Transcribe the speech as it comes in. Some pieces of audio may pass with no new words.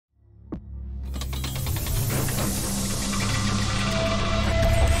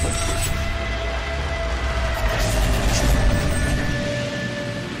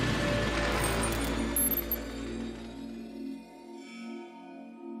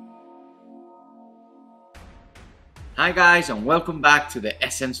Hi guys, and welcome back to the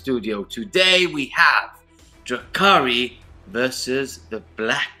SN Studio. Today we have Drukhari versus the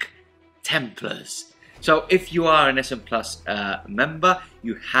Black Templars. So if you are an SN Plus member,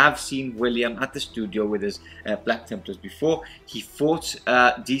 you have seen William at the studio with his Black Templars before. He fought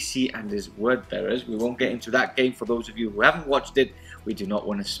DC and his word bearers. We won't get into that game for those of you who haven't watched it. We do not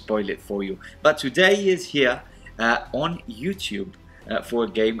want to spoil it for you. But today he is here on YouTube for a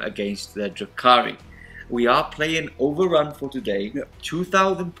game against the Drukhari. We are playing Overrun for today,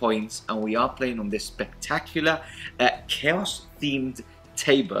 2,000 points, and we are playing on this spectacular chaos-themed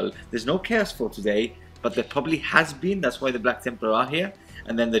table. There's no chaos for today, but there probably has been. That's why the Black Templar are here,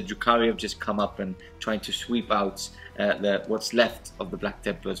 and then the Drukhari have just come up and trying to sweep out what's left of the Black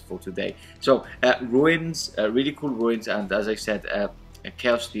Templars for today. So ruins, really cool ruins, and as I said,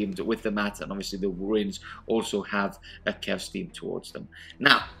 chaos themed with the mat, and obviously the ruins also have a chaos theme towards them.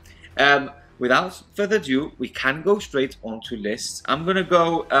 Now, without further ado, we can go straight onto lists. I'm going to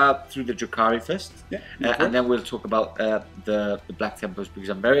go through the Drukhari first, and then we'll talk about the Black Templars, because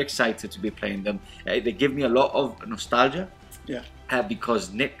I'm very excited to be playing them. They give me a lot of nostalgia,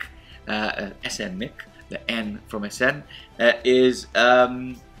 because Nick, SN Nick, the N from SN, is,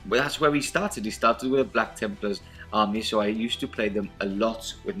 well, that's where he started. He started with the Black Templars army, so I used to play them a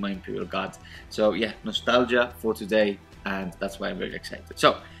lot with my Imperial Guard. So yeah, nostalgia for today, and that's why I'm very excited.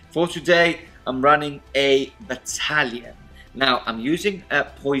 So for today, I'm running a Battalion. Now, I'm using a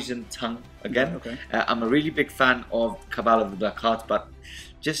Poison Tongue again. I'm a really big fan of Kabal of the Black Heart, but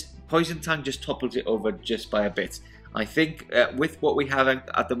just Poison Tongue just topples it over just by a bit. I think with what we have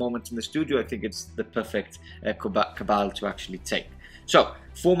at the moment in the studio, I think it's the perfect Kabal to actually take. So,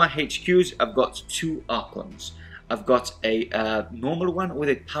 for my HQs, I've got two Archons. I've got a normal one with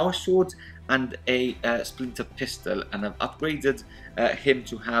a power sword and a Splinter pistol, and I've upgraded him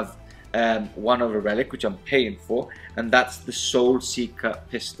to have one of a relic, which I'm paying for, and that's the Soul Seeker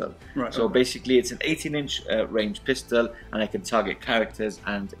pistol. So basically it's an 18-inch range pistol, and I can target characters,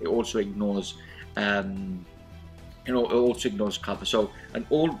 and it also ignores it also ignores cover. So an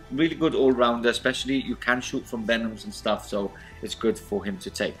really good all-rounder, especially you can shoot from venoms and stuff, so it's good for him to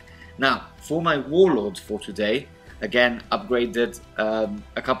take. Now for my Warlord for today, again upgraded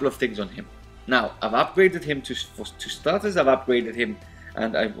a couple of things on him. Now I've upgraded him to starters, I've upgraded him,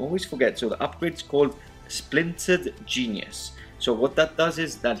 and I always forget, so the upgrade's called Splintered Genius. So what that does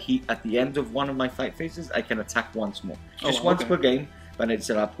is that at the end of one of my fight phases, I can attack once more. Just once per game, but it's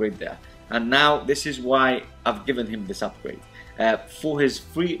an upgrade there. And now this is why I've given him this upgrade. For his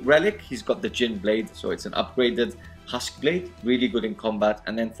free relic, he's got the Djin blade, so it's an upgraded Huskblade, really good in combat.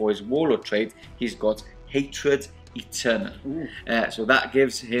 And then for his Warlord trait, he's got Hatred Eternal. So that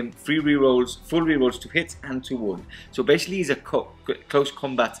gives him free rerolls, full rerolls to hit and to wound. So basically he's a close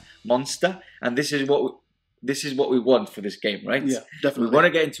combat monster, and this is what we want for this game, right? Yeah, definitely. We want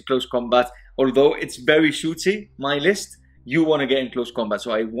to get into close combat, although it's very shooty, my list. You want to get in close combat, so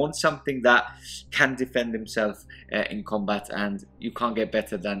I want something that can defend himself in combat, and you can't get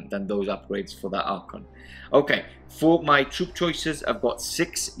better than those upgrades for that Archon. Okay, for my troop choices, I've got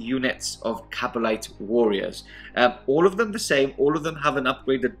 6 units of Kabalite warriors. All of them the same, all of them have an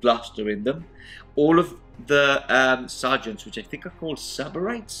upgraded blaster in them. All of the sergeants, which I think are called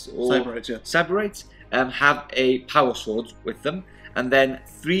Saberites, Saberites, have a power sword with them, and then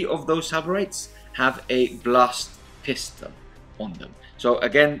 3 of those Saberites have a blast pistol on them. So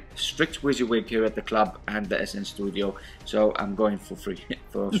again, strict WYSIWYG here at the club and the SN studio, so I'm going for free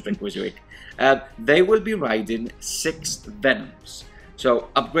for strict WYSIWYG. They will be riding 6 venoms. So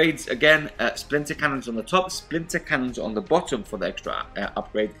upgrades again, splinter cannons on the top, splinter cannons on the bottom for the extra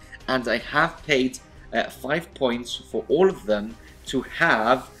upgrade, and I have paid 5 points for all of them to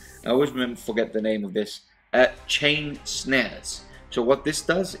have, I always forget the name of this, chain snares. So what this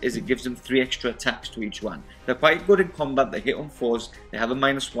does is it gives them 3 extra attacks to each one. They're quite good in combat, they hit on 4s, they have a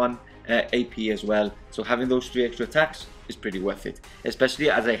 -1 AP as well. So having those 3 extra attacks is pretty worth it, especially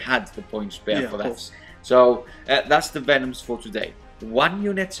as I had the points spare for that. So that's the venoms for today. 1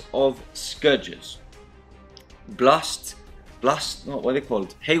 unit of Scourgers. What are they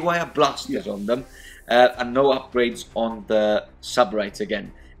called? Haywire blasters on them, and no upgrades on the Saberites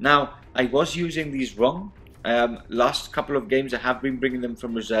again. Now, I was using these wrong. Last couple of games I have been bringing them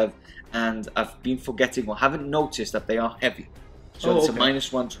from reserve, and I've been forgetting or haven't noticed that they are heavy. So it's a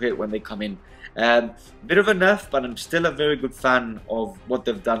 -1 to hit when they come in. Bit of a nerf, but I'm still a very good fan of what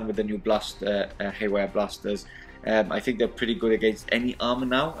they've done with the new Haywire blasters. I think they're pretty good against any armor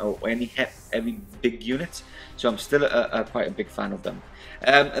now, or any big unit. So I'm still quite a big fan of them.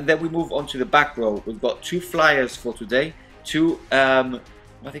 And then we move on to the back row. We've got 2 flyers for today, 2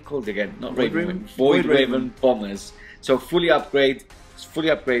 what are they called again? Not Void Raven bombers. So fully upgraded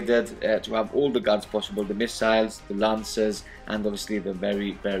to have all the guns possible, the missiles, the lancers, and obviously the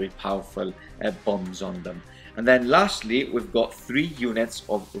very, very powerful bombs on them. And then lastly, we've got 3 units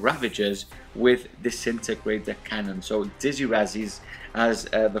of Ravagers with Disintegrator Cannon. So Dizzy Razzies, as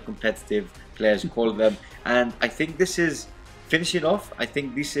the competitive players call them. And I think this is finishing off. I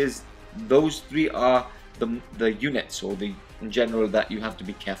think those 3 are the units, or in general, that you have to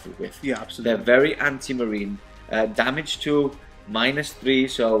be careful with. Yeah, absolutely. They're very anti-marine. Damage to -3.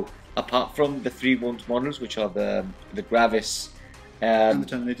 So apart from the 3 wound models, which are the Gravis and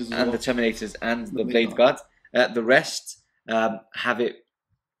the Terminators and the Blade Guard, the rest have it.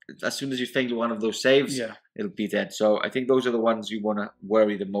 As soon as you fail one of those saves, it'll be dead. So I think those are the ones you want to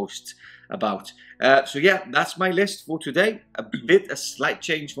worry the most about. So yeah, that's my list for today. A slight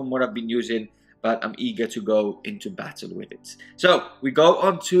change from what I've been using, but I'm eager to go into battle with it. So we go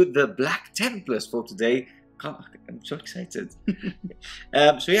on to the Black Templars for today. I'm so excited.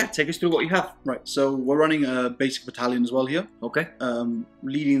 So yeah, take us through what you have. Right, so we're running a basic battalion as well here. Okay.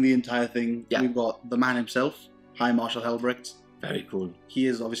 Leading the entire thing, we've got the man himself, High Marshal Helbrecht. Very cool. He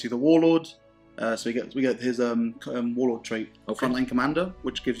is obviously the Warlord. So we get his Warlord trait, Frontline Commander,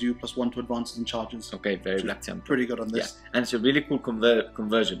 which gives you +1 to advances and charges. Okay, very Black Templar. Pretty good on this. Yeah. And it's a really cool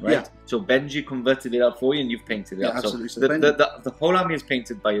conversion, right? Yeah. So Benji converted it up for you, and you've painted it up. Absolutely. So the whole army is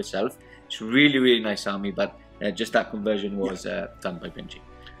painted by yourself. It's a really, really nice army, but just that conversion was done by Benji.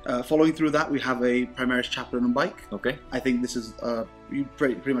 Following through that, we have a Primaris Chaplain on bike. Okay. I think this is you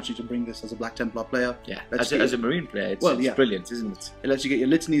pretty much need to bring this as a Black Templar player. Yeah. As a Marine player, it's brilliant, isn't it? It lets you get your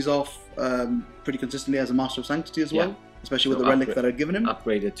litanies off pretty consistently as a Master of Sanctity as well, especially with the relic that I've given him.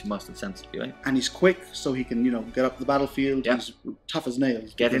 Upgraded to Master of Sanctity, right? And he's quick, so he can get up the battlefield. Yeah. He's tough as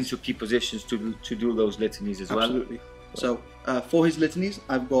nails. Get into key positions to do those litanies as well. Absolutely. So, for his litanies,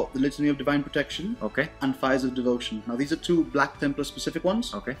 I've got the Litany of Divine Protection and Fires of Devotion. Now, these are 2 Black Templar specific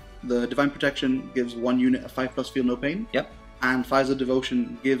ones. Okay. The Divine Protection gives 1 unit a 5+ feel no pain. Yep. And Fires of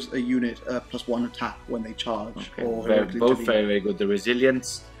Devotion gives a unit a +1 attack when they charge. Okay. Or both very, very good. The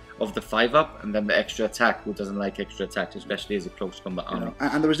resilience of the 5-up, and then the extra attack. Who doesn't like extra attacks, especially as a close combat army?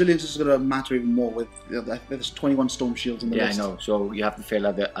 And the resilience is going to matter even more with there's 21 Storm Shields in the list. Yeah, I know. So you have to fail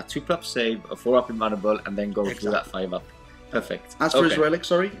either a 2+ save, a 4-up invulnerable, and then go through that 5-up. Perfect. As for his relic,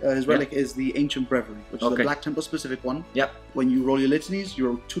 his relic is the Ancient Breviary, which is a Black Templar specific one. Yep. When you roll your litanies, you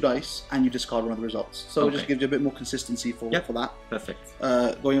roll 2 dice and you discard one of the results. So it just gives you a bit more consistency for that. Perfect.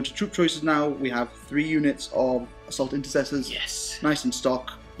 Going on to troop choices now, we have 3 units of Assault Intercessors. Yes. Nice in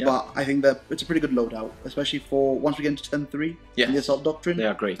stock. Yep. But I think that it's a pretty good loadout, especially for once we get into 10-3 in the Assault Doctrine. They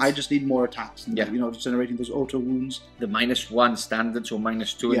are great. I just need more attacks and generating those auto wounds. The -1 standards or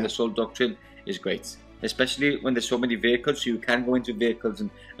 -2 in the Assault Doctrine is great. Especially when there's so many vehicles, so you can go into vehicles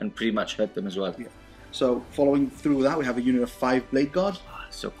and pretty much hurt them as well. Yeah. So following through that, we have a unit of 5 Blade Guard.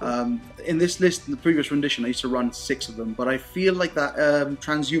 So cool. In this list, in the previous rendition, I used to run 6 of them, but I feel like that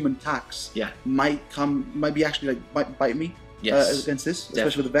transhuman tax might be actually might bite me against this,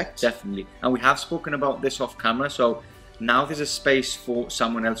 especially with the Vex. Definitely. And we have spoken about this off camera, so now there's a space for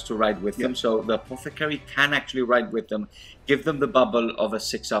someone else to ride with them. So the Apothecary can actually ride with them, give them the bubble of a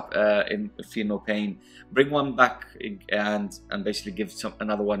 6-up in Fear No Pain, bring one back and basically give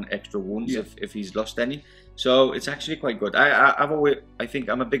another one extra wounds if he's lost any. So it's actually quite good. I think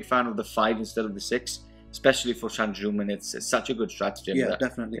I'm a big fan of the 5 instead of the 6, especially for transhuman. It's such a good stratagem. Yeah,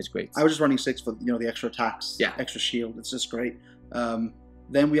 definitely. It's great. I was just running 6 for the extra attacks, extra shield. It's just great.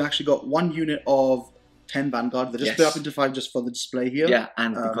 Then we actually got 1 unit of 10 Vanguard. They're just split up into 5 just for the display here. Yeah,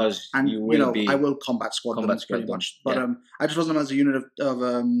 and because I will combat squad them pretty much. But I just run them as a unit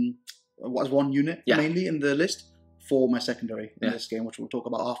as 1 unit mainly in the list for my secondary in this game, which we'll talk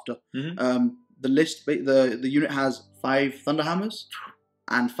about after. The unit has 5 Thunderhammers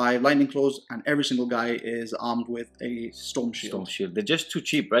and 5 Lightning Claws, and every single guy is armed with a Storm Shield. Storm Shield. They're just too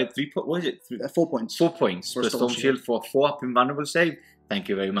cheap, right? 4 points. 4 points for a Storm Shield for a 4-up invulnerable save. Thank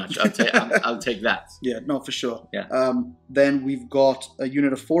you very much. I'll take that. Yeah, no, for sure. Yeah. Then we've got a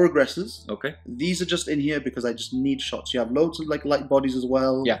unit of 4 Aggressors. Okay. These are just in here because I just need shots. You have loads of light bodies as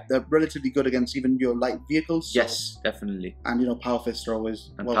well. Yeah. They're relatively good against even your light vehicles. Yes, definitely. And Power Fists are always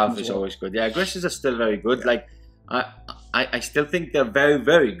Power Fists are always good. Yeah, Aggressors are still very good. Yeah. I still think they're very,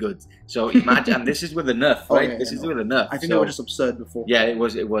 very good. So imagine, and this is with a nerf, right? This is with a nerf. I think they were just absurd before. Yeah, it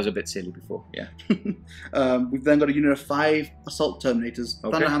was a bit silly before. Yeah. We've then got a unit of 5 Assault Terminators,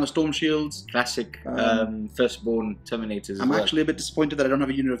 Thunderhammer Storm Shields, classic Firstborn Terminators. I'm actually a bit disappointed that I don't have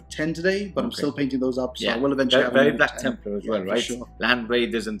a unit of 10 today, but I'm still painting those up. So I will eventually have very Black Templar as well, right? Sure. Land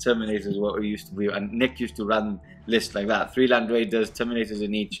Raiders and Terminators, what we used to be, and Nick used to run lists like that: 3 Land Raiders, Terminators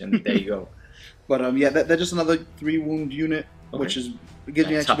in each, and there you go. But yeah, they're just another 3-wound unit, which gives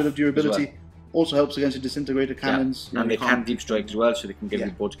me an extra bit of durability. Well. Also helps against the disintegrator cannons. Yeah. And they can deep strike as well, so they can give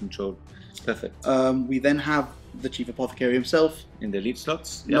you board control. Perfect. We then have the Chief Apothecary himself. In the elite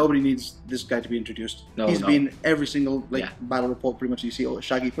slots. Yep. Nobody needs this guy to be introduced. He's been every single battle report pretty much you see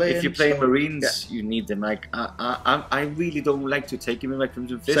Shaggy playing. If you play Marines, you need them. Like I really don't like to take him in my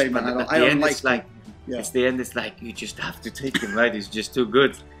Crimson Fist. Same, man. At the end, it's like you just have to take him, right? He's just too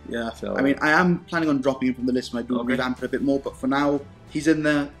good. Yeah. So, I mean, I am planning on dropping him from the list when I do revamp it a bit more, but for now, he's in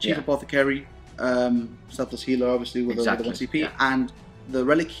there. Chief Apothecary, selfless healer, obviously, with a 1 CP, and the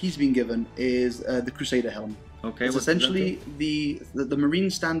relic he's been given is the Crusader Helm. Okay, it's essentially the Marine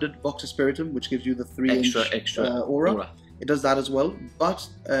standard Vox Spiritum, which gives you the 3-inch extra aura. It does that as well, but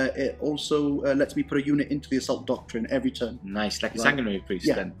it also lets me put a unit into the Assault Doctrine every turn. Nice, like a Sanguinary Priest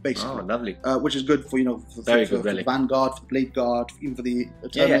then. Basically. Oh, lovely. Which is good for, for the Vanguard, for the Blade Guard, even for the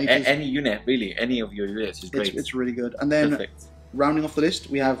Terminators. Any unit, really, any of your units is great. It's really good. And then, rounding off the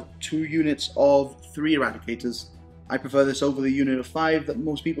list, we have 2 units of 3 Eradicators. I prefer this over the unit of 5 that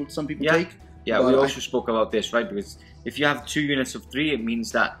some people take. Yeah, we also spoke about this, right? Because if you have 2 units of 3, it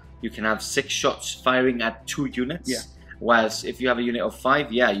means that you can have 6 shots firing at 2 units. Yeah. Whilst if you have a unit of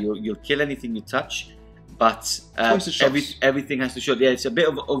 5, you'll kill anything you touch, but everything has to shoot. Yeah, it's a bit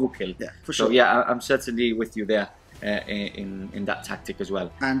of overkill. Yeah, for sure. So yeah, I'm certainly with you there in that tactic as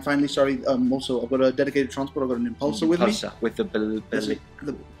well. And finally, also I've got a dedicated transport. I've got an Impulsor with me. With the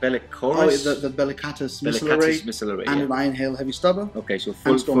Bellicorus. The Bellicatus Missile Array. And an Iron Hail Heavy Stubber. Okay, so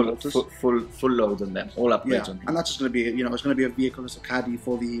full load on them, all upgrades on them. And that's just going to be, it's going to be a vehicle as a caddy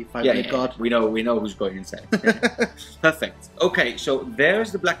for the 5-minute guard. We know who's going inside. Perfect. Okay, so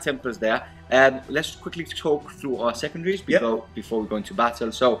there's the Black Templars there. Let's quickly talk through our secondaries before we go into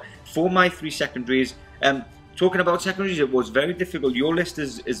battle. So for my 3 secondaries, talking about secondaries, it was very difficult. Your list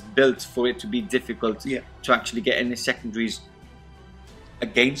is built for it to be difficult to actually get any secondaries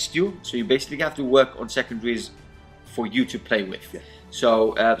against you. So you basically have to work on secondaries for you to play with. Yeah.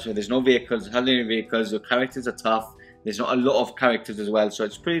 So there's no vehicles, hardly any vehicles. The characters are tough. There's not a lot of characters as well, so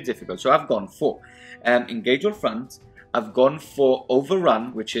it's pretty difficult. So I've gone for Engage All Front. I've gone for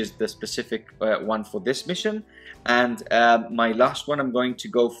Overrun, which is the specific one for this mission. And my last one, I'm going to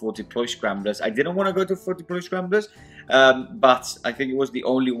go for Deploy Scramblers. I didn't want to go for Deploy Scramblers, but I think it was the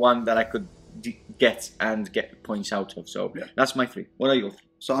only one that I could get points out of. So that's my 3. What are your 3?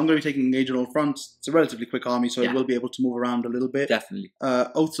 So I'm going to be taking Engage on All Fronts. It's a relatively quick army, so it will be able to move around a little bit. Definitely.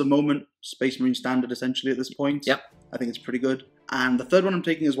 Oaths of Moment, Space Marine standard essentially at this point. Yep. I think it's pretty good. And the third one I'm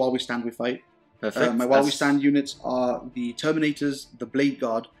taking is While We Stand, We Fight. Perfect. My While We Stand units are the Terminators, the Blade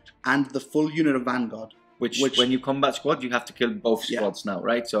Guard, and the full unit of Vanguard. Which when you combat squad, you have to kill both squads now,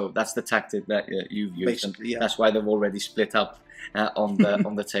 right? So that's the tactic that you've used. Basically, that's why they've already split up on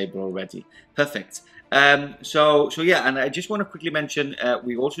the table already. Perfect. So yeah, and I just want to quickly mention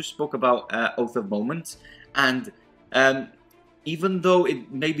we also spoke about Oath of Moment, and even though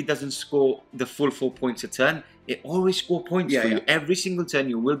it maybe doesn't score the full 4 points a turn, it always scores points for you. Every single turn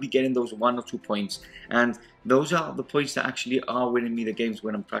you will be getting those 1 or 2 points, and those are the points that actually are winning me the games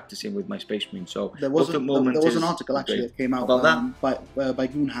when I'm practicing with my Space Marine. So there was an article actually that came out by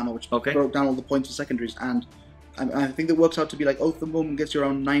Goonhammer, which broke down all the points for secondaries, and I think that works out to be like Oath of Moment gets you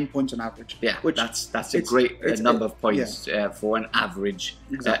around 9 points on average. Yeah, which that's a great number of points for an average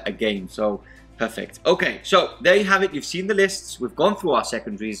a game. So perfect. Okay, so there you have it. You've seen the lists. We've gone through our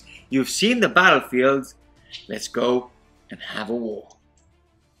secondaries. You've seen the battlefield. Let's go and have a war.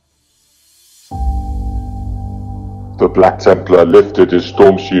 The Black Templar lifted his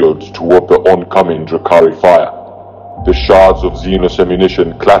storm shields toward the oncoming Drukhari fire. The shards of xenos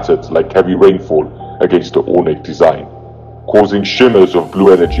ammunition clattered like heavy rainfall against the ornate design, causing shimmers of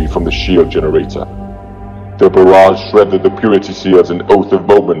blue energy from the shield generator. The barrage shredded the purity seals and Oath of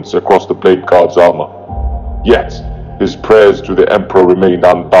Moments across the Blade Guard's armor. Yet, his prayers to the Emperor remained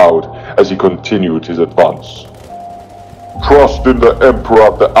unbowed as he continued his advance. Trust in the Emperor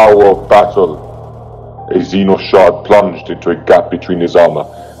at the hour of battle. A xenos shard plunged into a gap between his armor.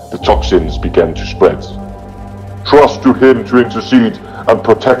 The toxins began to spread. Trust to him to intercede and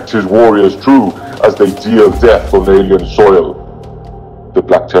protect his warriors true as they deal death on alien soil. The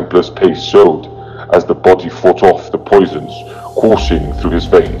Black Templar's pace slowed as the body fought off the poisons coursing through his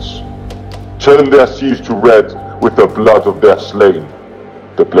veins. Turn their seas to red with the blood of their slain.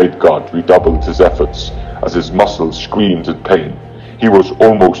 The Blade Guard redoubled his efforts as his muscles screamed in pain. He was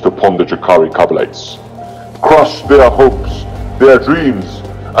almost upon the Drukhari Kabalites. Crush their hopes, their dreams,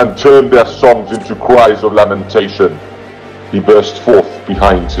 and turn their songs into cries of lamentation. He burst forth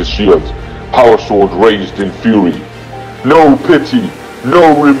behind his shield, power sword raised in fury. No pity,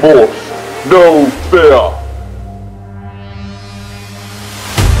 no remorse, no fear.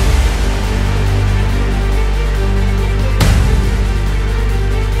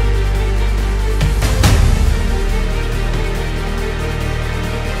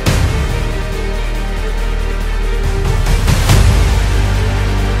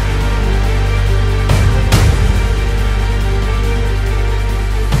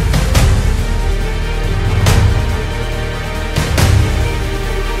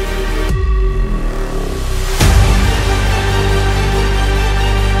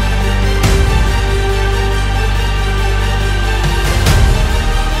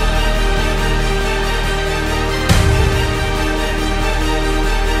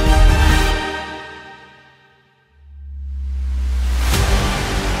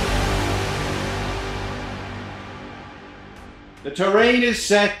 The terrain is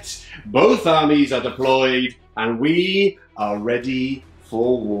set, both armies are deployed, and we are ready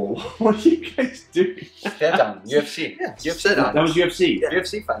for war. What are you guys doing? They're done. UFC. Yeah, UFC done. That was UFC? Yeah.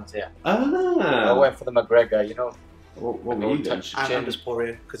 UFC fans, yeah. Ah. I went for the McGregor, you know. What were you doing? And Anders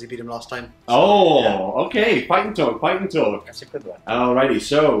Poirier, because he beat him last time. Oh, yeah. Okay. Fight and talk, fight and talk. That's a good one. Alrighty,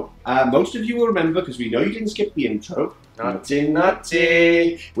 so most of you will remember, because we know you didn't skip the intro.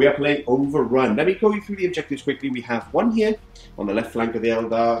 Naughty. We are playing Overrun. Let me go you through the objectives quickly. We have one here on the left flank of the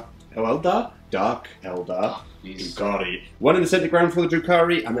Dark Eldar. Drukhari. One in the center ground for the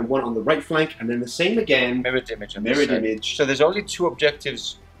Drukhari, and then one on the right flank, and then the same again. Mirrored image. Mirrored image. So there's only 2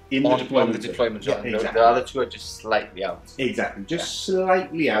 objectives in the deployment zone. Yeah, exactly. The other 2 are just slightly out. Exactly, just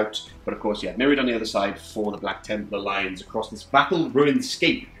slightly out. But of course, yeah, mirrored on the other side for the Black Templar lines across this battle-ruined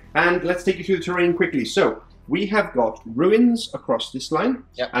scape. And let's take you through the terrain quickly. So, we have got ruins across this line,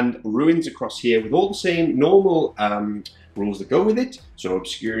 and ruins across here with all the same normal rules that go with it, so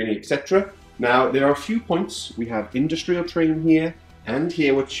obscuring, etc. Now, there are a few points. We have industrial terrain here, and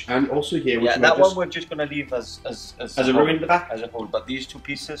here, and also here. Yeah, that one we're just going to leave as a ruin in the back? As a whole, but these 2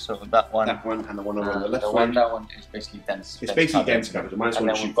 pieces, so that one and the one over on the left one. That one is basically dense. It's basically dense coverage. And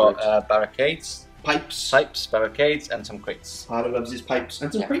then we've got barricades. Pipes, barricades, and some crates. Pardo loves his pipes,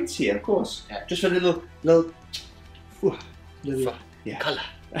 and some crates here, of course. Yeah. Just for a little colour.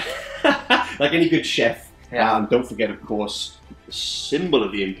 Like any good chef. Yeah. Don't forget, of course, the symbol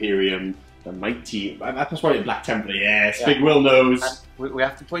of the Imperium, the mighty. That's probably a Black Templar. Yes, Big Will knows. We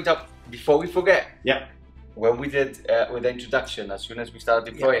have to point out before we forget. Yep. When we did with the introduction, as soon as we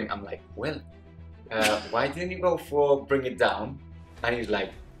started deploying, I'm like, Will, why didn't you go for bring it down? And he's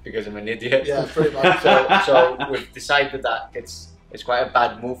like, because I'm an idiot. Yeah, pretty much. so we've decided that it's quite a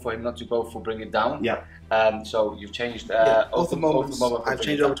bad move for him not to go for bring it down. Yeah. So you've changed both the moments. I've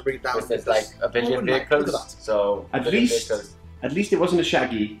changed over to bring it down. There's like a billion vehicles. So at least it wasn't a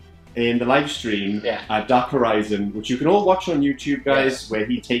Shaggy in the live stream at Dark Horizon, which you can all watch on YouTube, guys, where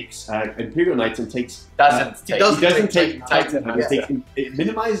he takes Imperial Knights and takes he doesn't take Titan hands. It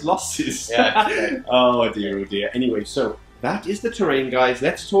minimized losses. Yeah. Oh dear, oh dear. Anyway, so that is the terrain, guys.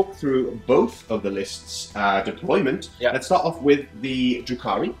 Let's talk through both of the lists' deployment. Yeah. Let's start off with the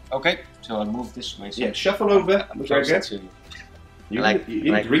Drukhari. Okay, so I'll move this way. So shuffle over. I'm closer to you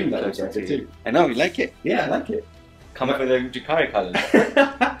didn't dream that too. I know, you like it. Yeah, I like it. Come up with the Drukhari colours.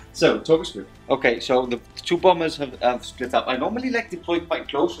 So, talk us through. Okay, so the 2 bombers have split up. I normally like deploy quite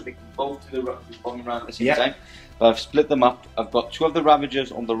close so they can both do the bombing around at the same time. But I've split them up. I've got 2 of the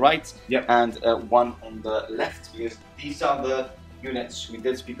Ravagers on the right and 1 on the left, because these are the units, we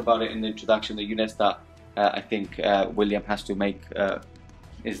did speak about it in the introduction, the units that I think William has to make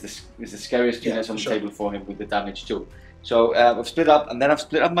is the scariest units on the table for him with the damage too. So I've split up, and then I've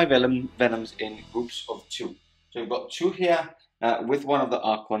split up my Venoms in groups of 2. So we've got 2 here with one of the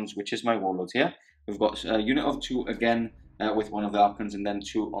Archons, which is my Warlords here. We've got a unit of 2 again with one of the Archons, and then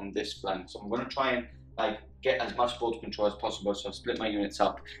 2 on this flank. So I'm going to try and get as much board control as possible, so I've split my units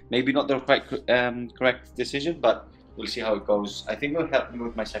up. Maybe not the correct decision, but we'll see how it goes. I think it'll help me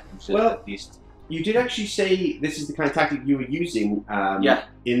with my second at least. You did actually say this is the kind of tactic you were using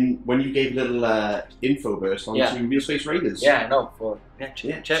when you gave a little info burst onto Real Space Raiders. Yeah, I know.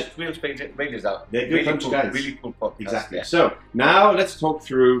 Check Real Space Raiders out. They're good bunch of guys. Really cool podcast. Exactly. Yeah. So now let's talk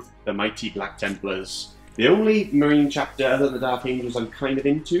through the mighty Black Templars. The only Marine chapter other than the Dark Angels I'm kind of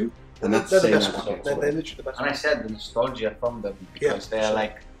into. And that's the best one. They're literally the best one. And I said the nostalgia from them, because they're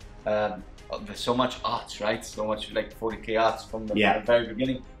like, there's so much art, right? So much like 40k arts from them at the very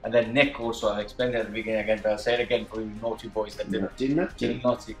beginning. And then Nick also, I explained it at the beginning again, but I'll say it again for you naughty boys that didn't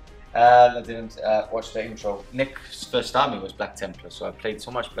watch the intro. Nick's first army was Black Templars, so I played so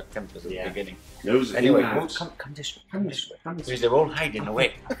much Black Templars at the beginning. Anyway, come this way. Because they're all hiding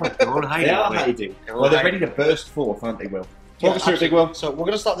away. They're all hiding. They are hiding. Well, they're ready to burst forth, aren't they, Will? Talk us through it, Big Will. So we're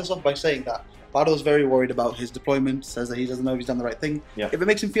going to start this off by saying that Pardo's very worried about his deployment, says that he doesn't know if he's done the right thing. Yeah. If it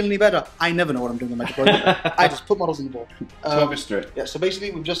makes him feel any better, I never know what I'm doing with my deployment. I just put models on the board. Talk us through it. Yeah, so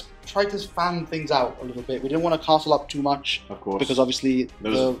basically we've just tried to fan things out a little bit. We didn't want to castle up too much. Of course. Because obviously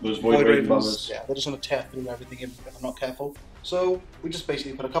those Void Raven bombers, yeah, they're just going to tear through everything if I'm not careful. So we just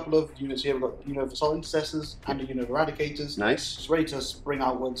basically put a couple of units here. We've got a unit of Assault Intercessors and a unit of Eradicators. Nice. Just ready to spring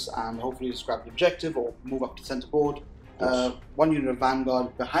outwards and hopefully just grab the objective or move up to centre board. One unit of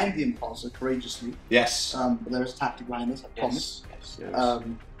Vanguard behind the Impulsor, courageously. Yes. But there is a tactic behind this, I promise. Yes.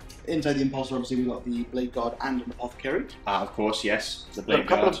 Inside the Impulsor, obviously, we've got the Blade Guard and an Apothecary. Of course, yes. The Blade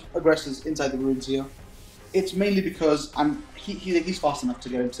Guard. A couple of aggressors inside the ruins here. It's mainly because he's fast enough to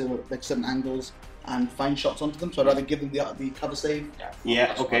get into like certain angles and find shots onto them, so I'd rather give them the cover save.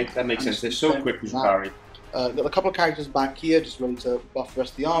 Yeah, okay, that makes sense. They're so quick with Drukhari. Got a couple of characters back here, just ready to buff the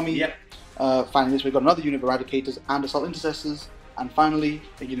rest of the army. Yep. Finally, we've got another unit of Eradicators and Assault Intercessors, and finally,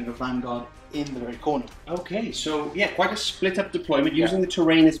 a unit of Vanguard in the very corner. Okay, so yeah, quite a split up deployment, using the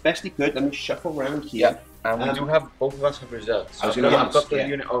terrain as best he could. Let me shuffle around here. Yeah. And we do have, both of us have reserves. So I've got the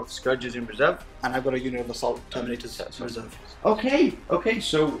unit of Scourges in reserve. And I've got a unit of Assault Terminators in reserve. Okay,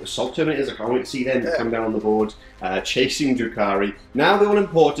 so Assault Terminators, I can't wait to see them come down on the board, chasing Drukhari. Now the all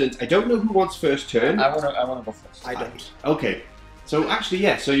important, I don't know who wants first turn. I want to go first. I don't. Okay, so actually,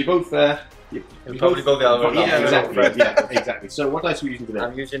 yeah, so you both... You'll probably go the other way. Yeah, exactly. So what dice are we using today?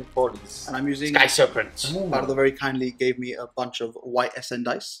 I'm using Police. And I'm using Sky Serpent. Pardo very kindly gave me a bunch of white SN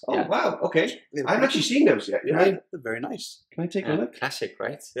dice. Oh, wow, okay. I haven't actually seen those yet. They're very nice. Can I take a look? Classic,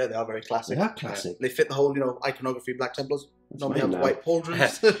 right? Yeah, they are very classic. They are classic. They fit the whole, iconography Black Templars. Normally have white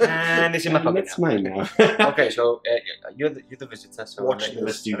pauldrons. And it's in my pocket. That's mine now. Okay, so you're the visitor, so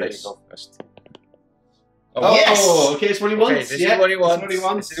let's do this. Go first. Oh, yes! Okay, it's what he wants. Okay, this is what he wants.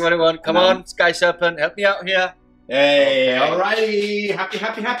 This is what he wants. Come on, Sky Serpent, help me out here. Hey, alrighty. Happy.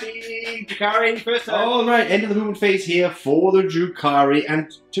 Drukhari, first time. Alright, end of the movement phase here for the Drukhari. And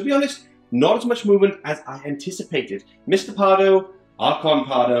to be honest, not as much movement as I anticipated. Mr. Pardo, Archon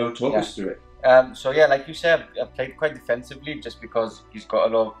Pardo, talk us through it. So yeah, like you said, I played quite defensively just because he's got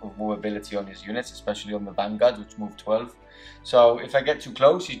a lot of mobility on his units, especially on the Vanguard, which move 12. So if I get too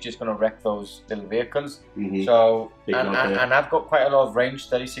close, he's just going to wreck those little vehicles. So and I've got quite a lot of range,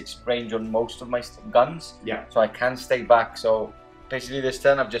 36 range on most of my guns. Yeah. So I can stay back. So basically this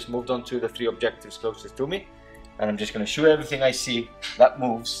turn I've just moved on to the 3 objectives closest to me, and I'm just going to shoot everything I see that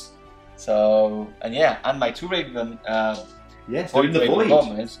moves. So and my 2 Raven Void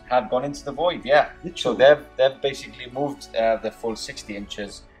bombers have gone into the void. Yeah. So they've basically moved the full 60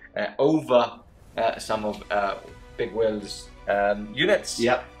 inches over some of Big Will's units,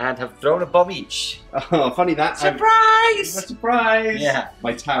 and have thrown a bomb each. Oh, funny that. Surprise! A surprise! Yeah.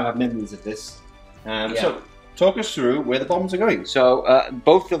 My tower have memories of this. So, talk us through where the bombs are going. So,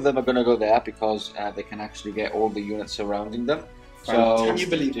 both of them are going to go there because they can actually get all the units surrounding them. So, can you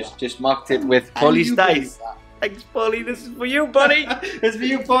believe just marked it with Polly's dice. Thanks, Polly. This is for you, buddy. This is for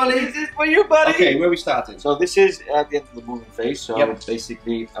you, Polly. This is for you, buddy. Okay, where are we starting? So, this is at the end of the moving phase. So,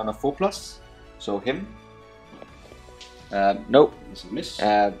 basically on a 4+. So, him. Nope. This is a miss.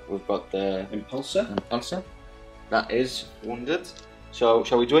 We've got the Impulsor. That is wounded. So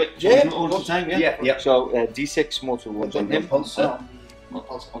shall we do it? All the time. Yeah. So D6 mortal wounds on him. Impulsor.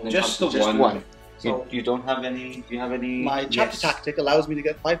 Just the one. So you don't have any. Do you have any? My chapter tactic allows me to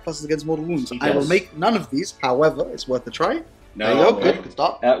get 5 pluses against mortal wounds. I will make none of these. However, it's worth a try. There you go. Good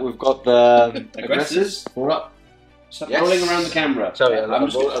start. We've got the aggressors. 4 up. Stop rolling around the camera. Sorry, I'm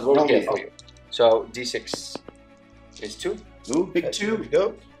just rolling it for you. So D6. Is 2. Ooh, big 2. Here we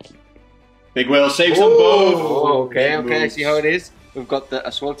go. Big Will saves them both. Oh, okay. I see how it is. We've got the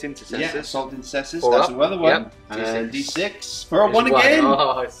Assault Intercessors. Yeah, Assault Intercessors. That's another one. And D6 for a 1 again.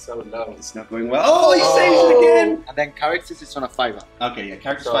 Oh, it's so low. It's not going well. Oh, he saves it again. And then characters, it's on a 5 up. Okay,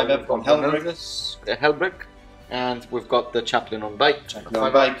 characters 5 up from Hellbrick. And we've got the Chaplain on bike.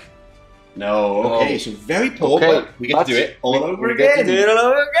 No, okay, so very poor, but we get to do it all over again.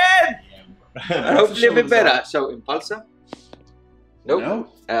 And hopefully a bit better. So Impulsor. Nope.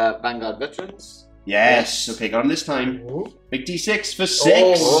 Vanguard Veterans. Yes. Okay, got him this time. Big D6 for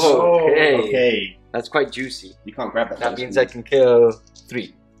 6. Okay. That's quite juicy. You can't grab that. That means I can kill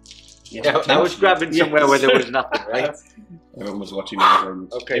 3. Yeah, I was grabbing somewhere where there was nothing, right? Everyone was watching.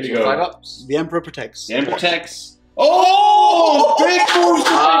 Okay, so 5 ups. The Emperor protects. The Emperor protects. Oh! Big boost!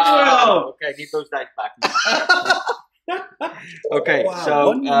 Okay, I need those dice back. Okay,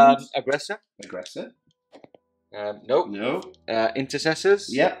 so aggressor. Nope. No.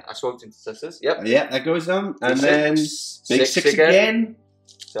 Intercessors. Yep. Assault Intercessors. Yep. Yeah, that goes on. And then big 6 again.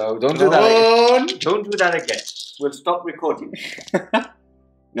 So don't do that again. Don't do that again. we'll stop recording.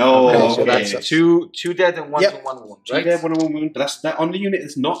 No, okay, so that's two dead and one wound, right? 2 dead, 1 wound. But that's on the unit.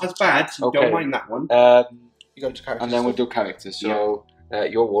 It's not as bad, so don't mind that one. You go to characters. And then we'll do characters. So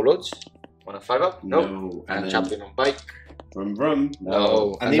your warlords. Want to 5-up? No. And Chaplain on bike. Vroom vroom.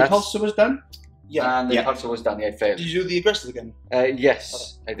 No. And the impulsor was done? Yeah. And the impulsor was done. Yeah, I failed. Did you do the aggressors again?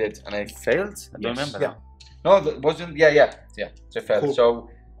 Yes, I did. And I failed? I don't remember now. No, that wasn't. Yeah. So I failed. Cool. So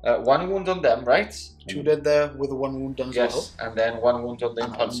 1 wound on them, right? 2 dead there with a 1 wound done as well. Yes, and then 1 wound on the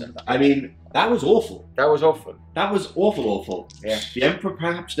impulsor. I mean, that was awful. That was awful. That was awful. Yeah. The Emperor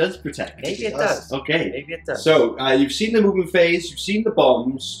perhaps does protect. Maybe it does. Okay. Maybe it does. So, you've seen the movement phase, you've seen the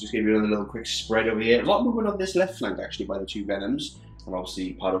bombs. Just give you another little quick spread over here. A lot of movement on this left flank, actually, by the 2 Venoms. And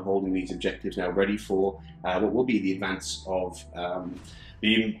obviously, part of holding these objectives now ready for what will be the advance of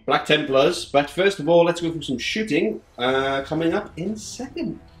the Black Templars. But first of all, let's go through some shooting coming up in a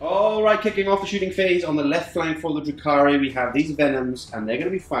second. Alright, kicking off the shooting phase on the left flank for the Drukhari, we have these Venoms, and they're going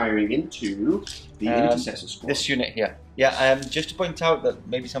to be firing into the Intercessor squad. This unit here. Yeah, just to point out that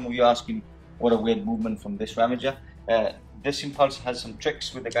maybe some of you are asking what a weird movement from this Ramager. This Impulse has some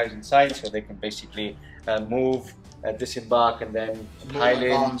tricks with the guys inside, so they can basically move, disembark, and then pile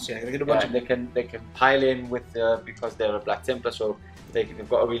in. They can pile in with because they're a Black Templar, so they've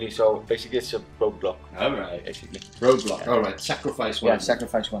got a really, so basically it's a roadblock. Alright. Basically. Roadblock, alright. Sacrifice one. Yeah,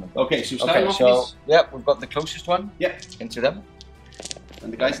 sacrifice one of them. Okay, so starting off these. Yeah, we've got the closest one. Yep. Into them.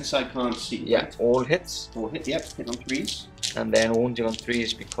 And the guys inside can't see. Yeah, right? All hits. All hit, yep. Hit on 3s. And then wounding on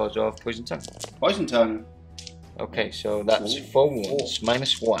 3s because of Poison Tongue. Poison Tongue. Okay, so that's 4 wounds,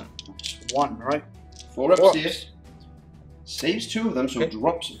 -1. 1, right? 4 ups here. Saves 2 of them, so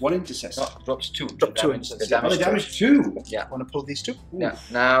drops 1 Intercessor. No, drops 2. Drop 2 Intercessor. Oh, damage 2. Yeah. Want to pull these 2? Yeah.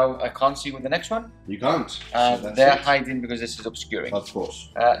 Now I can't see with the next one. You can't. So they're hiding because this is obscuring. Of course.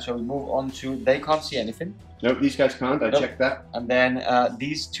 So we move on to, they can't see anything. Nope, these guys can't. I checked that. And then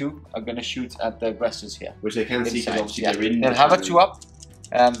these 2 are going to shoot at the aggressors here. Which they can see because obviously they're in. They'll have a 2-up,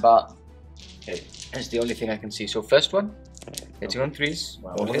 but it's the only thing I can see. So first one, hitting on 3s.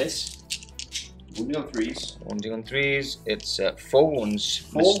 All hits. Wounding on 3s. Wounding on 3s. It's 4 wounds.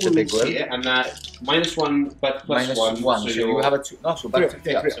 4 wounds here, and -1, but +1. So you have a 2. No, so back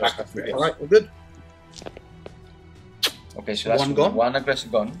to 3. Alright, we're good. Okay, so that's 1 gone. 1 aggressor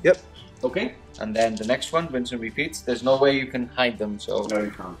gone. Yep. Okay. And then the next one, rinse and repeats. There's no way you can hide them, so. No,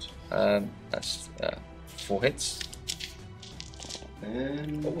 you can't. That's 4 hits.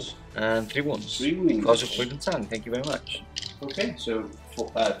 And 3 wounds. 3 wounds. Because of Poison Tongue. Thank you very much. Okay, so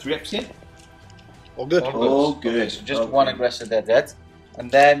 3 ups here. All good. All good. Okay, so just 1 aggressor, they're dead.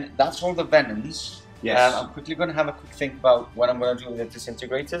 And then that's all the Venoms. Yes. I'm quickly going to have a quick think about what I'm going to do with the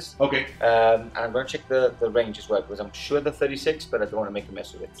disintegrators. Okay. And I'm going to check the range as well, because I'm sure they're 36, but I don't want to make a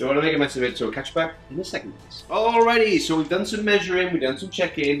mess of it. Don't want to make a mess of it, so we'll catch back in a second. Alrighty, so we've done some measuring, we've done some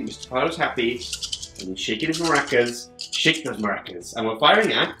checking. Mr. Pardo's happy. And he's shaking his maracas. Shake those maracas. And we're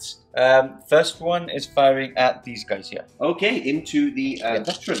firing at. First one is firing at these guys here. Okay, into the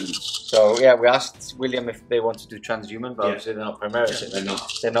veterans. So yeah, we asked William if they want to do transhuman, but obviously they're not Primaris. They're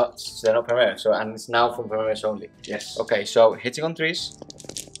not. They're not Primaris. So and it's now from Primaris only. Yes. Okay, so hitting on 3s.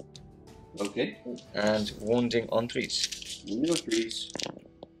 Okay. And wounding on 3s. Wounding on 3s.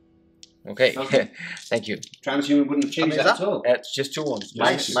 Okay. Thank you. Transhuman wouldn't have changed that at all. It's just 2 wounds.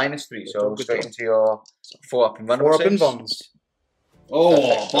 Nice. -3. So straight into your 4-up invulnerable 4-up invulns.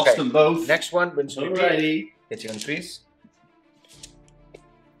 Oh, lost them both. Next one, rinse and repeat. Hitting on 3s.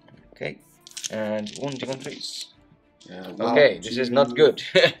 Okay. And wounding on 3s. Okay, this is not good.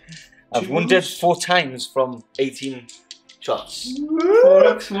 I've wounded 4 times from 18 shots. 4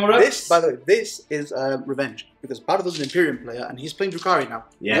 ups. This, by the way, this is revenge. Because Pardo's an Imperium player and he's playing Drukhari now.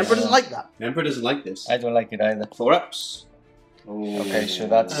 Yes. The Emperor doesn't like that. The Emperor doesn't like this. I don't like it either. 4 ups. Oh. Okay, so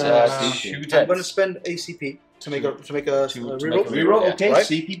that's 2 dead. I'm going to spend ACP to make a reroll. Reroll, okay. Right?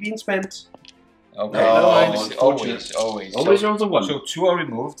 CP being spent. Okay, always. Always rolls a 1. So 2 are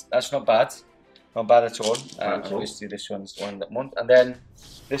removed. That's not bad. Not bad at all. Obviously, this one's the one that won't. And then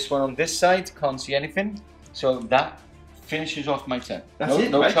this one on this side can't see anything. So that finishes off my turn. That's it,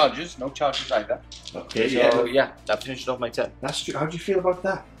 no right? charges. No charges either. Okay, so, yeah, that finishes off my turn. That's true. How do you feel about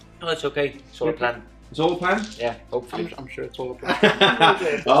that? Oh, it's okay. It's all a plan. It's all a plan? Yeah, hopefully. I'm sure it's all a plan.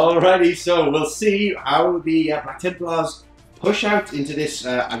 Alrighty, so we'll see how the Black Templars push out into this,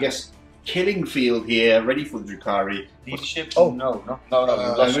 I guess, killing field here, ready for the Drukhari. Leadership? Oh no.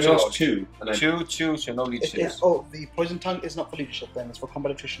 We lost two. Two, so no leadership. The poison tongue is not for leadership then, it's for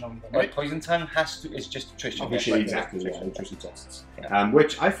combat attrition only then, right? Poison tongue is just attrition. Exactly, attrition tests.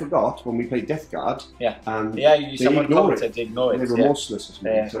 Which I forgot when we played Death Guard. Yeah. Someone commented they ignore it. They're remorseless or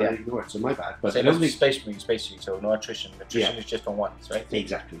something, so they ignore it, so my bad. But so it was Space Marine, so no attrition. Attrition is just on ones, right?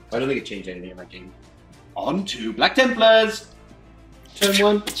 Exactly. I don't think it changed anything in that game. On to Black Templars! Turn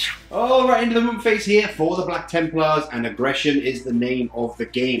one. Oh, right into the movement phase here for the Black Templars, and aggression is the name of the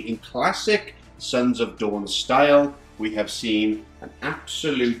game. In classic Sons of Dawn style, we have seen an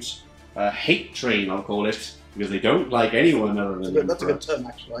absolute hate train, I'll call it, because they don't like anyone other than them. That's a good term,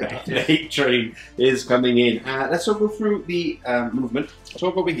 actually. The hate train is coming in. Let's all go through the movement. Let's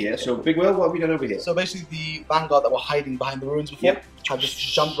walk over here. So, Big Will, what have we done over here? So basically, the vanguard that were hiding behind the ruins before have just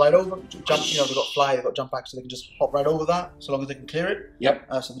jumped right over. They've got fly, they've got jump back, so they can just hop right over that, so long as they can clear it. Yep.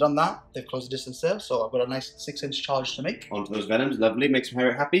 So they've done that. They've closed the distance there, so I've got a nice 6-inch charge to make. Onto those venoms, lovely, makes me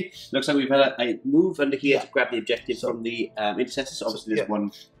very happy. Looks like we've had a move under here to grab the objective from the intercessors. Obviously, there's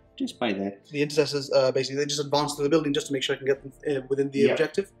one just by there. The intercessors, basically, they just advance to the building just to make sure I can get them within the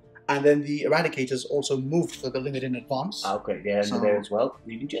objective. And then the eradicators also moved to the building, they didn't advance. Okay, there as well.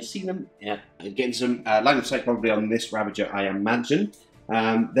 You can just see them. Getting some line of sight probably on this Ravager, I imagine.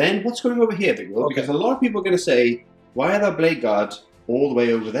 Then what's going over here, Big Will? Because a lot of people are going to say, why are the Blade Guard all the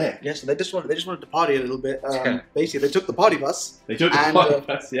way over there? Yeah, so they just wanted to party a little bit. Basically, they took the party bus. They took the party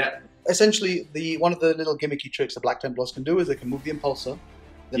bus, Essentially, one of the little gimmicky tricks the Black Templars can do is they can move the impulsor.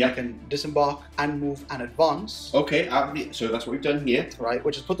 Then they can disembark and move and advance. Okay, so that's what we've done here. Right,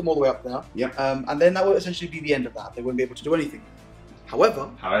 which is put them all the way up there. Yep. And then that will essentially be the end of that. They won't be able to do anything. However,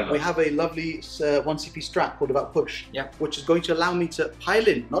 we have a lovely 1 CP strat called About Push, which is going to allow me to pile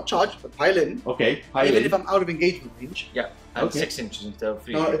in, not charge, but pile in. Okay, even if I'm out of engagement range. Yeah, and 6 inches instead of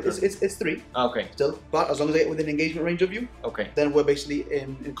 3. No, it's 3. Okay. Still, but as long as I get within engagement range of you, then we're basically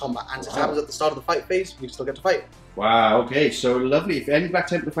in combat. And since it happens at the start of the fight phase, we still get to fight. Wow, okay, so lovely. If any Black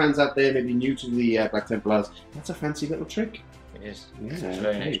Templar fans out there maybe new to the Black Templars, that's a fancy little trick. It is. Yeah, it's a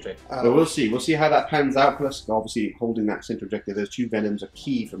very nice trick. But we'll see. We'll see how that pans out. Plus, obviously, holding that center objective, those 2 venoms are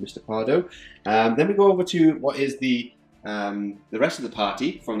key for Mr. Pardo. Then we go over to what is the rest of the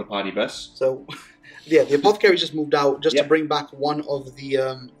party from the party bus. So, the apothecary just moved out just to bring back one of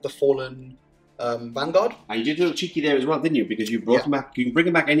the fallen vanguard. And you did a little cheeky there as well, didn't you? Because you brought him back. You can bring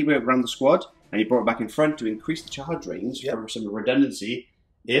him back anywhere around the squad, and you brought it back in front to increase the charge range for some redundancy.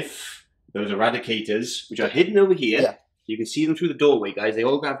 If those eradicators, which are hidden over here. You can see them through the doorway, guys. They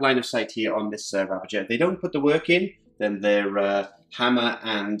all have line of sight here on this Ravager. If they don't put the work in, then their hammer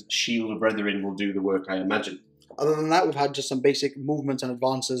and shield of brethren will do the work, I imagine. Other than that, we've had just some basic movements and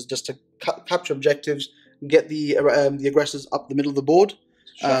advances just to capture objectives, get the aggressors up the middle of the board.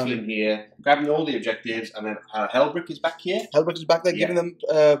 Shuffling here, grabbing all the objectives, and then Hellbrick is back here. Hellbrick is back there, giving them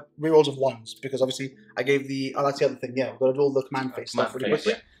rerolls of 1s, because obviously I gave the... Oh, that's the other thing, we've got to do all the command phase stuff really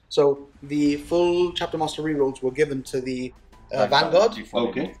quickly. So the full Chapter Master rerolls were given to the Vanguard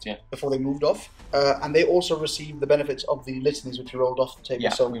before they moved off, and they also received the benefits of the litanies which we rolled off the table. Yeah,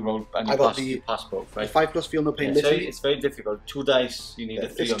 so we rolled. And I got the passport, right? 5+ feel no pain litany. It's very difficult. 2 dice, you need a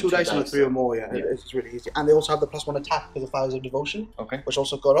 3. It's 2 dice and a 3 or more. Yeah, it's really easy. And they also have the +1 attack because of Fires of Devotion, which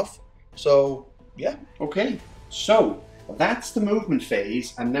also got off. So yeah. Okay, so that's the movement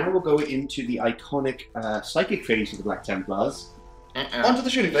phase, and now we'll go into the iconic psychic phase of the Black Templars. Onto the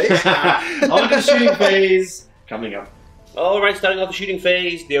shooting phase. Onto the shooting phase. Coming up. Alright, starting off the shooting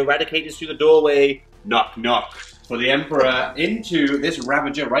phase, the eradicators through the doorway. Knock, knock. For the Emperor into this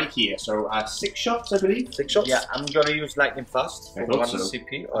Ravager right here. So 6 shots, I believe. 6 shots? Yeah, I'm going to use Lightning Fast for 1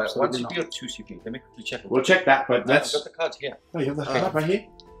 CP. Or 1 CP or 2 CP. Let me quickly check. We'll check that, but let's... I've got the cards here. Oh, you have the card right here?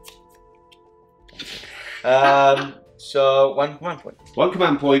 So 1 command point. 1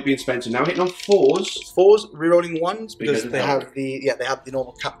 command point being spent. So now hitting on 4s. 4s, rerolling 1s because they have the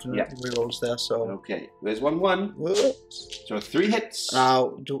normal captain rerolls there. So okay, there's 1/1. So 3 hits.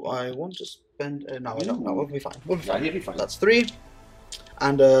 Now, do I want to spend? No, I don't. No, we'll be fine. We'll be fine. You'll be fine. That's 3.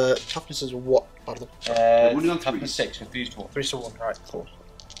 And toughness is what part of the? Toughness 6. So 3 to 1. 3 to 1. All right, cool.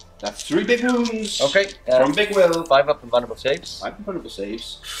 That's 3 big wounds. Okay. From Big Will. 5 up and vulnerable saves. 5 and vulnerable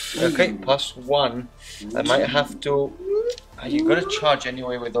saves. Okay, +1. I might have to... Are you going to charge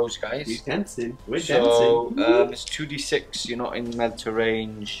anyway with those guys? He's dancing. We're dancing. It's 2d6. You're not in melter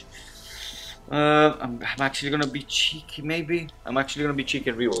range. I'm actually going to be cheeky, maybe. I'm actually going to be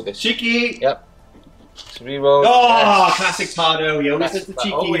cheeky and reroll this. Cheeky! Yep. So reroll. Oh, classic Pardo. He always does the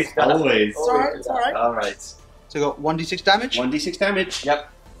cheeky. Always. It's alright, it's alright. Alright. So we got 1d6 damage? 1d6 damage. Yep.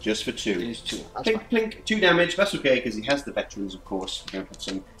 Just for 2. It is 2. Plink, plink, 2 damage. That's okay because he has the veterans, of course. We're going to put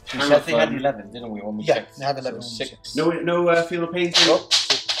some We said they had 11, didn't we? When we checked. They had 11. So 6. No feel of pain. Oh,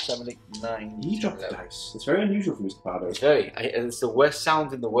 6, 7, 8, 9. He dropped the dice. It's very unusual for Mr. Pardo. It's the worst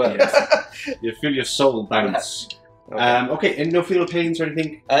sound in the world. You feel your soul bounce. Okay, and no feel of pains or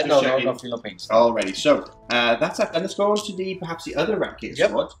anything? No feel of pains. Alrighty, so that's it. And let's go on to perhaps the other Racket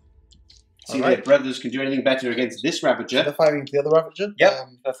squad. See if the brothers can do anything better against this Ravager. They're firing the other Ravager. Yep,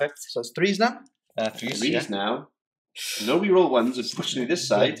 perfect. So it's 3s now? 3s now. No reroll 1s, unfortunately, this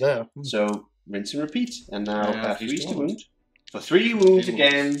side. So rinse and repeat. And now 3s to wound. For 3 wounds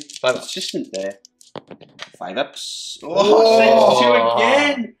again. Consistent there. 5 ups. Oh, 2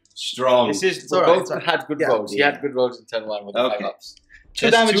 again! Strong. This is both had good rolls. He had good rolls in turn 1 with the 5 ups.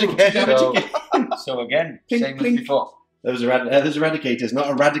 2 damage again. So again, plink, same as before. Those eradicators, not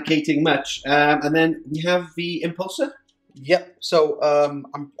eradicating much. And then we have the Impulsor. Yep. So I'm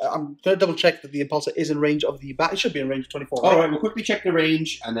going to double check that the Impulsor is in range of the bat. It should be in range of 24. All right, we'll quickly check the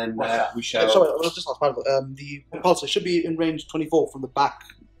range, and then we shall. Sorry, I was just last part of it. The Impulsor should be in range 24 from the back.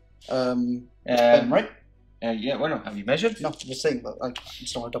 Right? Yeah. Well, no, have you measured? No, I'm just saying, but I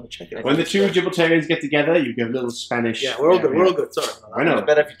just want to double check it. When the 2 Gibraltarians get together, you give a little Spanish. Yeah, we're all good. We're all good. Sorry. I know. It's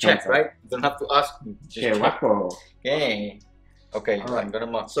better if you check, right? You don't have to ask me. Okay, all right. I'm gonna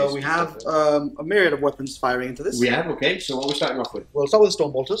mark. So we have a myriad of weapons firing into this. We have, okay. So what are we starting off with? We'll start with the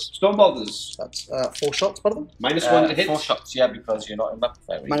Stormbolters. Stormbolters. That's 4 shots, part of them. -1 to hit. 4 shots, yeah, because you're not in weapon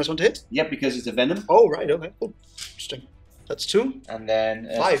firing. -1 to hit. Yep, because it's a venom. Oh right, okay, cool, interesting. That's 2. And then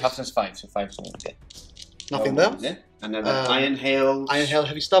 5. Toughness 5, so 5 to hit. Nothing there. Yeah. And then Iron Hail. Iron Hail,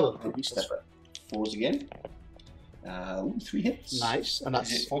 Heavy Stubber. 4s again. 3 hits. Nice, and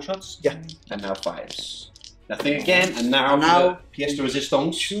that's 4 shots. Yeah. And now 5s. Nothing again, and now pièce de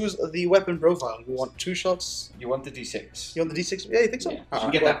résistance. Choose the weapon profile. You want 2 shots. You want the D6. You want the D6? Yeah, you think so? Yeah. So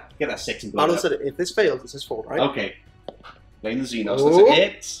get that 6 and blow Battle said if this fails, this is 4, right? Okay. Playing the Xenos, that's a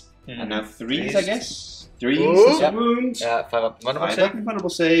hit. And now 3s, I guess. 3s, that's a wound. 5 up. Vulnerable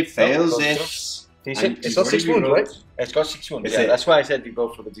save, fails it. D6. It's got 6 wounds, right? It's got 6 wounds. Yeah, that's why I said we go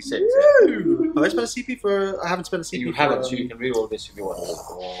for the D6. Woo! Have I spent a CP for? I haven't spent a CP. You haven't, so you can reroll this if you want.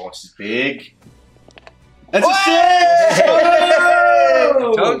 Oh, this is big. That's a 6!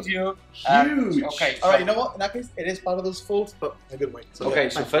 Oh! Told you. Huge. Okay. All right. You know what? In that case, it is part of those faults, but a good way. So, okay.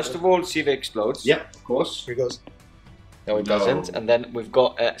 So first of all, see if it explodes. Yep. Of course. Here it goes. No, it doesn't. And then we've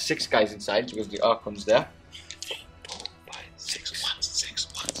got 6 guys inside because the Archon's there. 6 1 6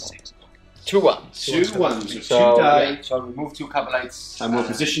 1 6 1. 2 1s. So 2 die. So I'll remove 2 Kabalites. And we'll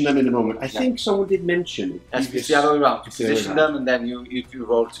position them in a moment. I think someone did mention it. It's the other way around. You position them and then you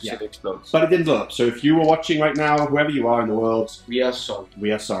roll to see if it explodes. But it didn't blow up. So if you were watching right now, whoever you are in the world, we are sorry.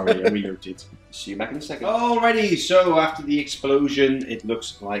 We are sorry and we noted. See you back in a second. Alrighty, so after the explosion, it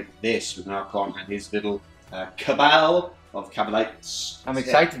looks like this with Archon and his little cabal of Kabalites. I'm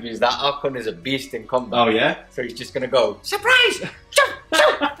excited because that Archon is a beast in combat. Oh yeah? So he's just going to go, surprise!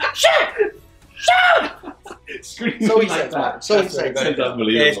 Screaming so he like said that. So he said. That's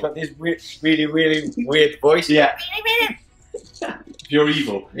unbelievable. Yeah, he's got this really weird voice. Yeah. Pure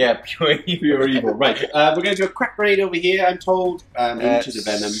evil. Yeah, pure evil. Right. We're going to do a crack grenade over here, I'm told, into the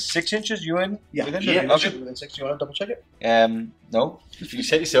venom. 6 inches, you in? Yeah. Within 6. You want to double check it? No. If you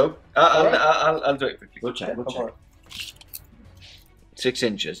say so. I'll do it quickly. We'll check. 6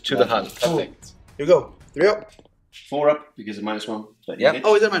 inches to the hull. Perfect. Here we go. 3 up. 4 up because of -1. But yeah.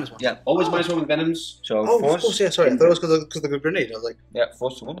 Oh, is that -1? Yeah. Always -1 with venoms. So of course, yeah. Sorry, I thought it was because of the grenade. I was like, yeah,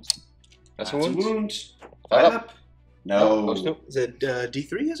 4 to wound. That's a wound. 5 up. No. Is it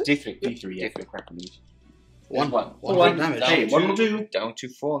D3? Is it D3. D3. Yeah. Crack grenade. 1 damage. Hey, 1 will do. Down to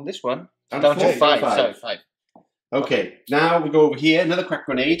 4 on this one. Down to 5. Sorry, 5. Okay, now we go over here. Another crack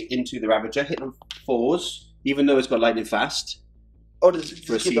grenade into the Ravager. Hit on 4s, even though it's got lightning fast. Oh, does it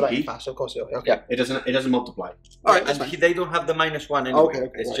for a keep the lightning fast? Of course, yeah. Okay. Yeah, it doesn't multiply. All right, and they don't have the -1 anyway.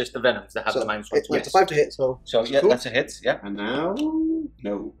 Okay, it's just the venoms that have the -1. It's a 5 to hit, so yeah, cool. That's a hit. Yeah. And now,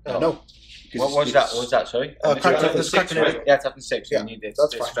 no. What was that? What was that? Sorry. Crack grenade. Yeah, it's up to 6. Yeah, you need it.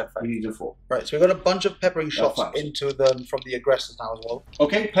 That's fine. You need a 4. Right, so we've got a bunch of peppering shots into them from the aggressors now as well.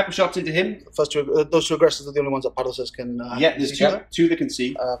 Okay, pepper shots into him. First those 2 aggressors are the only ones that Pardo says can. Yeah, there's 2 that can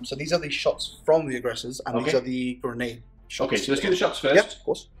see. So these are the shots from the aggressors, and these are the grenade shots. Okay, so let's do the shots first. Yep, of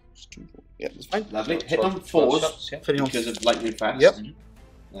course. Yeah, that's fine. Lovely. Hit on 4s because of lightning fast. Yep.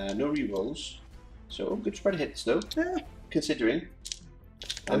 No rerolls. So good spread of hits though. Yeah. Considering.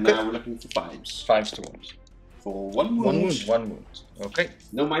 And now we're looking for 5s. 5s to wounds. For 1 wound. 1 wound. Okay.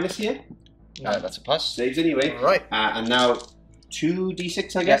 No minus here. That's a pass. Saves anyway. All right. And now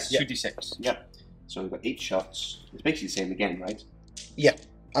 2d6, I guess. Yeah, 2d6. Yep. So we've got 8 shots. It's basically the same again, right? Yeah,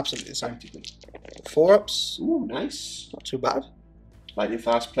 absolutely the same. Practically. 4 ups. Ooh, nice. Not too bad. Lightning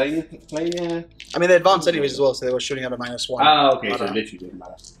fast playing. I mean, they advanced anyways as well, so they were shooting at a -1. Ah, okay, so it literally didn't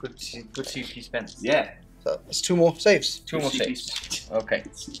matter. Good CP spent. Yeah. So it's 2 more saves. Two more saves. Okay.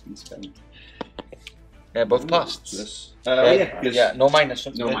 CP spent. Yeah, both passed. Yeah, no minus.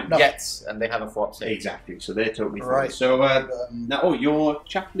 No minus. Gets, and they have a 4 save. Exactly, so they're totally fine. Right. So, now, your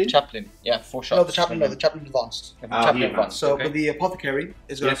Chaplain? Chaplain, yeah, 4 shots. No, the Chaplain advanced. Chaplain advanced. So, okay. but the Apothecary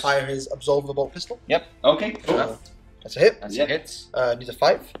is going to fire his Absolve the Bolt pistol. Yep. Okay, cool. That's a hit. That's a hit. Needs a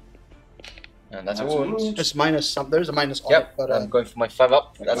 5. And that's a wound. It's minus some. There's a minus on it, but I'm going for my 5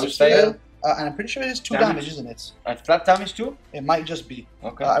 up. That's a fail. And I'm pretty sure it is 2 damage, isn't it? Flat damage too? It might just be.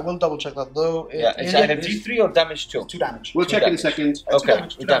 Okay. I will double check that though. It's either D3 or damage 2. 2 damage. We'll check in a second. Okay,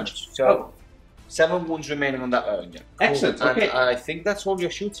 2 damage. So 7 wounds remaining on that urn. Yeah. Excellent. Cool. Okay. And I think that's all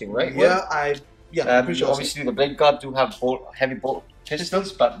you're shooting, right? Yeah, I'm pretty sure. Obviously, the Blade Guard do have heavy bolt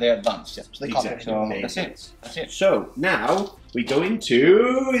pistols, but they're advanced. Yeah. So they can't. So that's it. That's it. So now we go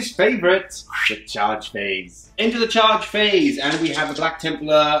into his favourite, the charge phase. Into the charge phase, and we have a Black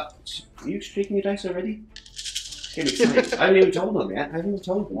Templar. Are you streaking your dice already? Getting excited. I haven't even told them yet. I haven't even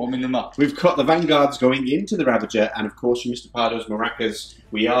told them. Warming them up. We've got the Vanguards going into the Ravager, and of course, from Mr. Pardo's maracas,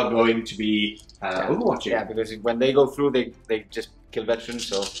 we are going to be overwatching. Yeah, because when they go through, they just kill veterans,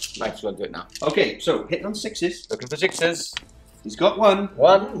 so might as well do it now. Okay, so hitting on 6s. Looking for 6s. He's got 1.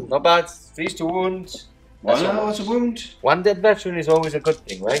 1, not bad. 3's to wound. That's a wound. 1 dead veteran is always a good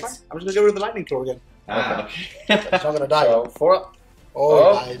thing, right? I'm just going to get rid of the Lightning Claw again. Okay. It's not going to die. So 4 up.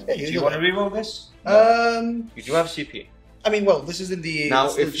 Yeah, do you want to reroll this? You do have CP. I mean, well, this is in the. Now,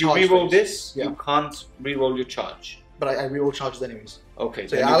 if you reroll this, you can't reroll your charge. But I reroll charges anyways. Okay.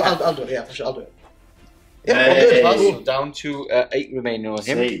 So yeah, I'll do it. Yeah, for sure, I'll do it. Yeah, good. Down to 8 remaining on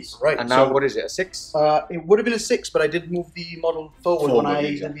him. Right. And now, what is it? A 6? It would have been a 6, but I did move the model forward when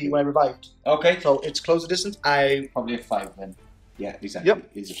I revived. Okay. So it's close the distance. Probably a 5 then. Yeah, exactly.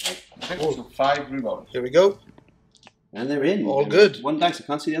 Yep. It's a 5. Okay, so 5 rerolls. Here we go. And they're in. All good. 1 dice. I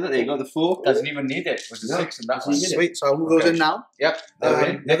can't see the other. There you go. The 4 doesn't even need it. It was a 6 and that one. Sweet. So I'll move those in now. Yep.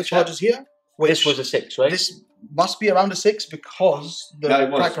 The other charges here. This was a 6, right? This must be around a 6 because the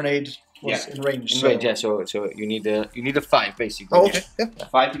crack grenade was in range. In range, yeah. So you need a 5 basically. Oh, okay. Yeah.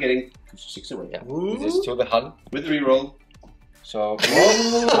 5 to getting 6 away. Yeah. This is to the hull with the reroll. So.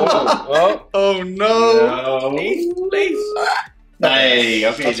 Oh no! Please. Hey,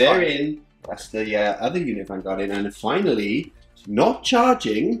 okay, they're in. That's the other unit Vanguard in, and finally, not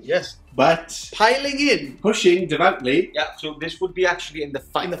charging. Yes. But piling in, pushing devoutly. Yeah. So this would be actually in the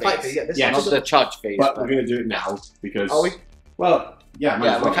fight. In the fight phase, yeah. Not the charge phase. But we're going to do it now because. Are we? Well, yeah.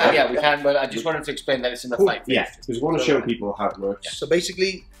 We can. Yeah, we can. But I just wanted to explain that it's in the fight phase. Yeah, because we want to show people how it works. Yeah. So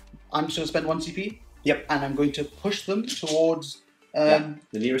basically, I'm just going to spend 1 CP. Yep. And I'm going to push them towards the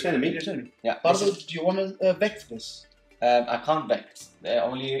nearest enemy. Yeah. Bardo, do you want to vex this? I can't vex.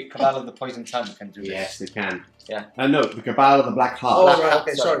 Only Kabal of the Poison Chamber can do this. Yes, they can. Yeah. No, the Cabal of the Black Heart. Oh, Black right, Heart,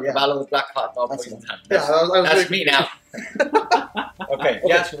 okay, sorry. Yeah. Cabal of the Black Heart, not Poison Chamber. Yeah, that's me now. Okay,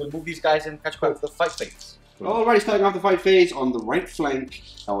 yeah, so we'll move these guys and catch back to the fight phase. Alrighty, starting off the fight phase on the right flank,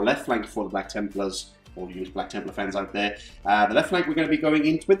 or left flank for the Black Templars, all you Black Templar fans out there. The left flank we're going to be going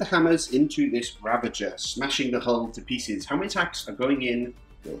in with the hammers into this Ravager, smashing the hull to pieces. How many attacks are going in?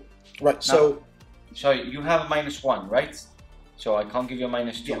 Right, so... Sorry, you have a -1, right? So I can't give you a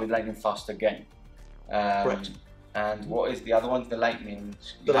 -2 with Lightning Fast again. Correct. And what is the other one? The Lightning.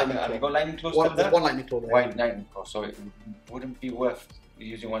 Have you got Lightning Claws? There's 1 Lightning Claw there. One Lightning Claw, so it wouldn't be worth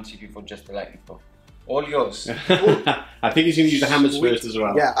using 1 CP for just the Lightning Claw. All yours. I think he's going to use the hammers first as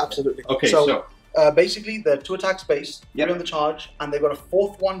well. Yeah, absolutely. Okay, so basically, they're 2 attacks base, 3 on the charge, and they've got a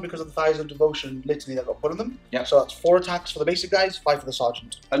 4th one because of the Thighs of Devotion litany that got put on them. Yeah. So that's 4 attacks for the basic guys, 5 for the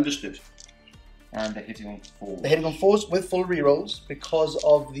sergeant. Understood. And they're hitting on 4. They're hitting on 4s with full rerolls because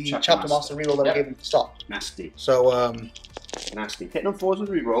of the Chapter Master reroll that I gave them to start. Nasty. So, nasty. Hitting on 4s with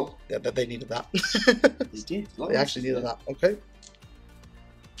reroll. Yeah, they needed that. They did. They actually needed that. Okay.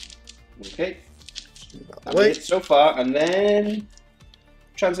 Okay. Wait. So far, and then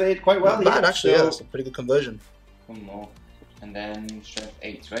translated quite well. Not bad, actually. Yeah, that's a pretty good conversion. 1 more. And then strength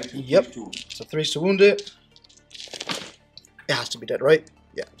 8, right? Yep. So 3s to wound it. It has to be dead, right?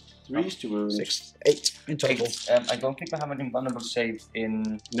 Yeah. 3s to wound. 6, 8 in total. 8. I don't think I have an invulnerable save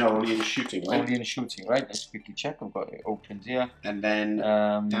in... No, only in shooting, right? Only in shooting, right? Let's quickly check. I've got it opened here. And then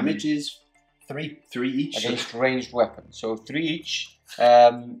damage is 3 each. Against ranged weapons. So 3 each.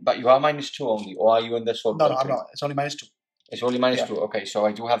 But you are -2 only, or are you in the sword? No, I'm not. It's only -2. It's only -2. Okay, so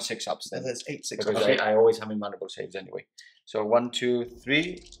I do have 6 ups then. There's 8, 6 because I always have invulnerable saves anyway. So 1, 2, 3,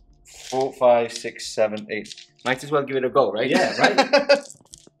 4, 5, 6, 7, 8. Might as well give it a go, right? Yeah,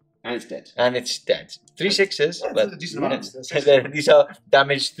 right. And it's dead. And it's dead. 3 6s, but decent these are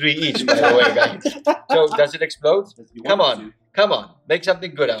damage 3 each, by the way, guys. So, does it explode? Come on. Come on. Make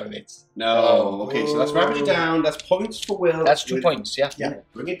something good out of it. No. Okay, so let's ravage it down. That's points for Will. That's 2 points, yeah.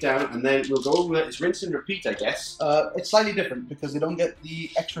 Bring it down, and then we'll go over it. It's rinse and repeat, I guess. It's slightly different because they don't get the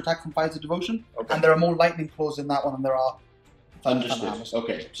extra attack from Fires of Devotion, and there are more lightning claws in that one than there are Understood.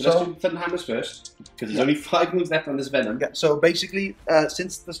 Okay, so let's do Thunder Hammers first, because there's only 5 moves left on this Venom. Yeah, so basically,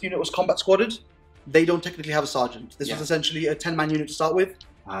 since this unit was combat squadded, they don't technically have a sergeant. This was essentially a 10-man unit to start with.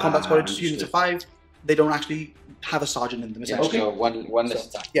 Combat squadded units of 5. They don't actually have a sergeant in them. Okay. So one less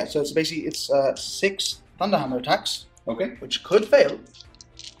attack. Yeah, so it's basically 6 Thunderhammer attacks. Okay. Which could fail.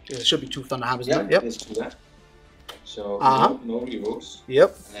 There should be 2 Thunderhammers in there. Yep. Let's do that. So no rerolls.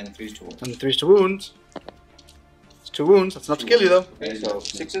 Yep. And then 3s to wound. And 3s to wound. It's 2 wounds. That's enough to kill you though. Okay, so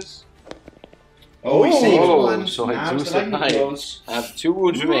 6s. Oh, he saved one. So I do survive. I have 2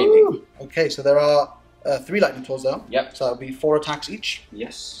 wounds remaining. Okay, so there are 3 lightning claws there. Yep. So that'll be 4 attacks each.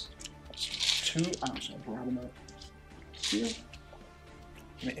 Yes. 2. I'm just going to grab them out. I mean,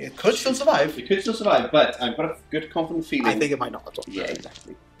 it could still survive. It could still survive, but I've got a good confident feeling. I think it might not at all. Yeah,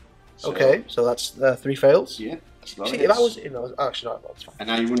 exactly. So, okay, so that's 3 fails. Yeah. See, if I was actually no, that's fine. And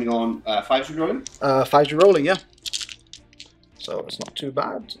now you're running on 5s re-rolling? 5s re-rolling, yeah. So it's not too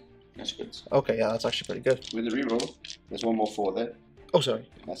bad. That's good. Okay, yeah, that's actually pretty good. With the re-roll, there's one more 4 there. Oh, sorry.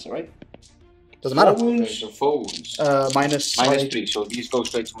 That's alright. Doesn't matter. 4 wounds. Okay, so 4 wounds. Minus 3, so these go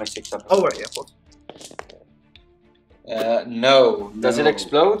straight to my 6 up. Oh, right, yeah, of course. No. Does it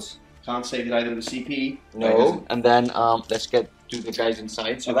explode? Can't say that either with CP. No. And then let's get to the guys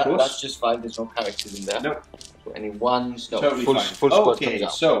inside. So that's just 5. There's no characters in there. No. So any ones? No. Totally full fine. squad comes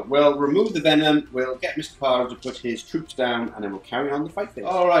out. So we'll remove the Venom. We'll get Mr. Pardo to put his troops down, and then we'll carry on the fight phase.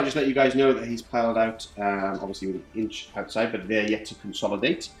 All right, just let you guys know that he's piled out, obviously with an inch outside, but they're yet to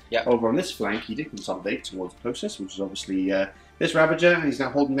consolidate. Yeah. Over on this flank, he did consolidate towards the closest, which is obviously this Ravager, and he's now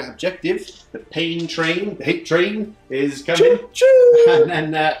holding that objective. The pain train, the hate train, is coming. Choo-choo!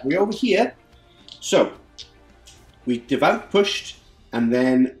 And then we over here. So we devout pushed. And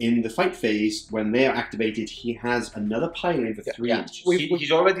then in the fight phase, when they are activated, he has another piling for 3 inches.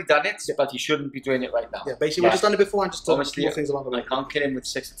 He's already done it, but he shouldn't be doing it right now. Yeah, basically we've just done it before and just obviously move things along the way. I can't kill him with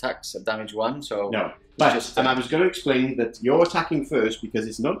 6 attacks at damage 1, so... No, but I was going to explain that you're attacking first because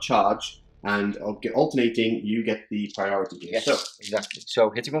it's not charge, and alternating, you get the priority here. Yes, so, exactly. So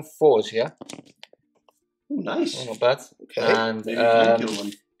hitting on 4s here. Oh, nice. Oh, not bad. Okay. And maybe you can kill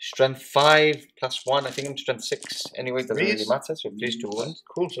one. Strength 5 plus 1. I think I'm strength 6. Anyway, doesn't really matter. So 3s to wound.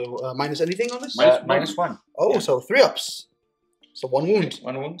 Cool. So minus anything on this? Minus 1. Oh, so 3 ups. So 1 wound.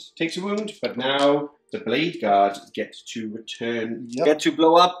 1 wound. Takes a wound, but now the Blade Guard get to return. Yep. Get to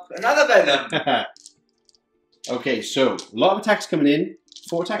blow up another Venom. Okay, so a lot of attacks coming in.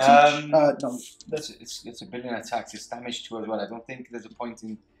 4 attacks each? No. It's a billion attacks. It's damage 2 as well. I don't think there's a point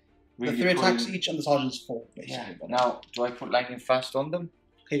in really the 3 attacks each and the sergeant's 4, basically. Yeah. Now, do I put lightning fast on them?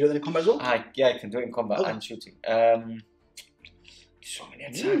 Can you do it in combat as well? Yeah, I can do it in combat and shooting. So many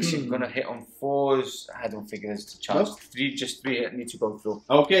attacks. You're gonna hit on 4s. I don't think there's a chance. No. 3 need to go through.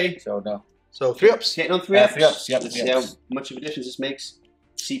 Okay. So no. So 3 ups. Hitting on 3 ups. 3 ups. Yep. Let's see how much of a difference this makes.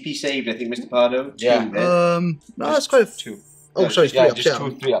 CP saved, I think, Mr. Pardo. Yeah. No, that's quite a 2. Oh, sorry, 3 ups. Just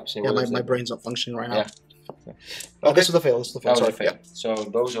 3 ups. Yeah, my brain's not functioning right now. Yeah. Okay. This is the fail. This is the fail. Sorry. Fail. So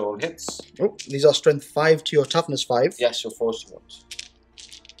those are all hits. Oh, these are strength 5 to your toughness 5. Yes, so 4s to wounds.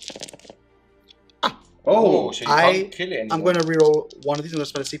 Oh, so you can't kill it anymore. I'm going to reroll one of these. I'm going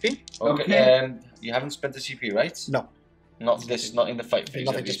to spend a CP. Okay. You haven't spent the CP, right? No. Not this. Not in the fight phase.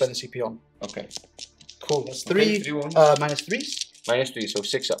 Nothing to spend a CP on. Okay. Cool. That's 3. wounds. Minus 3s. Minus 3, so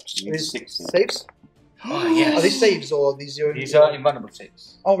 6 ups. 6 saves. Oh, yes. Are these saves or these your? These are invulnerable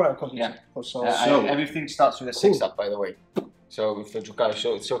saves. Oh right, of course. Yeah. So everything starts with a 6 up, by the way. So with the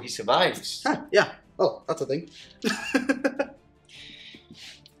Drukhari, so he survives. Yeah. Oh, that's a thing.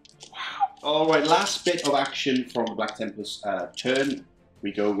 All right, last bit of action from the Black Templars' turn.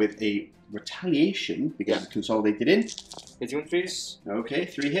 We go with a retaliation because it's consolidated in. Hitting on 3s. Okay,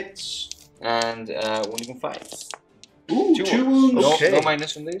 3 hits. And wounding on 5s. Ooh, 2 wounds. Okay. No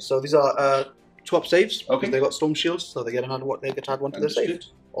minus from these. So these are 2 up saves. Okay. They got storm shields, so they get another one. They get to add 1 to their save.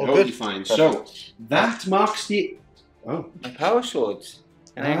 All totally good. fine. So that marks the. Oh. My power sword.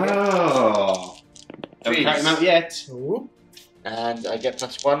 Oh. Don't count them out yet. Ooh. And I get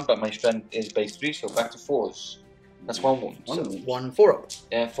 +1, but my strength is base 3, so back to 4s. That's 1 wound. So 1 4 up.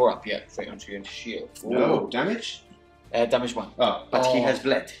 4 up, yeah. 300 and shield. No damage. Damage 1. Oh, but he has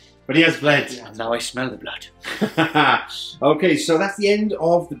bled. But he has bled. Yeah, and now I smell the blood. Okay, so that's the end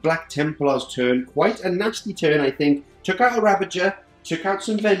of the Black Templars' turn. Quite a nasty turn, I think. Took out a Ravager, took out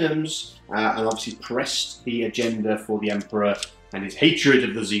some venoms, and obviously pressed the agenda for the Emperor and his hatred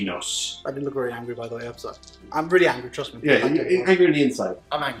of the xenos. I didn't look very angry, by the way. I'm really angry, trust me. Yeah, angry on the inside.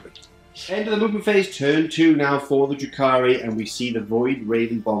 I'm angry. End of the movement phase, turn 2 now for the Drukhari, and we see the Void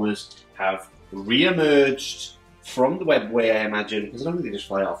Raven bombers have re-emerged from the webway, I imagine, because I don't think they just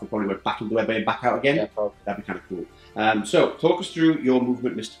fly off. They probably went back into the webway and back out again. Yeah, that'd be kind of cool. So, talk us through your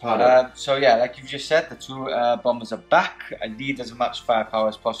movement, Mr. Pardo. So yeah, like you just said, the 2 bombers are back. I need as much firepower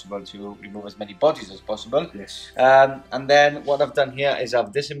as possible to remove as many bodies as possible. Yes. And then what I've done here is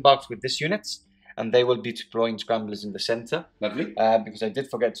I've disembarked with this unit, and they will be deploying scramblers in the center. Lovely. Because I did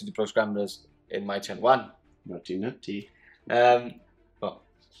forget to deploy scramblers in my turn 1. Naughty, naughty.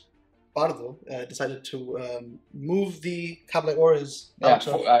 Pardo decided to move the Kabal Auras. Yeah,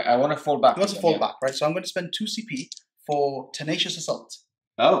 I want to fall back. He wants to fall back, right? So I'm going to spend 2 CP for Tenacious Assault.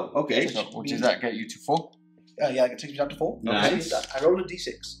 Oh, okay. So what does that get you to 4? Yeah, it takes me down to 4. Nice. I rolled a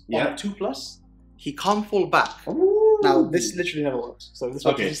d6. Yeah. On a 2+, he can't fall back. Ooh. Now, this literally never works. So this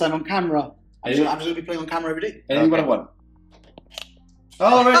one this time on camera. I'm just going to be playing on camera every day. Anything but a 1.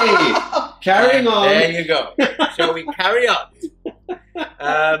 Alrighty. Carrying on. There you go. Shall we carry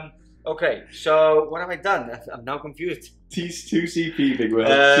on? Okay, so what have I done? I'm now confused. 2 CP, big word.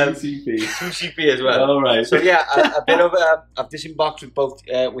 2 CP. 2 CP as well. Alright. So yeah, a bit of I've disembarked with both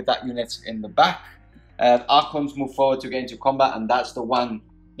with that unit in the back. Archons move forward to get into combat, and that's the one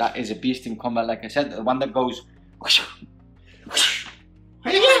that is a beast in combat. Like I said, the one that goes.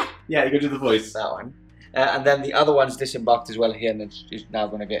 Yeah, you go to the voice. That one. And then the other one's disembarked as well here, and it's now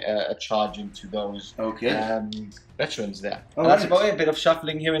going to get a charge into those veterans there. Oh, that's about it. A bit of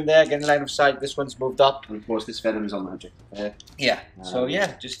shuffling here and there, getting line of sight. This one's moved up. And of course, this venom is on the objective. Yeah. So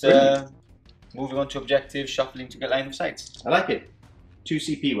yeah, just moving on to objective, shuffling to get line of sight. I like it. 2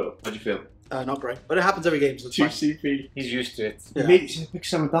 CP, Will. How'd you feel? Not great, but it happens every game. So it's 2 fine. CP. He's used to it. Yeah. He picked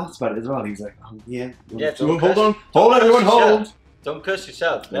some thoughts about it as well. He's like, oh yeah. Yeah. Hold on. Hold everyone. Hold. Don't curse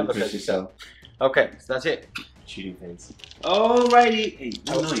yourself. Never curse yourself. Okay, so that's it. Shooting phase. Alrighty. Hey,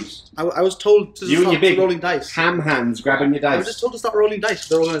 no noise. I was told to you start and your big rolling dice. Ham hands grabbing your dice. I was just told to start rolling dice.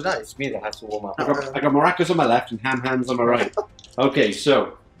 They're all going to die. It's me that has to warm up. I got maracas on my left and ham hands on my right. Okay,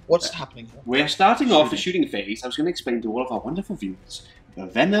 so what's happening here? We're starting off the shooting phase. I was going to explain to all of our wonderful viewers the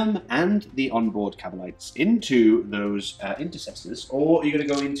venom and the onboard Kabalites into those intercessors, or you're going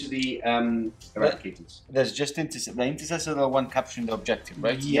to go into the eradicators. There's just the intercessors are the one capturing the objective,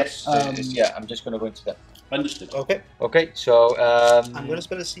 right? Yes. Yeah, I'm just going to go into that. Understood. Okay. Okay, so I'm going to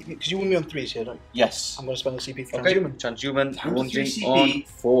spend a CP because you won me on 3s here, don't you? Yes. I'm going to spend a CP for transhuman wounding on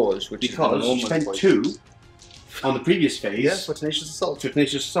 4s, which because you spent 2 on the previous phase. Yes, for Tenacious Assault. For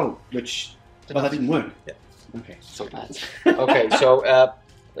Tenacious Assault, which that didn't work. Yeah. Okay. So bad. Okay, so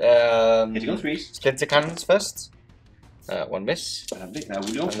hitting on 3s. Splinter cannons first. 1 miss. Now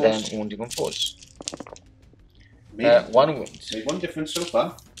wounding on 4s. And then wounding on 4s. 1 wound. Made 1 difference so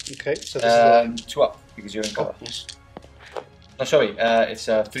far. Okay, so this is 2 up because you're in cover. Yes. No, sorry, it's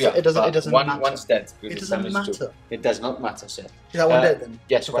 3 up. It doesn't matter. One's dead. It doesn't matter. 2. It does not matter, sir. Is that 1 dead then?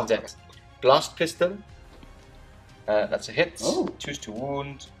 Yes, 1 dead. Blast pistol. That's a hit. Oh. 2's to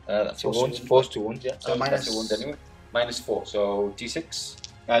wound. That's a wound. 4's to wound. Yeah. So minus, that's a wound anyway. -4. So d6.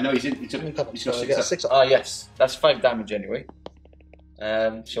 No, he's got 6 up. Ah, yes. That's 5 damage anyway.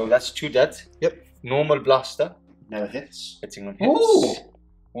 So that's 2 dead. Yep. Normal blaster. Never hits. Hitting on hits. Ooh.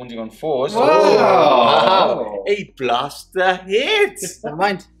 Wounding on 4s. Wow. A blaster hit. Never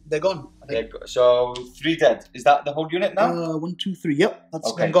mind. They're gone. So 3 dead. Is that the whole unit now? 1, 2, 3. Yep. That's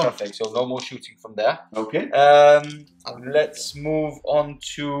okay, gone. Perfect. So no more shooting from there. Okay. Let's move on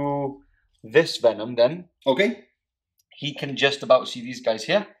to this venom then. Okay. He can just about see these guys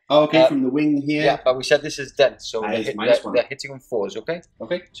here. Okay, from the wing here. Yeah, but we said this is dead, so they're hitting on 4s, okay?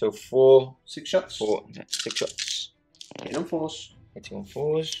 Okay. So 4... 6 shots. 6 shots. Hitting on 4s. Hitting on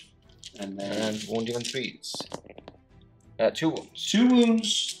 4s. And then... And wounding on 3s. 2 wounds. 2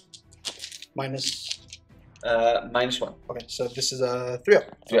 wounds. Minus... -1. Okay, so this is a 3 up.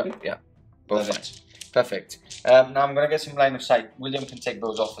 3 up, yeah. Both sides. Perfect. Now I'm going to get some line of sight. William can take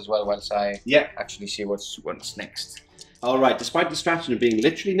those off as well whilst I actually see what's next. Alright, despite the stratagem being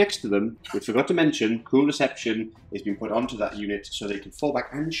literally next to them, we forgot to mention, cool reception is being put onto that unit so they can fall back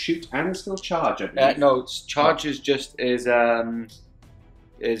and shoot and still charge, I believe. No, charge is just is an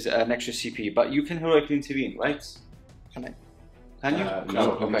extra CP, but you can heroically intervene, right? Can I? Can you?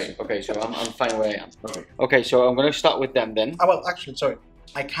 No. Okay, so I'm fine where I am. Okay. Okay, so I'm going to start with them then. Oh, well, actually, sorry.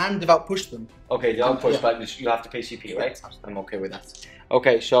 I can devout push them. Okay, devout push, but you have to pay CP, right? I'm okay with that.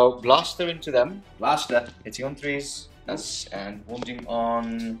 Okay, so blaster into them. Blaster. Hitting on 3s. And wounding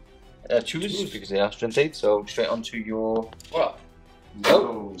on 2s because they are strength 8, so straight onto your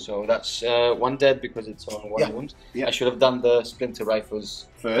No. So that's 1 dead because it's on 1 wound. Yeah. I should have done the Splinter rifles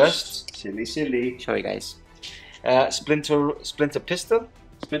first. Silly, silly. Sorry, guys. Splinter pistol.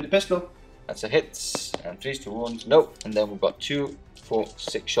 Splinter pistol. That's a hit. And 3 to wounds. No. And then we've got 2, 4,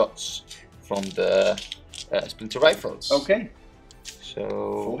 6 shots from the Splinter rifles. Okay. So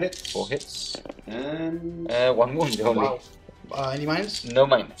 4 hits. 4 hits. And 1 wound only. Wow. Any minus? No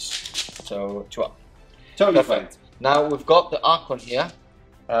minus. So 2 up. Totally fine. Now we've got the Archon here,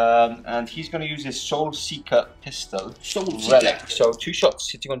 and he's going to use his Soul Seeker pistol relic. So 2 shots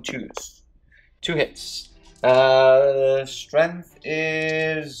hitting on 2s, 2 hits. Strength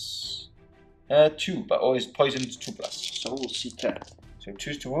is 2, but always poisoned 2+. Soul Seeker. So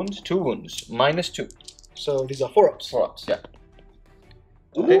 2 to wounds, 2 wounds, -2. So these are 4-ups. 4-ups, yeah.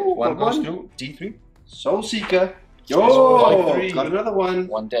 Okay, Ooh, 1 goes through. D3. Soul Seeker. Oh, got another one.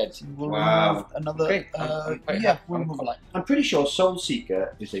 1 dead. Wow. Another. Okay. We'll move along. I'm pretty sure Soul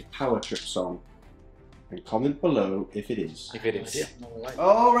Seeker is a power trip song. And comment below if it is. If it is.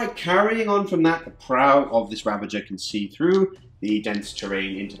 Alright, carrying on from that, the prow of this Ravager can see through the dense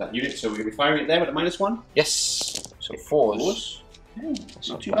terrain into that unit. So we're going to be firing it there with a -1? Yes. So 4s. That's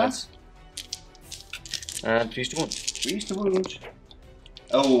not too bad. And 3 to wound. 3 to wound.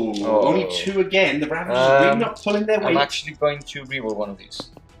 Oh, only 2 again. The Ravagers are really not pulling their weight. I'm actually going to reroll one of these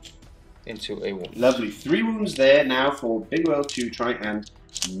into a wound. Lovely. 3 wounds there now for Big Will to try and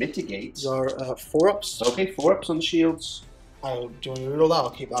mitigate. These are 4-ups. Okay, 4-ups on the shields. Do you want to reroll that?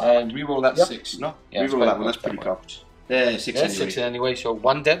 I'll keep that. And reroll that 6, no? Yeah, reroll that one. That's pretty cocked. There, 6 yeah, anyway. 6 anyway. So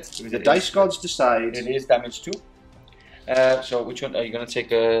 1 dead. The dice gods decide. It is damage 2. So which one are you going to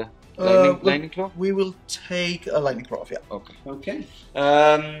take? A lightning claw? We will take a lightning claw, yeah. Okay. Okay.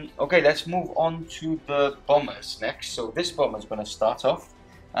 Okay, let's move on to the bombers next. So this bomber is going to start off,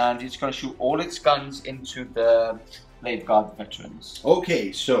 and it's going to shoot all its guns into the Blade Guard veterans.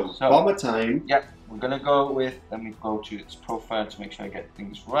 Okay, so bomber time. Yeah, we're going to go with. Let me go to its profile to make sure I get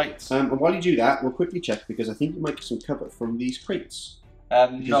things right. And while you do that, we'll quickly check because I think you might get some cover from these crates.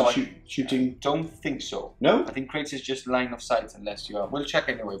 No, shooting. I don't think so. No? I think crates is just line of sight unless you are. We'll check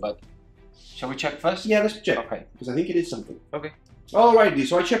anyway, but shall we check first? Yeah, let's check. Okay. Because I think it is something. Okay. Alrighty,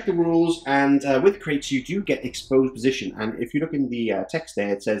 so I checked the rules, and with crates you do get exposed position, and if you look in the text there,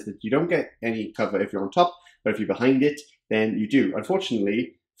 it says that you don't get any cover if you're on top, but if you're behind it, then you do.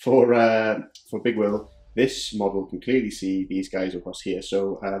 Unfortunately, for Big Will, this model can clearly see these guys across here,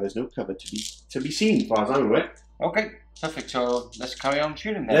 so there's no cover to be seen, as far as I'm aware. Okay, perfect. So let's carry on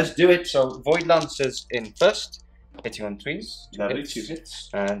shooting then. Let's do it. So Void Lancers in first, hitting on 3s. 2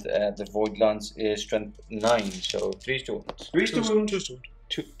 hits. And the Void Lance is strength 9, so 3 to wound. 3 to wound. 2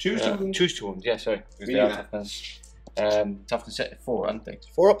 to wound. 2 to wound. Yeah, sorry. Toughness at 4, aren't they?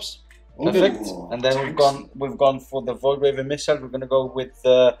 4-ups. Perfect. And then we've gone for the Void Raven missile. We're going to go with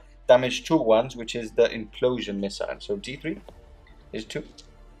the damage 2 ones, which is the implosion missile. So D3 is 2.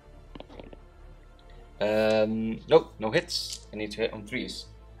 Nope, no hits. I need to hit on 3s.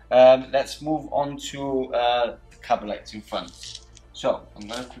 Let's move on to the Kabalites in front. So I'm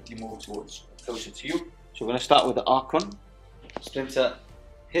going to quickly move towards closer to you. So we're going to start with the Archon. Splinter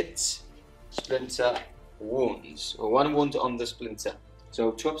hits, Splinter wounds. So 1 wound on the Splinter.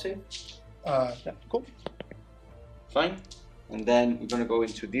 So 2 up save. Yeah, cool. Fine. And then we're going to go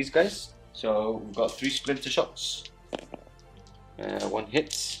into these guys. So we've got 3 Splinter shots. 1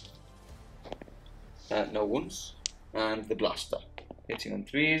 hit. No wounds. And the Blaster. Hitting on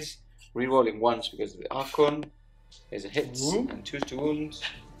 3s. Rerolling 1s because of the Archon. Is a hit. And 2 to wounds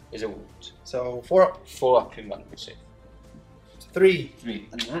is a wound. So 4 up. 4 up in 1 save. 3.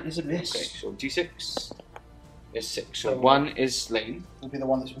 And that is a miss. Okay, so D6 is 6. So 1 is slain. Will be the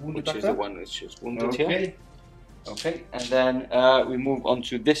one that's wounded. Which is the one that's just wounded here. Okay, and then we move on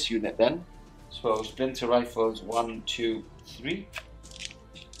to this unit then. So Splinter rifles 1, 2, 3.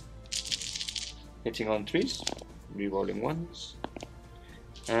 Hitting on 3s, rerolling 1s,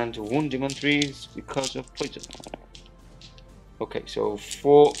 and wounding on 3s because of poison. Okay, so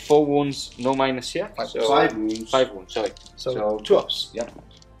 4 wounds, no minus here. 5 wounds. 5 wounds, sorry. So 2 ups. Yeah.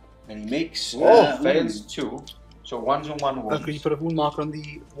 And he makes fails 2. So 1s on 1 wound. Can you put a wound marker on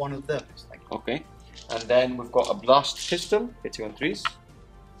the one of them? Okay. And then we've got a blast pistol hitting on 3s.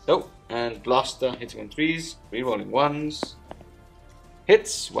 Nope. And blaster hitting on 3s, rerolling 1s.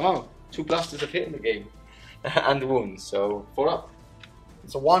 Hits. Wow. 2 blasters have hit in the game. And wounds. So 4 up.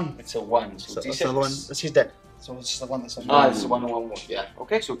 It's a 1. It's a 1. So that's the one. He's dead. So it's the one that's on. It's a 1 on 1 wound. Yeah.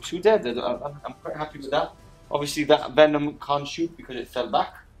 Okay. So 2 dead. I'm quite happy with that. Obviously that Venom can't shoot because it fell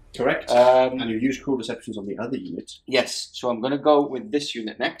back. Correct. And you use cruel deceptions on the other unit. Yes. So I'm going to go with this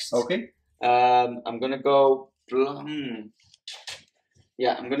unit next. Okay. I'm going to go.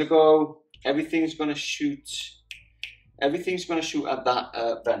 Yeah, I'm gonna go. Everything's gonna shoot at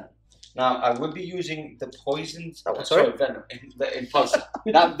that venom. Now I will be using the poisoned. Sorry, venom. The impulsor.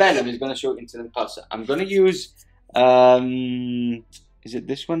 That venom is gonna shoot into the impulsor. I'm gonna use. Is it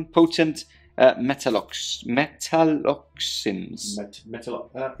this one? Potent metaloxins.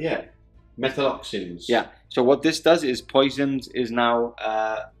 Metaloxins. Yeah. So what this does is poisoned is now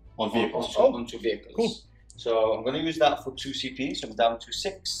on vehicles. Onto vehicles. Cool. So I'm going to use that for 2 CP. So I'm down to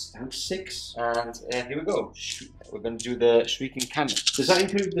 6. Down to 6. And here we go. We're going to do the shrieking cannon. Does that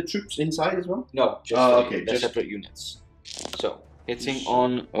include the troops inside as well? No. Just they're separate units. So hitting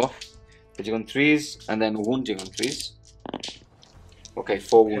on 3s and then wounding on 3s. Okay,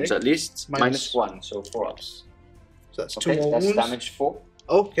 4 wounds at least. Minus 1, so 4 ups. So that's 2 more wounds. That's damage 4.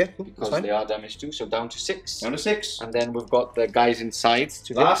 Oh, okay, cool. Because they are damaged too, so down to 6. Down to 6. And then we've got the guys inside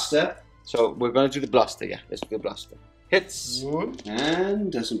to blaster. So we're going to do the blaster, yeah. Let's do the blaster. Hits.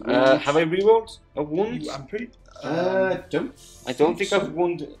 And doesn't have I rerolled a wound? I'm pretty... I don't think I've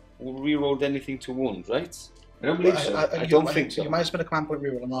rerolled anything to wound, right? I don't believe so. I don't think so. You might have spent a command point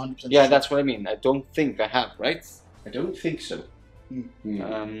reroll, I'm not 100% Yeah, that's what I mean. I don't think I have, right? I don't think so. We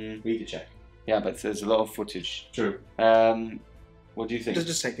need to check. Yeah, but there's a lot of footage. True. What do you think?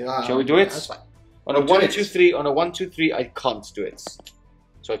 Just take it. Shall we do it? That's fine. On a 1, 2, 3. On a 1, 2, 3, I can't do it.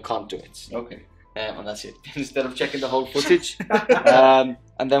 So I can't do it. Okay. And that's it. Instead of checking the whole footage. And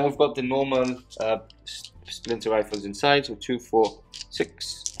then we've got the normal splinter rifles inside. So 2, 4,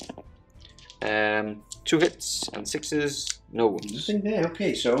 6. 2 hits and 6s. No wounds. Nothing there.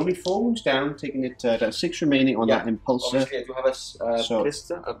 Okay, so only 4 wounds down. Taking it down 6 remaining on that impulsor. Obviously, I do have a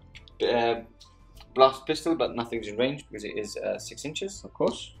pistol. Blast pistol, but nothing's in range because it is 6 inches. Of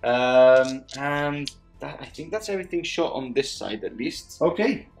course. And I think that's everything shot on this side at least.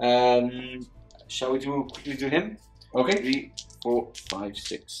 Okay. Shall we quickly do him? Okay. 3, 4, 5,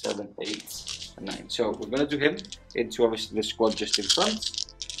 6, 7, 8, and 9. So we're gonna do him into obviously the squad just in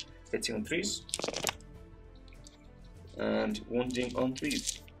front. Hitting on 3s. And wounding on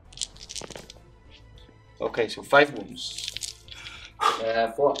 3s. Okay, so 5 wounds.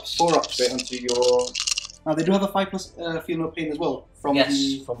 4 ups. 4 ups. Straight onto your... Now they do have a 5+ feel no pain as well from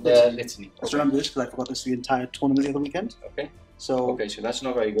the litany. Let's remember this because I forgot this the entire tournament the other weekend. Okay. So so that's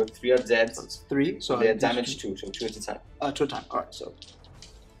not very good. 3 are dead. So it's 3. So they are damaged 2, so 2 at a time. 2 at a time. Alright, so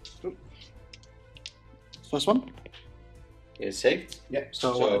first one is saved. Yeah.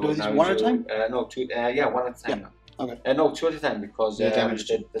 So do these 1 at a time? No, 2. Yeah, 1 at a time. Yeah. Okay. No, 2 at a time because they're damaged.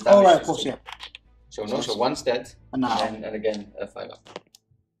 The damage oh right, of course, yeah. So no, so 1's dead, and now and again 5 up.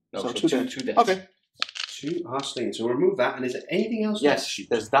 No, so 2 dead. Okay. 2 are slain. So we'll remove that. And is there anything else? Yes,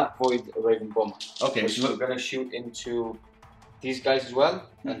 there's that void raven bomber. Okay, so we're gonna shoot into these guys as well,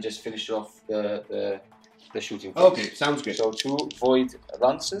 and just finish off the shooting. Okay, sounds good. So 2 void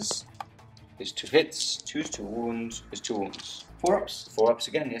lancers. There's 2 hits, 2 wounds. There's 2 wounds. 4 ups. 4 ups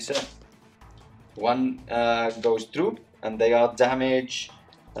again, yes sir. 1 goes through, and they are damage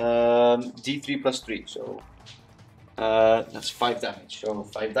D3 plus 3. So that's 5 damage. So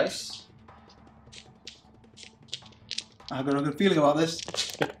 5 dice. I've got a good feeling about this.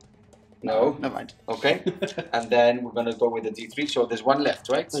 No. Never mind. Okay. And then we're gonna go with the D3. So there's 1 left,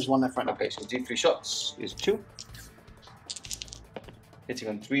 right? There's 1 left right now. Okay, so D3 shots is 2. Hitting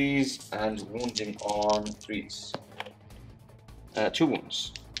on 3s and wounding on 3s. 2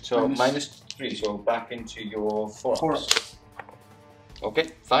 wounds. So minus 3. So back into your 4 ups.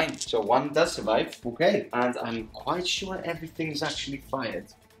 Okay, fine. So 1 does survive. Okay. And I'm quite sure everything's actually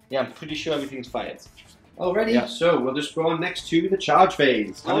fired. Yeah, I'm pretty sure everything's fired. Already, so we'll just go on next to the charge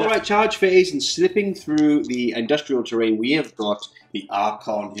phase. Alright, charge phase, and slipping through the industrial terrain, we have got the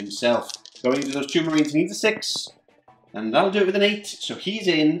Archon himself. Going into those 2 Marines, he needs a 6, and that'll do it with an 8. So he's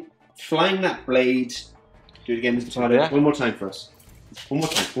in, flying that blade. Do it again, Mr. Pardo. Yeah. One more time for us. One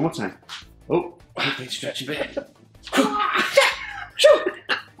more time. Oh, okay, stretch a bit.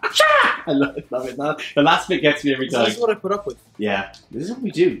 I love it. The last bit gets me every time. This is what I put up with. Yeah, this is what we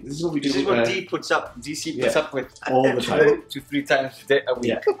do. This is what DC puts up with all the time. 2-3 times a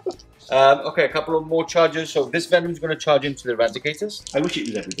week. Yeah. Okay, a couple of more charges. So this Venom's going to charge into the Eradicators. I wish it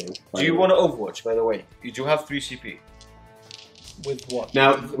was every day. Do you want to Overwatch, by the way? You do have 3 CP. With what?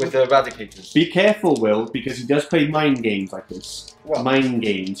 Now, with the Eradicators. Be careful, Will, because he does play mind games like this. What? Mind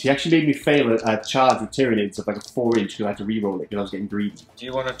games. He actually made me fail a charge with Tyranids of like a 4-inch because I had to re-roll it because I was getting greedy. Do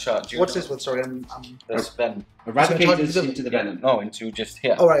you want to charge? What's this one? Sorry, I'm... This Venom. Eradicators into the Venom. No, into just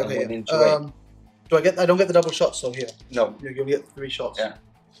here. Oh, right, okay. I don't get the double shots, so here. No. You only get 3 shots. Yeah.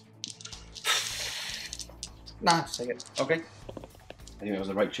 Nah, take it. Okay. I think that was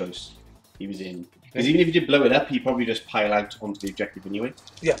the right choice. He was in. Because even if you did blow it up, he'd probably just pile out onto the objective anyway.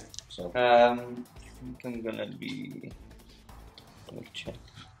 Yeah. So. I think I'm gonna be. Let me check.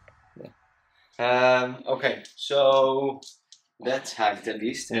 Yeah. Okay, so that's hacked at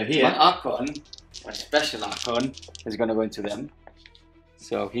least. Here. My Archon, my special Archon, is gonna go into them.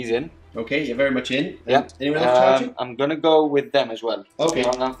 So he's in. Okay, you're very much in. Yeah. Anyone else charging? I'm gonna go with them as well. Okay.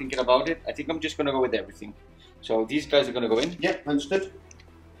 So I'm thinking about it. I think I'm just gonna go with everything. So these guys are gonna go in. Yeah, understood.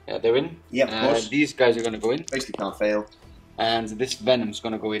 Yeah, they're in. Yeah, of course. These guys are gonna go in. Basically can't fail. And this Venom's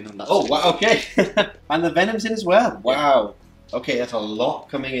gonna go in on that Oh, side. wow, okay. And the Venom's in as well. Wow. Okay, that's a lot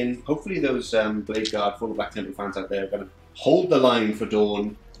coming in. Hopefully those Blade Guard, for the Black Temple fans out there, are going to hold the line for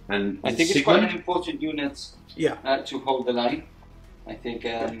Dawn. And I think it's quite an important unit to hold the line. I think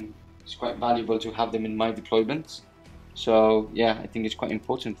it's quite valuable to have them in my deployments. So, yeah, I think it's quite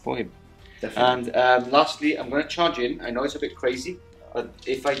important for him. Definitely. And lastly, I'm going to charge in. I know it's a bit crazy, but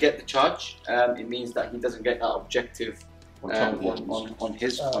if I get the charge, it means that he doesn't get that objective on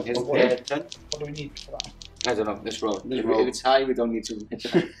his turn. What do we need for that? I don't know, let's roll. If it's high, we don't need to hit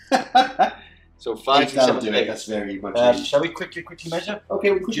it. So 5, 6, 7, 8. That's very much shall we quickly measure?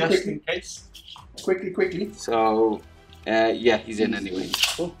 Okay, we'll just in case. Quickly. So, yeah, he's in anyway.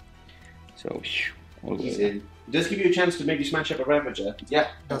 Cool. So, he's in. It does give you a chance to maybe smash up a Ravager.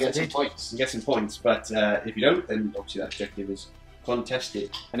 Yeah, get some points. Get some points, but if you don't, then obviously that objective is contested.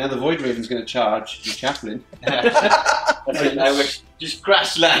 And now the Void Raven's going to charge the Chaplain. I wish just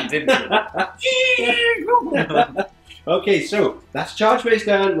crash land, didn't it? Okay, so that's charge base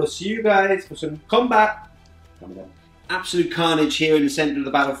down. We'll see you guys for some combat. Absolute carnage here in the centre of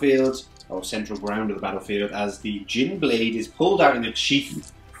the battlefield, or central ground of the battlefield, as the Djin blade is pulled out in the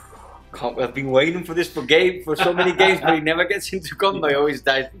sheath. I've been waiting for this for so many games, but he never gets into combat. He always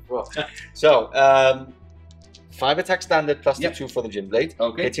dies before. So, 5 attack standard plus the 2 for the Djin blade.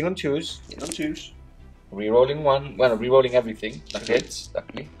 Okay. Hitting on 2s. Rerolling 1. Well, rerolling everything. That hits.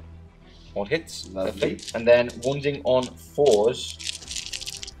 Luckily. All hits. Lovely. And then wounding on 4s.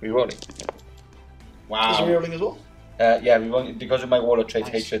 Rerolling. Wow. Is he rerolling as well? Yeah, rerolling because of my Warlord trait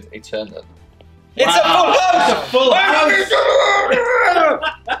hatred eternal. It's a full house!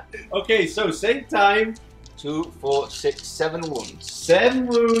 Okay, so same time. 2, 4, 6, 7 wounds. 7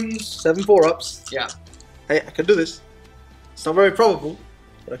 wounds. 7 4-ups. Yeah. Hey, I can do this. It's not very probable,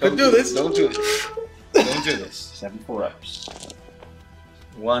 but I can do this. Don't do this. Don't do this. 7 4-ups.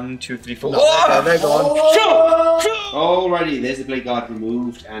 1, 2, 3, 4. Oh, they're gone. Alrighty, there's the Blade Guard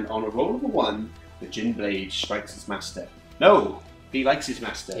removed, and on a roll of a 1, the Djin blade strikes its master. No, he likes his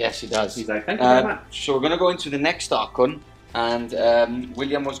master. Yes, he does. He's like, thank you very much. So we're going to go into the next Archon, and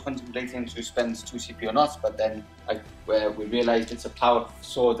William was contemplating to spend 2 CP or not, but then we realised it's a power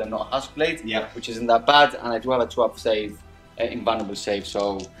sword and not a Huskblade, which isn't that bad, and I do have a 2-up save, invulnerable save,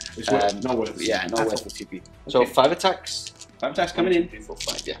 so it's not worth it. Yeah, not worth the CP. Okay. So 5 attacks. 5 attacks coming in. 3, 4,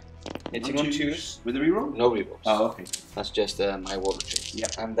 5, yeah. Hitting on 2s. With a reroll? No rerolls. Oh, okay. That's just my Warlord trait. Yeah.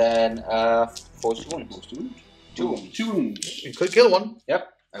 And then 4 wounds. 2 wounds. You could kill one. Yep.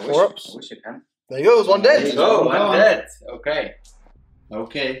 4-ups. I wish you can. There you go, one dead. Oh, one dead. Okay.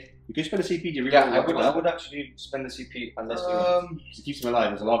 Okay. You can spend a CP to reroll. Yeah, I would actually spend the CP unless you want. It keeps him alive.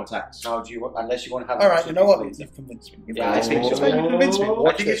 There's a lot of attacks. No, do you want? Unless you want to have. Alright, you know what? You've convinced me. Yeah, I think so. You convinced me.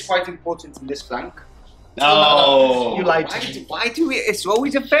 I think it's quite important in this flank. No, you lied to me. Why do we? It's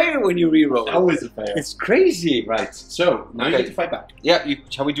always a failure when you reroll. Always a failure. It's crazy. Right. So now you get to fight back. Yeah.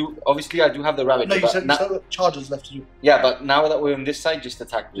 Shall we do? Obviously, I do have the rabbit. No, you said charges left to do. Yeah, but now that we're on this side, just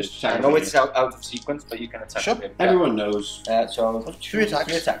attack. Attack. I know it's out of sequence, but you can attack. Sure. Him. Everyone knows. So 3 attacks.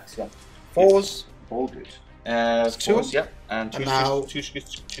 3 attacks. Yeah. 4s. All good. 2s. Yeah. And 2 now squish.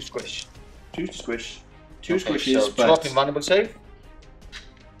 2 squish. 2 okay, squishes. So 2 up invulnerable save.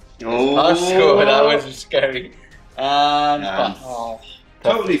 Oh, that was scary. And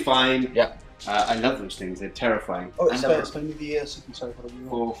totally fine. Yeah. I love those things. They're terrifying. Oh, explain me the second. Sorry for the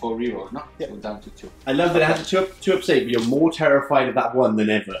reroll. For reroll, no? Yeah. We're down to 2. I love that it has a 2-up save, but you're more terrified of that one than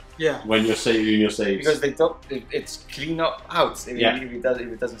ever. Yeah. When you're saving your saves. Because they don't. It's clean up out. If it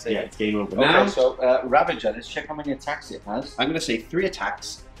doesn't save. Yeah, it's game over. Okay, Now, so Ravager. Let's check how many attacks it has. I'm going to say 3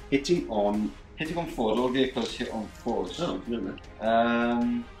 attacks, hitting on 4s. All vehicles hit on 4s. Oh, no.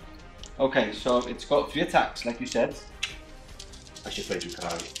 Okay, so it's got 3 attacks, like you said. I should play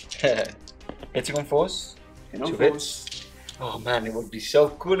Drukhari. Hitting on 4s. 2 hits. Oh man, it would be so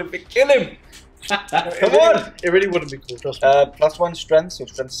cool if we kill him! Come on! It really wouldn't be cool, trust me. +1 strength, so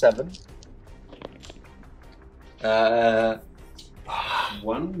strength 7. 1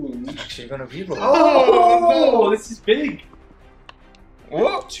 wound. I'm actually gonna reroll. Oh, this is big!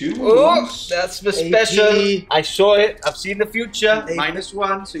 Whoa! 2 wounds. That's the special. I saw it. I've seen the future.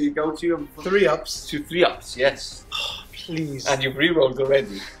 -1, so you go to your 3 ups. To 3 ups, yes. Oh, please. And you've re-rolled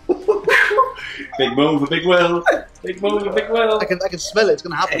already. Big move, a big will. Big move, a big will. I can smell it. It's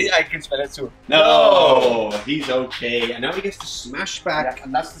gonna happen. I can smell it too. No, he's okay. And now he gets to smash back. Yeah,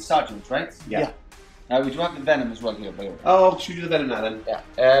 and that's the sergeant, right? Yeah. We do have the venom as well here, by the way. Oh, should we do the venom now then?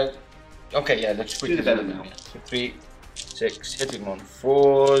 Yeah. Okay, yeah, let's quickly do the venom now. So 3, 6, hitting on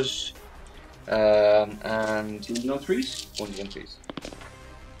 4s. And. No 3s? 1s and 3s.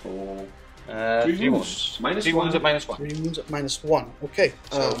 4. 3 wounds. -1. 3 wounds at -1. 3 wounds at -1. Okay.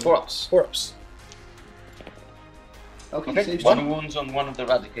 So 4 ups. 4 ups. Okay. 1 wounds on one of the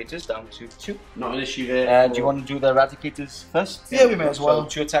eradicators down to 2. Not an issue there. Do you want to do the eradicators first? Yeah, we may as well. So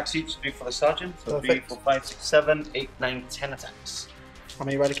 2 attacks each, 3 for the sergeant. So Perfect. 3, 4, 5, 6, 7, 8, 9, 10 attacks. How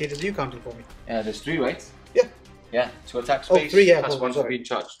many eradicators are you counting for me? There's 3, right? Yeah. Yeah, 2 attacks. Oh, 3, yeah. Plus 1 for being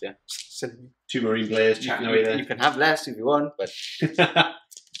charged, yeah. 2 marine players chatting away there. You can have less if you want, but.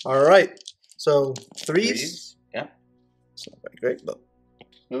 Alright. So 3s. Yeah. It's not very great, but.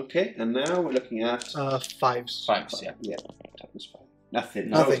 Okay, and now we're looking at 5s. 5s, yeah. Yeah. Nothing.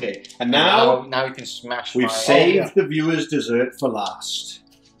 Nothing. Okay. And now you can smash. We've saved the viewer's dessert for last.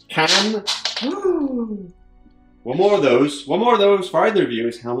 One more of those for either of you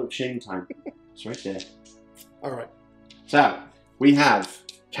is helmet of shame time. It's right there. Alright. So we have,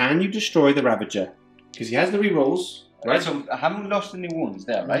 can you destroy the Ravager? Because he has the rerolls. Right, so I haven't lost any wounds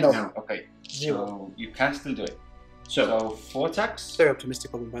there, right? No. Okay. 0. So you can still do it. So 4 attacks. Very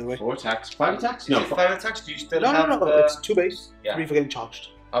optimistic of him, by the way. 4 attacks. 5 attacks? No, 5 attacks. Do you still No, have? no. It's 2 base. 3 for getting charged.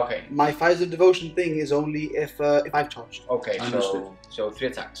 Okay. My 5s of devotion thing is only if I've charged. Okay, understood. So 3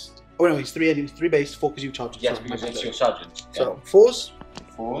 attacks. Oh no, he's 3 base, 4 because you charged. Yes, because it's your sergeant. So 4s.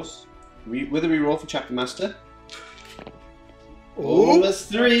 4s. With a reroll for Chaplain Master. Ooh. That's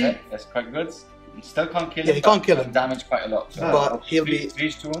 3. Okay, that's quite good. You still can't kill him. Yeah, you can't kill him. Damage quite a lot. So But he'll be.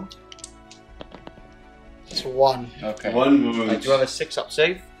 3's to 1. It's 1. Okay. 1 wound. I do have a 6 up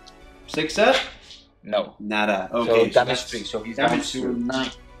save. 6 up? No. Nada. Okay. So damage 3. So he's down to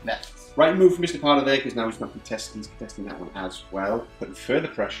 9 left. Right move for Mr. Pardo there, because now he's not contesting. He's contesting that one as well, putting further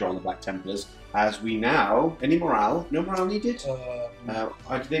pressure on the Black Templars. As we now, any morale? No morale needed.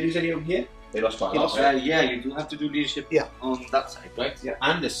 Did they lose any over here? They lost quite a lot. Yeah, you do have to do leadership. On that side, right? Yeah,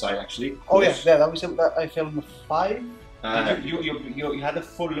 and this side actually. Oh yeah, that was that I failed on the 5. You had a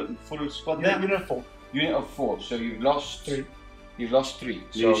full squad there. Unit of 4. Unit of 4. So you've lost 3. You've lost 3.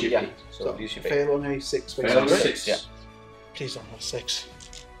 So Leadership yeah. 8. So leadership 8. Fail on a 6. Fail on a 6. Yeah. Please don't have 6.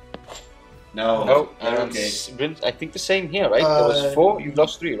 No. Okay. I think the same here, right? There was 4. You've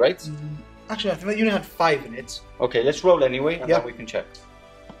lost 3, right? Actually, I think the unit had 5 in it. Okay, let's roll anyway, and then we can check.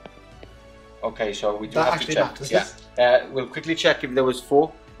 Okay, so we do that have to check. Matters, we'll quickly check if there was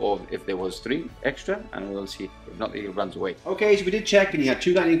 4 or if there was 3 extra, and we'll see. If not, he runs away. Okay, so we did check, and he had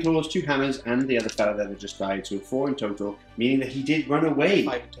 2 lightning claws, 2 hammers, and the other fella there that just died, so 4 in total, meaning that he did run away.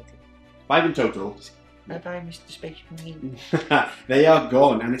 5 in total. 5 in total. Bye-bye, Mr. Space Marine. They are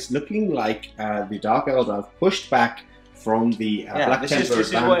gone, and it's looking like the Dark Eldar have pushed back from the Black Templar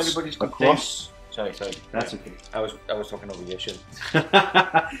advance across. Sorry. That's okay. I was talking over your shit.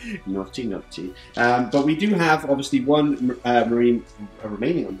 Naughty. But we do have obviously 1 Marine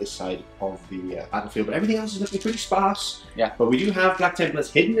remaining on this side of the battlefield, but everything else is looking pretty sparse. Yeah. But we do have Black Templars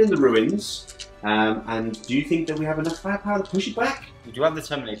hidden in the ruins. And do you think that we have enough firepower to push it back? We do have the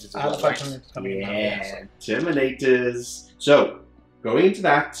Terminators as well, right? Yeah, Terminators. So, going into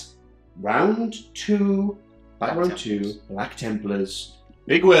that, round 2, round 2, Black Templars,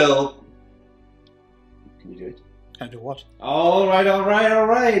 Big Will. Can you do it? Can I do what? All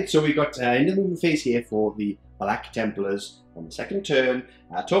right. So we got in the movement phase here for the Black Templars on the second turn.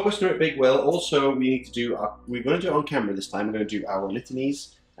 Talk us through it, Big Will. Also, we need to do we're going to do it on camera this time. We're going to do our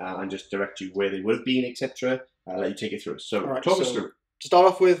litanies and just direct you where they would have been, etc. Let you take it through. So talk us through. To start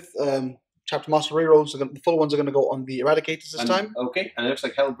off with, Chapter Master rerolls. The full ones are going to go on the Eradicators this time. Okay, and it looks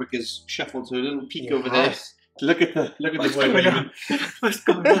like Hellbrick is shuffled to a little peek over there. Look at the What's going on? What's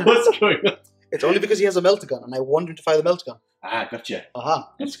going on? It's only because he has a melter gun, and I want him to fire the melter gun. Ah, gotcha.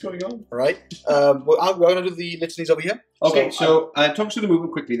 Aha. What's going on? All right. We're going to do the litanies over here. Okay, so talk us through the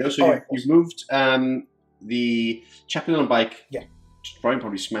movement quickly, though. So you've moved the Chaplain on bike. Yeah.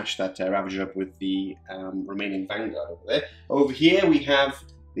 Probably smash that Ravager up with the remaining Vanguard over there. Over here we have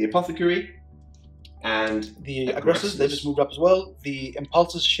the Apothecary and the Aggressors. They just moved up as well. The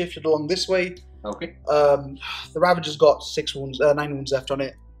Impulsors shifted along this way. Okay. The Ravager's got 9 wounds left on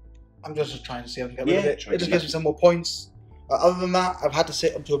it. I'm just trying to see how I can get rid of it. It just gives me some more points. Other than that, I've had to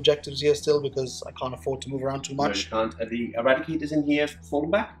sit up to objectives here still because I can't afford to move around too much. No, you can't. Are the Eradicators in here falling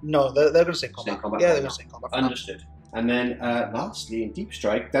back? No, they're going to stay combat. Yeah, they're going to stay combat. Understood. And then lastly, in Deep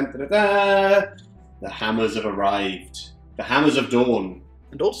Strike, the Hammers have arrived. The Hammers of Dawn.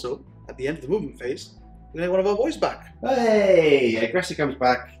 And also, at the end of the movement phase, we're going to get one of our boys back. Hey! Aggressor comes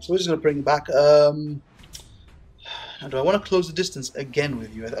back. So we're just going to bring back... do I want to close the distance again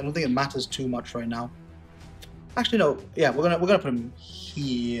with you? I don't think it matters too much right now. Actually, no. Yeah, we're gonna put him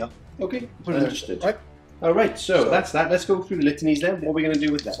here. Okay, understood. Right. All right. So that's that. Let's go through the litanies then. What are we going to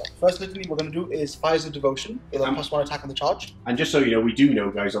do with that? First litany we're going to do is Fires of Devotion. It'll +1 attack on the charge. And just so you know, we do know,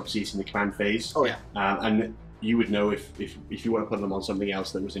 guys. Obviously, it's in the command phase. Oh yeah. And you would know if you want to put them on something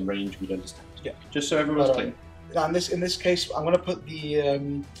else that was in range, we'd understand. Yeah. Just so everyone's clear. In this case, I'm going to put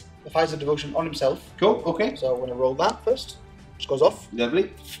the Fires of Devotion on himself. Cool. Okay. So I'm going to roll that first. Which goes off.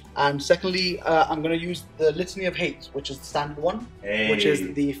 Lovely. And secondly, I'm going to use the Litany of Hate, which is the standard one, which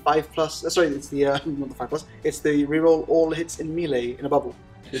is the 5+. Sorry, it's the not the 5+. It's the reroll all hits in melee in a bubble.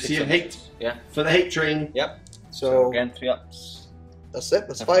 Litany of Hate. Yeah. For the hate train. Yep. So again, 3 ups. That's it.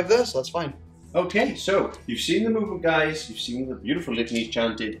 That's 5 there, so that's fine. Okay, so you've seen the movement, guys. You've seen the beautiful litanies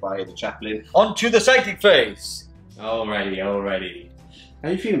chanted by the Chaplain. On to the psychic phase. Alrighty. How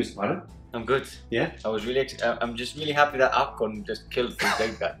are you feeling, Mr. Pardo? I'm good. Yeah. I'm just really happy that Archon just killed things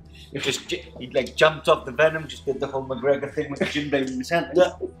like that. He like jumped off the venom, just did the whole McGregor thing with the Djin blade in his hand.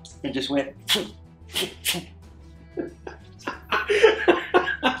 Yeah. And just went.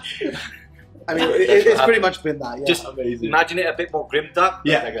 I mean, it's pretty much been that. Yeah. Just amazing. Imagine it a bit more grimdark.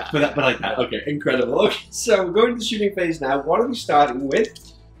 Yeah, like that. But like that. Okay, incredible. Okay, so we're going to the shooting phase now. What are we starting with?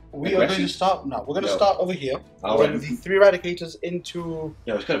 We are going to start. No, we're going to start over here. We're going to do the 3 Eradicators into.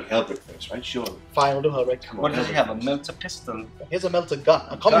 Yeah, it's got to be Hellbrick first, right? Sure. Fine, we'll do Hellbrick. Come on. What does he have? A melter pistol. Here's a melter gun.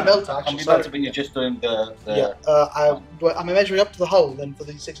 A combi melter, actually. Combi melter, but you're just doing the. Yeah. I'm measuring up to the hull then for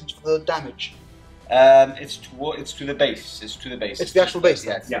the 6-inch for the damage. It's to the base. It's to the base. It's the actual base.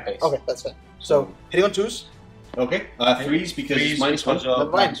 Yeah. The base. Okay, that's fair. So hitting on 2s. Okay. 3s because it's -1. Never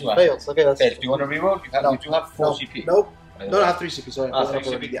mind. You failed. Okay, that's. Do you want to reroll? You do have 4 CP. Nope. No, I have 3 CP. Sorry.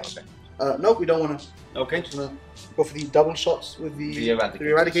 3 CP. Yeah. Okay. No, we don't want to. Okay. Go for the double shots with the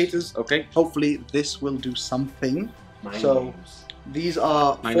Eradicators. Okay. Hopefully this will do something. So these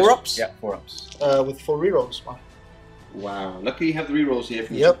are -4 4-ups. Yeah, 4-ups. With 4 rerolls. Wow. Lucky you have the rerolls here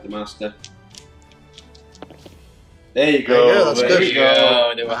from the master. There you go. There you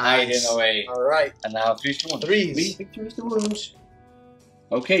go. They were hiding away. All right. And now 3 to 1. 3s. 3 victories to wounds.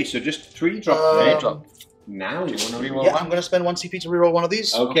 Okay, so just 3 drop. 3 drop. Now you want to reroll? Yeah, I'm going to spend 1 CP to reroll one of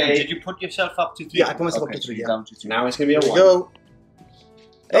these. Okay. Did you put yourself up to 3? Yeah, I put myself up to 3. Yeah. Down to 2. Now it's going to be a 1. There we go.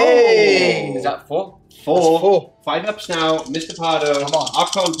 Hey! Is that 4? 4. 5 ups now. Mr. Pardo. Come on.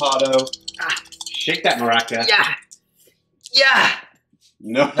 Archon Pardo. Shake that maraca. Yeah. Yeah.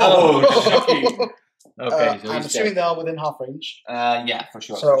 No. Shocking. Okay, so I'm assuming they are within half range. Yeah, for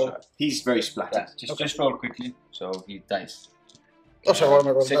sure. So he's very splattered. Yeah, just roll quickly, so he dies. Oh, sorry, what am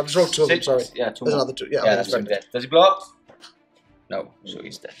I rolling? I've just rolled 2 of them, sorry. Yeah, 2 There's more. another 2. Yeah, that's him dead. Does he blow up? No, so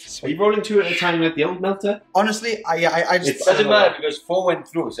he's dead. Are you rolling 2 at a time like the old melter? Honestly, I just... It doesn't matter because 4 went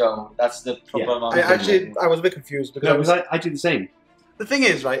through, so that's the problem. I was a bit confused because I do the same. The thing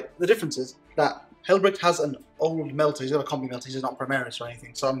is, right, the difference is that Hellbrick has an old melter, he's got a combi melter, he's not Primaris or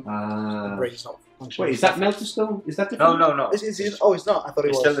anything, so the brain's not functioning. Wait, is that melter still? Is that different? No. Oh, it's not? I thought it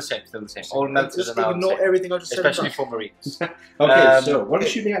was. Still the same. All melters are now ignore everything I just said. Especially for Marines. Okay, so what are we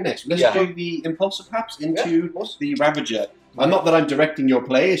shooting at next? Let's do the Impulsive perhaps into the Ravager. Not that I'm directing your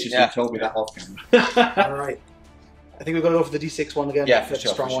play, it's just you told me that off camera. Alright. I think we're going to go for the D6 one again. Yeah, for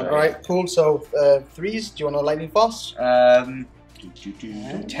sure. Alright, cool. So, 3s, do you want to lightning fast? Don't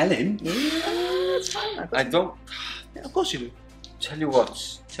tell him. It's fine. I don't. Yeah, of course you do. Tell you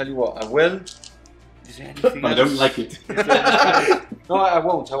what, I will. Is there anything else? I don't like it. No, I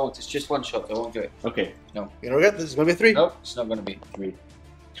won't. It's just 1 shot. I won't do it. Okay. No. You know what? This is going to be 3. No, it's not going to be 3.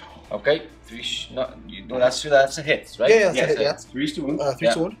 Okay. 3. That's a hit, right? Yeah, that's a hit. Yeah. 3's to wound. 3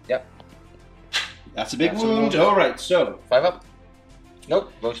 to wound. Yep. That's a big wound. All right. So 5 up.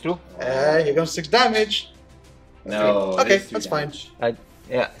 Nope. Goes through. Here goes 6 damage. No. Okay, that's fine.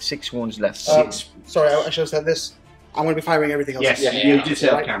 6 wounds left. Sorry, I should have said this. I'm going to be firing everything else. Yes, you did say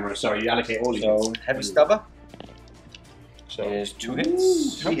off camera. Sorry, you allocate all of you. Heavy stubber. So there's 2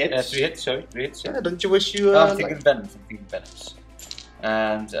 hits. 3 hits. 3 hits. Sorry, 3 hits. Yeah, don't you wish you? I'm thinking venoms.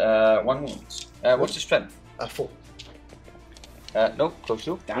 And 1 wound. What's the strength? 4. No, close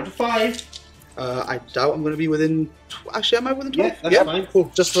to. Down to 5. I doubt I'm going to be within. Actually, am I within 12? Yeah, that's fine. Cool.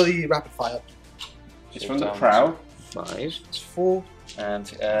 Just for the rapid fire. Just from the prow. 5. It's 4.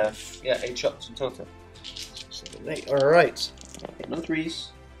 And 8 shots in total. Alright. No threes.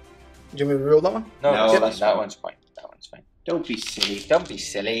 Do you want me to reroll that one? No, No, that one's fine. That one's fine. Don't be silly. Don't be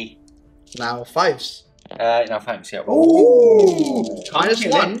silly. Now 5s. No, thanks, yeah. Ooh!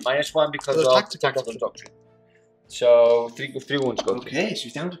 -1. -1 because The of tactical doctrine. So, three wounds go. Okay, so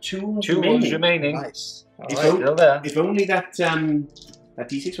he's down to 2 wounds Two wounds remaining. Nice. If, Still there. if only that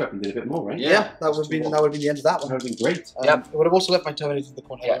D6 weapon did a bit more, right? Yeah, that would have been the end of that That one. would have been great. Yep. I would have also left my Terminator in the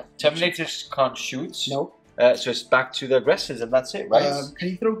corner. Yeah, Terminators can't shoot. No. So it's back to the aggressors, and that's it, right? Can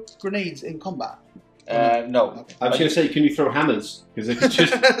you throw grenades in combat? No. Okay. I was going to say, can you throw hammers? Because it's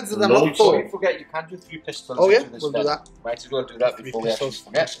just So they're loads not full. Don't forget, you can do 3 pistols. Oh yeah, into this we'll do spell. that. Might as well do that 3 before we actually pistols,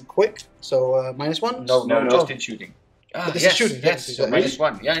 forget. nice and quick. So -1. No, No. just in shooting. But this yes, is shooting, yes. yeah, So really?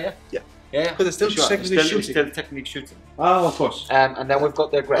 -1. Yeah. Because it's still Sure. technically It's shooting. still technically shooting. Oh, of course. And then we've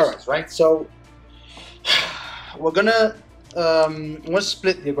got the aggressors, right? So we're gonna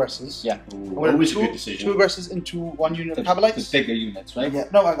split the aggressors. Yeah. We're gonna Always do a good decision. 2 aggressors into 1 unit of The Kabalites. bigger units, right? Yeah.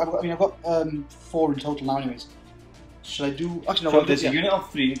 No, I've got 4 in total now, anyways. Should I do? Actually, no. So we'll there's do, a unit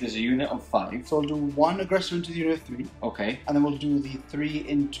of 3, there's a unit of 5. So I'll do 1 aggressor into the unit of 3, Okay. and then we'll do the 3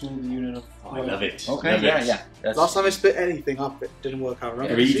 into the unit of. Oh, I love it. Okay, Love yeah, it. yeah. That's- Last time I split anything up, it didn't work out. Right?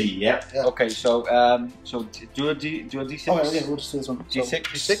 Greedy, yeah. Yeah. Okay, so do a D6. Oh yeah, we'll just do this one. D6.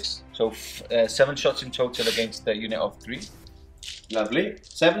 D6. So 7 shots in total against the unit of 3. Lovely.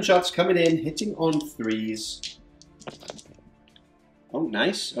 7 shots coming in, hitting on 3s. Oh,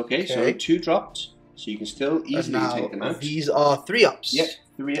 nice. Okay, so Okay. 2 dropped. So you can still easily And take them now out. these are 3-ups. Yep,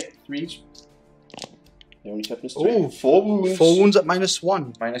 3s. They only toughness 3. Ooh, 4 wounds. 4 wounds at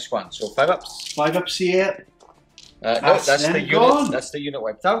 -1. -1, so 5 ups. 5 ups here. No, That's that's the them unit. gone. That's the unit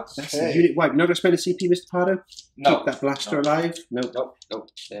wiped out. That's Okay. the unit wipe. Not going to spend a CP, Mr. Pardo? No. Keep that blaster alive? Nope. Nope.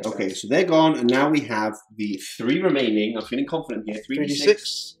 There we Okay, so they're gone, and now we have the 3 remaining. I'm feeling confident here. 3d6.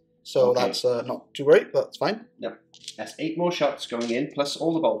 3d6. So Okay. that's not too great, but that's fine. That's 8 more shots going in, plus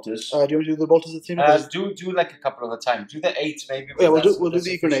all the bolters. Do you want to do the bolters at the team? do like a couple of the time. Do the 8 maybe. Yeah, we'll do that's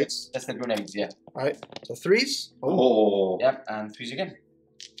the grenades. That's the grenades, yeah. Alright, so 3s. Oh. Yep, and 3s again.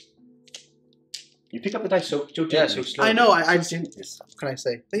 You pick up the dice so Yeah, so slow. I know, I didn't. What can I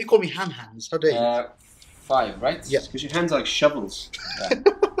say? Then you call me hands. How dare you? 5, right? Yeah. Because your hands are like shovels.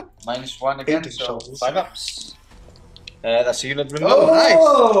 -1 again, Painting so shovels. 5 ups. That's a unit removed. Oh, nice.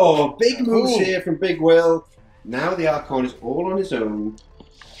 Oh, big moves Cool. here from Big Will. Now the Archon is all on his own.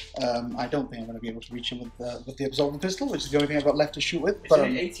 I don't think I'm going to be able to reach him with the absorbing pistol, which is the only thing I've got left to shoot with. Is But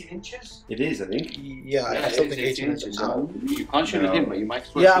it 18 inches? It is, I think. yeah, I still think 18 inches. You can't shoot at him, but you might.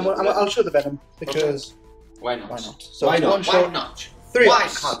 Yeah, I'll shoot the venom because Why not? why not? So Why it's not? one shot, not? 3 Why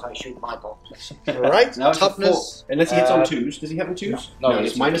ups. can't I shoot my bolters? Right, Now it's a toughness. 4. Unless he hits on Uh, 2s. Does he have on 2s? No,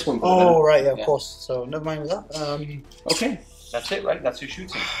 it's it's- -1 for the Oh venom. right, yeah, of Yeah. course. So never mind with that. Okay. That's it, right? That's your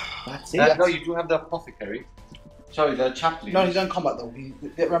shooting. That's it. No, you do have the apothecary. Sorry, the chaplain. No, he's on combat though.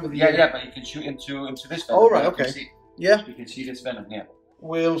 Remember the Yeah, but you can shoot into this venom. Oh, right, You can okay. see- Yeah, You can see this venom here.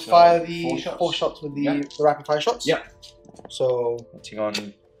 we'll So, fire the 4 shots. 4 shots with the, Yeah. the rapid fire shots. Yeah. So Hitting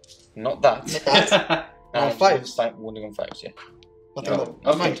on, not that. On 5s. Wounding on 5s, yeah. Nothing No. more. Never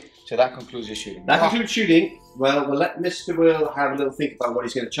Okay, mind. so that concludes your shooting. That concludes shooting. Well, we'll let Mr. Will have a little think about what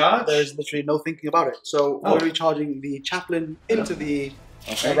he's going to charge. There's literally no thinking about it. So Oh. we're recharging the chaplain into the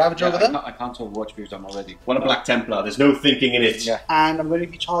Okay. Ravager over there? I can't Overwatch because I'm already. What a Black Templar. There's no thinking in it. Yeah. and I'm going to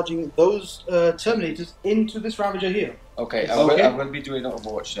be charging those Terminators into this Ravager here. Okay, Okay. I will be doing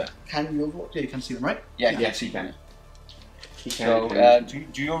Overwatch there. Can you overwatch? Yeah, you can see them, right? Yeah, Yes, yes, he you can. can. He So can.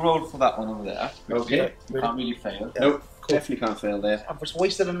 do your roll for that one over there. Okay. You can't really fail. Nope. Cool. Definitely can't fail there. I've just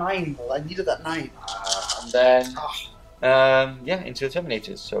wasted a 9, though. I needed that 9. And then, Ah. into the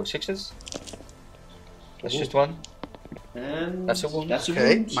Terminators. So 6s. That's Ooh. just 1. And That's a wound. That's a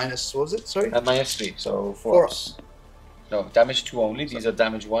Okay, wound. minus, what was it? Sorry? -3, so 4 4 ups. No, damage 2 only. These are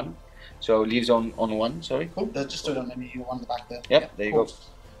damage 1. So leaves on 1, sorry. Cool. Just do it on any one in the back there. Yep, there you Cool. go.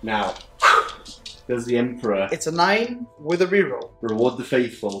 Now, does the Emperor It's a 9 with a reroll. reward the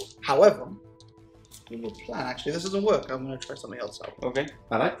faithful? However, we will plan. Actually, this doesn't work. I'm going to try something else out. Okay.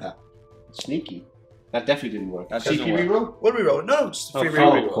 I like that. Sneaky. That definitely didn't work. That CP doesn't work. reroll? What reroll? No, just a free Oh,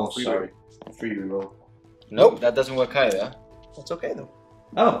 reroll. of course, Free sorry. Free reroll. Nope, that doesn't work either. That's okay, though.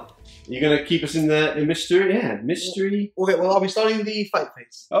 Oh, you're going to keep us in mystery? Yeah, mystery. Okay, well, I'll be starting the fight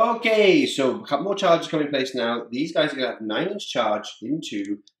phase. Okay, so a couple more charges coming in place now. These guys are going to have 9-inch charge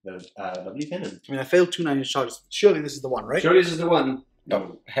into the lovely venom. I mean, I failed 2 9-inch charges. Surely this is the one, right? Surely this is the one.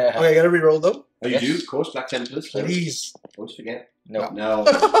 No. Okay, I got to reroll, though. Oh, you Yes. do? Of course, Black Templars. So Please. always forget. No. No.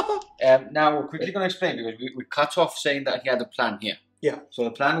 Now we're quickly going to explain because we cut off saying that he had a plan here. Yeah. So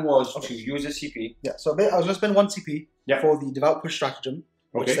the plan was to use a CP. Yeah, so I was going to spend 1 CP Yeah. for the Devout Push Stratagem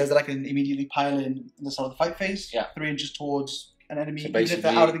which says that I can immediately pile in the start of the fight phase. 3 inches towards an enemy unit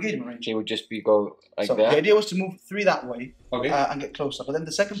out of the engagement range. It would just be go like so that. The idea was to move 3 that way and get closer. But then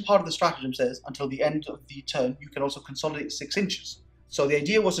the second part of the stratagem says, until the end of the turn, you can also consolidate 6 inches. So the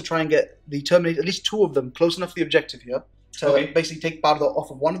idea was to try and get the Terminator, at least 2 of them, close enough to the objective here, to basically take Pardo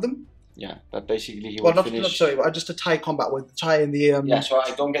off of one of them. Yeah, but basically he would finish... just to tie combat with, tie in the... yeah, so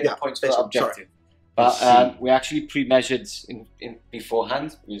I don't get the points for the objective. But we actually pre-measured in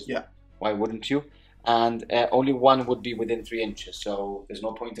beforehand, because why wouldn't you? And only one would be within 3 inches, so there's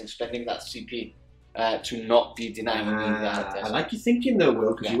no point in spending that CP to not be denying me that. I like your thinking though,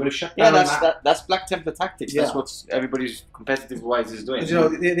 Will, because you want to shut down. That's Black Templar tactics. That's what everybody's competitive wise is doing. You know,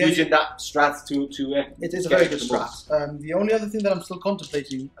 using that strat to it is a very good strat. The only other thing that I'm still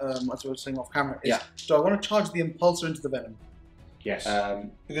contemplating, as I was saying off camera, is do I want to charge the Impulsor into the Venom? Yes.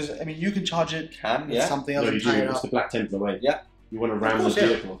 Because I mean, you can charge it with something else. No, you do. It's the Black Templar way. Yeah. You want to ram the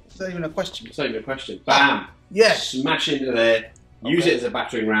vehicle. It's not even a question. It's not even a question. Bam! Yeah. Smash into there. Use it as a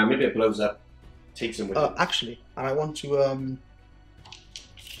battering ram. Maybe it blows up. Take some with it. Actually, and I want to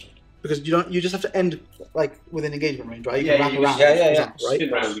because you just have to end like within engagement range, right? You can wrap around. Right?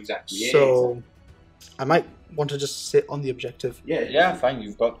 Spin around exactly. So I might want to just sit on the objective. Yeah, fine.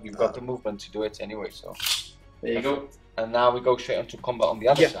 You've got the movement to do it anyway. So there you go. And now we go straight onto combat on the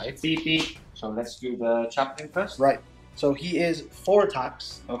other side. Beep beep. So let's do the Chaplain first. Right. So he is 4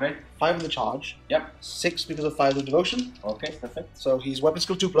 attacks. Okay. 5 in the charge. Yep. 6 because of Fires of Devotion. Okay, perfect. So he's weapon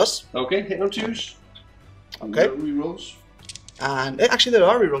skill 2+. Okay, hit on 2s. Okay. No rerolls. And actually there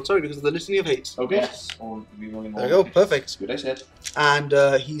are rerolls, sorry, because of the Litany of Hates. Okay. Yes. There you go, perfect. Good, I said. And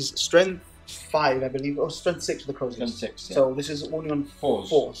he's strength 5, I believe, or strength 6 for the crows. Strength 6, yeah. So this is only on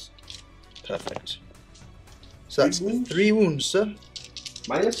 4s. Perfect. So that's 3 wounds, sir.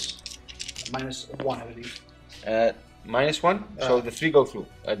 Minus? -1, I believe. -1, so the 3 go through.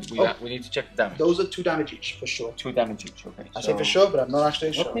 We need to check the damage. Those are 2 damage each, for sure. 2 damage each, okay. I say for sure, but I'm not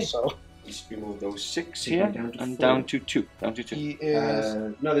actually sure. So let's remove those 6 here and down to 2. He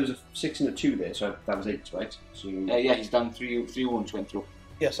is... no, there was a 6 and a 2 there, so that was 8, right? So yeah, he's done 3 wounds went through.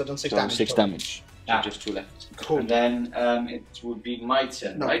 Yeah, so I've done 6 damage. 6 damage. So just 2 left. Cool. And then it would be my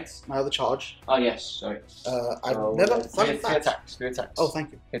turn, right? My other charge. Oh yes, sorry. I've never thought of that. 3 attacks. Oh,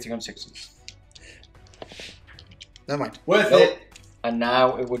 thank you. Hitting on 6s. Never mind. Worth it. And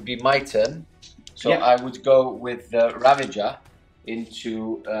now it would be my turn. So I would go with the Ravager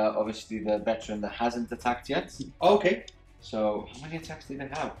into obviously the veteran that hasn't attacked yet. Okay. So how many attacks did I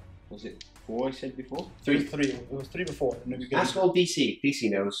have? Was it 4 I said before? 3. It was 3 before. Ask all DC. DC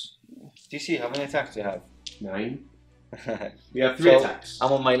knows. DC, how many attacks do you have? 9. We have 3 attacks.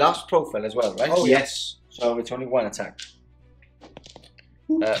 I'm on my last profile as well, right? Oh yes. So it's only 1 attack.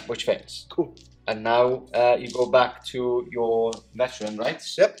 Which fails. Cool. And now you go back to your veteran, right?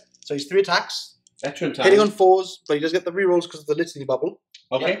 Yep. So he's 3 attacks. Veteran time. Hitting on 4s, but he does get the rerolls because of the Litany bubble.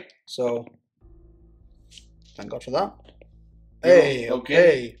 Okay. Yep. So thank God for that. Hey,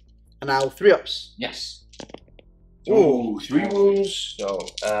 okay. And now 3 ups. Yes. Ooh, 3 wounds. So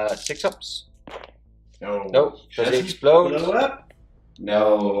 6 ups. No. Nope. Does it explode? Blow up?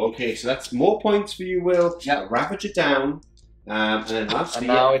 No. Okay, so that's more points for you, Will. Yeah. Ravage it down. And then lastly,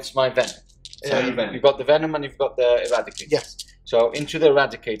 now it's my venom. So you've got the venom and you've got the eradicator. Yes. So into the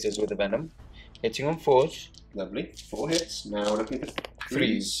eradicators with the venom. Hitting on 4s. Lovely. 4 hits. Now we're looking at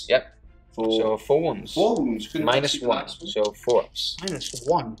 3s. Yep. So 4 wounds. 4 wounds. -1. So 4 ups.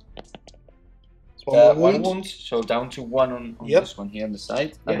 -1. 1 wound. So down to 1 on this one here on the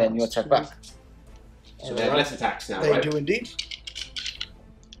side. And then you attack back. So they have less attacks now, They right? do indeed.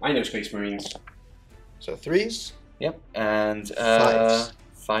 I know Space Marines. So 3s. Yep. And 5s.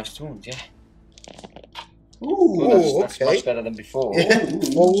 5s to wound, yeah. Ooh, that's much better than before. Yeah.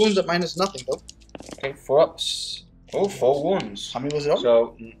 4 wounds at -0 though. Okay, 4 ups. Oh, 4 wounds. How many was it on?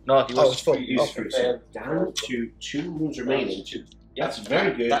 So, no, he was full. So down to 2 wounds remaining. That's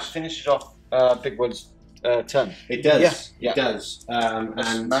very good. That finishes off Big Will's turn. It does. Yeah. It does. And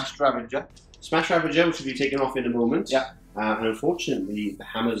Smashed Ravager. Smash Ravager, which will be taken off in a moment. Yeah. And unfortunately, the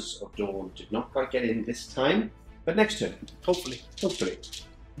Hammers of Dawn did not quite get in this time. But next turn. Hopefully.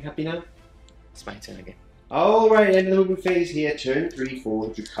 You happy now? It's my turn again. Alright, end of the movement phase here. Turn 3 for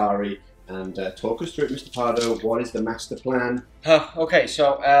Drukhari. And talk us through it, Mr. Pardo. What is the master plan? Okay, so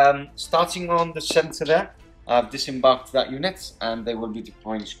starting on the center there, I've disembarked that unit and they will be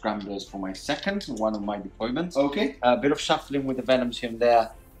deploying scramblers for my one of my deployments. Okay. A bit of shuffling with the venoms here and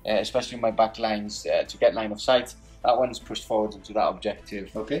there, especially my back lines to get line of sight. That one's pushed forward into that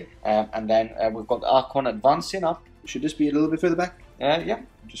objective. Okay. And then we've got the Archon advancing up. Should this be a little bit further back? Yeah.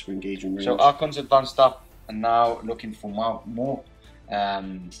 Just for engagement range. So Archon's advanced up and now looking for more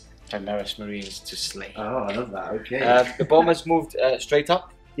Primaris Marines to slay. Oh, I love that. Okay. The bombers moved straight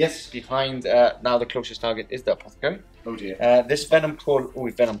up. Yes. Behind, now the closest target is the Apothecary. Oh dear. This Venom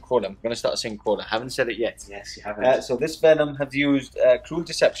Crawler, Venom Crawler, I'm going to start saying Crawler, I haven't said it yet. Yes, you haven't. So this Venom have used Cruel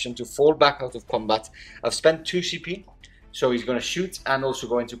Deception to fall back out of combat. I've spent 2 CP, so he's going to shoot and also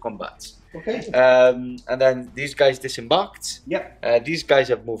go into combat. Okay. And then these guys disembarked. Yep. These guys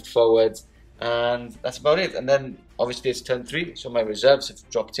have moved forward, and that's about it. And then obviously it's turn 3, so my reserves have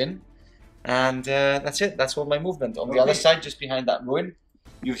dropped in. And that's it, that's all my movement. On the other side, just behind that ruin,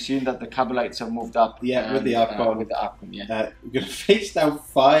 you've seen that the Kabalites have moved up. Yeah, with the Archon. With the Archon, yeah. We're going to face down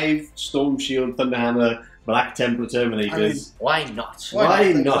 5 Storm Shield, Thunderhammer, Black Templar Terminators. I mean, why not?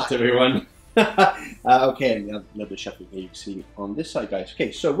 Why not, everyone? Okay, a little bit of shuffling here you can see on this side, guys.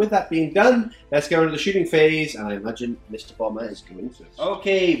 Okay, so with that being done, let's go into the shooting phase, and I imagine Mr. Bomber is going first.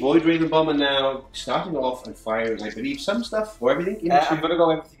 Okay, Void Raven Bomber now, starting off and firing, I believe, some stuff or everything into... I'm going to go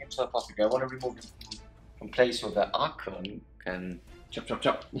everything into the Apothecary. I want to remove it from place so that Archon can... Chop, chop,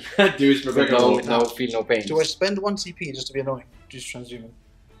 chop. Do his feel no pain. Do I spend 1 CP just to be annoying? Just transhuman.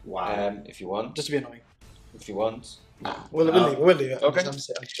 Wow. If you want. Just to be annoying. If you want. We'll leave it. Okay.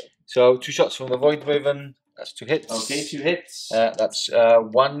 So 2 shots from the Void Raven. That's 2 hits. Okay, 2 hits. That's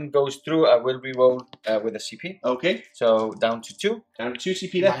 1 goes through. I will reroll with a CP. Okay. So down to 2. Down to 2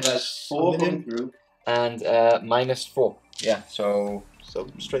 CP left. That's 4 going through. And -4. Yeah. So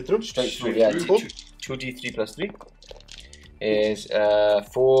straight through. Straight through. Yeah. 2d3 plus 3 is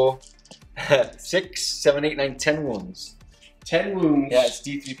 4, 6, 7, 8, 9, 10 wounds. 10 wounds. Yeah, it's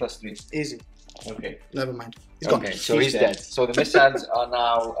d3 plus 3. Easy. Okay. Never mind. Okay, so he's dead. So the missiles are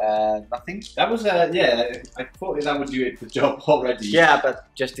now nothing. That was yeah. I thought that would do it for the job already. Yeah, but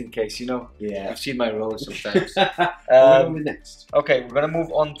just in case, you know. Yeah. I've seen my rolls sometimes. What are we next? Okay, we're gonna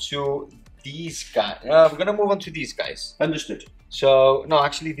move on to these guys. We're gonna move on to these guys. Understood. So no,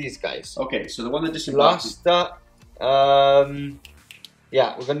 actually these guys. Okay, so the one that disembarked. Blaster.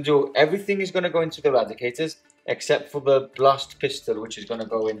 Yeah, we're gonna do everything is gonna go into the Eradicators except for the blast pistol, which is gonna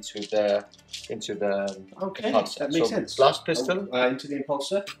go into the okay, impulsor. that makes sense. Blast pistol into the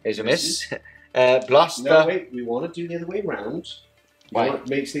impulsor is a miss. Blaster. No, wait, we want to do the other way around. Why? Want to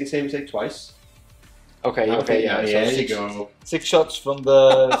make the same mistake twice. Okay, yeah. So there you go. 6 shots from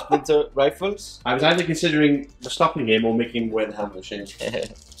the Splinter rifles. I was either considering stopping him or making him wear the hammer machine.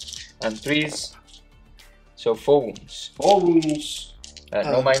 And 3s. So 4 wounds. 4 wounds.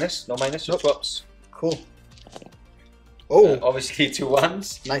 No minus, so 2 ups. Cool. Oh, obviously 2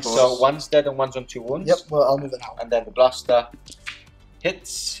 1s. Nice. So 1's dead and 1's on 2 wounds. Yep. Well, I'll move it now. And then the blaster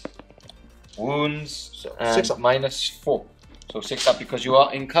hits, wounds, and 6 up. -4. So 6 up because you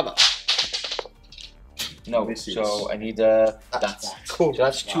are in cover. No, so I need that. Cool. So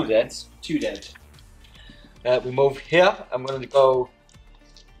that's 2 dead. 2 dead. We move here. I'm going to go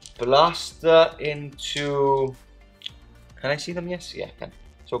blaster into. Can I see them? Yes, yeah, I can.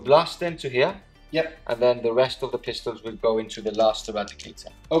 So blaster into here. Yep. And then the rest of the pistols will go into the last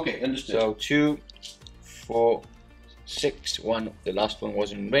Eradicator. Okay, understood. So 2, 4, 6, 1. The last one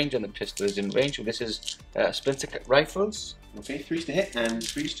was in range, and the pistol is in range. So this is Splinter rifles. Okay, 3s to hit and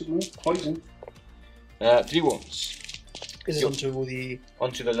 3s to wound. Poison. 3 wounds. Is it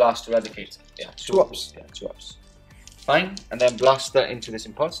onto the last Eradicator? Yeah, 2 ups. Yeah, 2 ups. Fine, and then blaster into this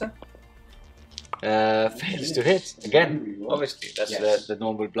impulsor. Fails to hit again. Obviously, that's the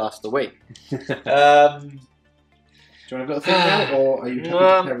normal blaster way. Do you want to have a little thing now, or are you happy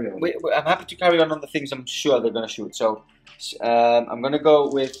to carry on? I'm happy to carry on the things I'm sure they're going to shoot. So I'm going to go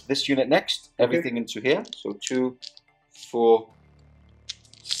with this unit next. Everything into here. So 2, 4,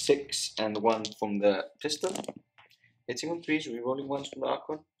 6, and 1 from the pistol. Hitting on 3s, rerolling 1s from the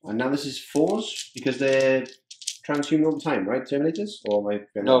Archon. And now this is 4s because they're transhuman all the time, right? Terminators? Or am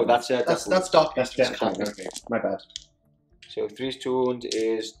I No, that's dark. That's dark. Okay, my bad. So 3's to wound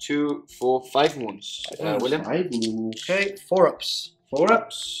is 2, 4, 5 wounds. William? 5 wounds. Okay, 4 ups. 4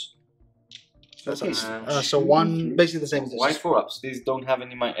 ups. Okay. So 1, basically the same as this. Why 4 ups? These don't have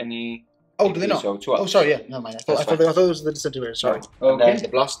any. Oh, do they not? So 2 ups. Oh, sorry, yeah. No, mind. I thought it was the disintegrator. Sorry. And then the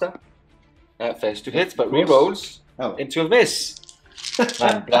blaster fails to hit, but rerolls into a miss.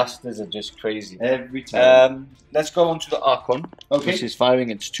 Man, blasters are just crazy. Every time. Let's go on to the Archon, okay. which is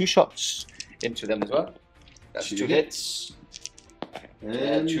firing its 2 shots into them as well. That's 2 hits.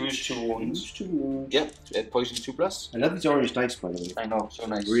 And 2's 2 wounds. 2 wounds. Yep, poison 2+. I love these orange dice, by the way. I know, so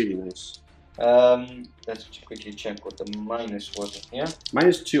nice. Really nice. Let's quickly check what the minus was in here.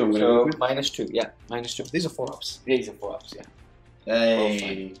 -2, I'm going to go with. -2, yeah, -2. These are 4 ups. These are 4 ups, yeah.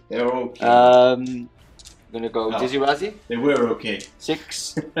 Hey, they're okay. I'm gonna go Dizzy Razzie. They were okay.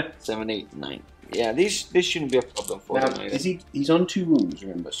 6, 7, 8, 9. Yeah, this shouldn't be a problem for him. Is he's on 2 wounds,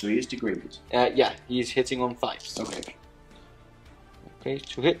 remember, so he is degraded. Yeah, he's hitting on 5s. Okay. Okay,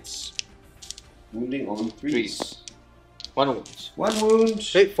 2 hits. Wounding on 3s. 1 wound. 1 wound.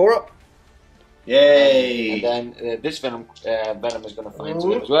 Straight 4 up. Yay! And then this venom is going to find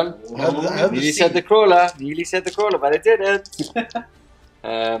him as well. Nearly said the crawler. Nearly said the crawler, but it didn't.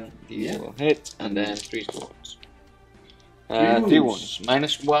 These will hit, and then 3 wounds. 3 wounds.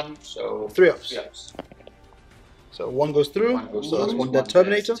 -1, so 3 ups. 3 ups. So 1 goes through. So that's 1 dead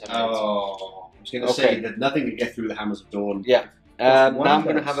Terminator. Oh, I was going to say that nothing can get through the Hammers of Dawn. Yeah. Now I'm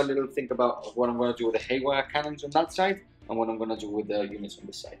going to have a little think about what I'm going to do with the Haywire cannons on that side, and what I'm going to do with the units on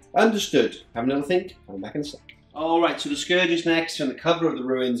this side. Understood. Have a little think. I'll be back in a sec. Alright, so the Scourges next, and the cover of the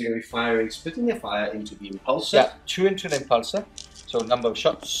ruins are going to be splitting their fire into the Impulsor. Yeah, 2 into the Impulsor. So number of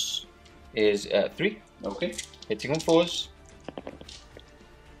shots is 3. Okay. Hitting on 4s.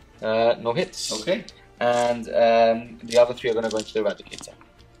 No hits. Okay. And the other 3 are going to go into the Eradicator.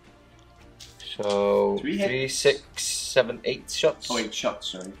 So 3, 6, 7, 8 shots. Oh, 8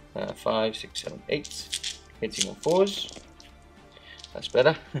 shots, sorry. 5, 6, 7, 8. Hitting on 4s. That's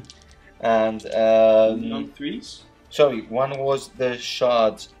better. And on 3s? Sorry, 1 was the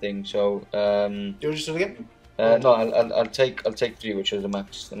shard thing. So do you just do it again? no, I'll take 3, which is the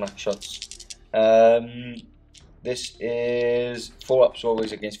max shots. This is 4 ups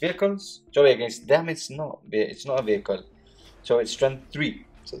always against vehicles. Sorry, against them it's not a vehicle. So it's strength 3.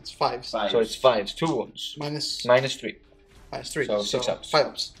 So it's 5s. So it's 5s, 2 wounds. Minus 3. -3. So 6 ups. 5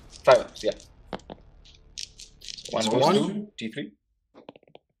 ups. 5 ups, yeah. 1 So goes 1. to D3.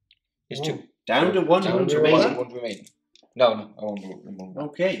 It's 2. Down to 1 wound remaining. 1 remaining. No, I won't remove.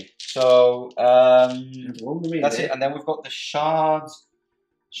 Okay. So that's it. it. And then we've got the shard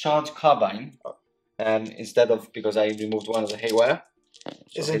carbine. Instead of, because I removed 1 of the Haywire.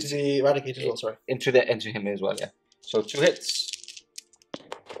 It's into the Eradicator as well, sorry. Into him as well, yeah. So 2 hits.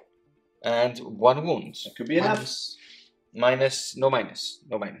 And 1 wound. That could be enough. No minus.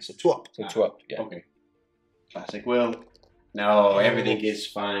 So 2 up. So 2 up, yeah. Okay. Classic Will. No, everything is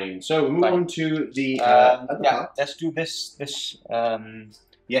fine. So we move on to the let's do this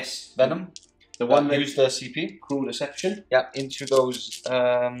yes, venom. The one that used the CP. Cruel Deception. Yeah, into those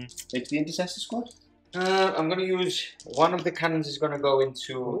into the Intercessor squad. I'm going to use one of the cannons is going to go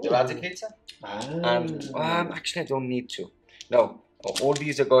into the Eradicator. And actually I don't need to. No, all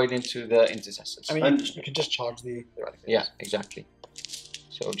these are going into the Intercessors. I mean, you can just charge the Eradicator. Yeah, exactly.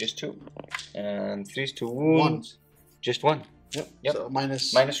 So just 2. And 3's 2 wounds. 1. Just 1. Yep. So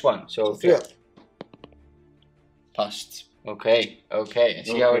minus 1. So 3 up. Passed. Okay. I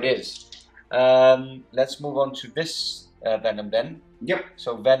see how it is. Let's move on to this venom then. Yep.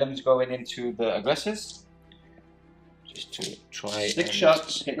 So venom's going into the aggressors. Just to try 6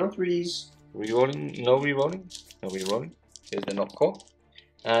 shots, hitting on 3s. Rerolling, no rerolling. Here's the knock core.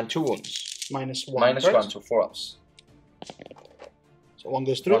 And 2 wounds. -1. -1, so 4 ups. So 1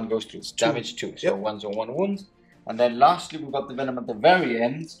 goes through. 1 goes through. Damage 2. So 1's on 1 wound. And then lastly we've got the venom at the very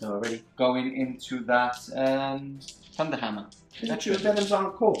end. Already going into that Thunderhammer. Isn't the venoms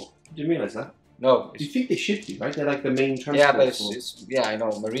aren't core? Didn't realise that. No. You think they should be, right? They're like the main transport. Yeah, but it's I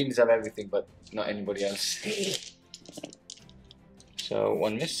know. Marines have everything, but not anybody else. So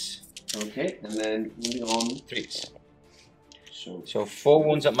 1 miss. Okay, and then moving on 3s. So 4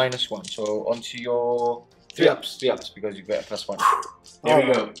 wounds at -1. So onto your 3 ups. 3 ups because you get a +1. There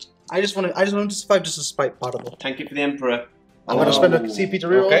we go. I just want to survive just to spite Particle. Thank you for the Emperor. I'm going to spend a CP to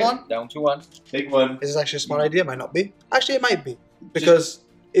reroll 1. Down to 1. Big one. This is actually a smart idea. Might not be. Actually, it might be because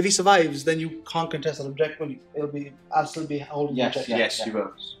if he survives, then you can't contest an objective. I'll still be holding the objective. Yes, you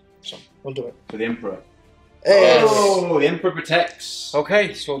will. So we'll do it for the Emperor. Hey. Oh, the Emperor protects.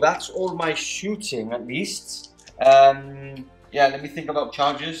 Okay, so that's all my shooting at least. Yeah, let me think about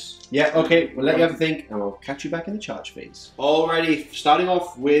charges. Yeah, okay, we'll let you have a think and we'll catch you back in the charge phase. Alrighty, starting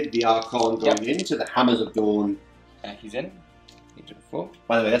off with the Archon going into the Hammers of Dawn. He's in.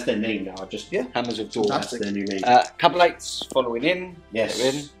 By the way, that's their name now. Hammers of Dawn. That's their new name. Cabalites following in. Yes.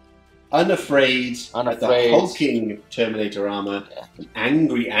 They're in. Unafraid. With the hulking Terminator armor.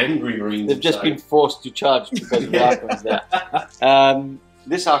 Angry Marines. They've just been forced to charge because of the Archons there.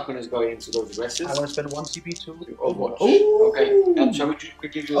 This Archon is going into those aggressors. I want to spend 1 CP to Overwatch. Okay. Shall we just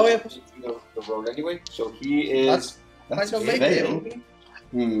quickly do the roll anyway? So he is. That's a fail.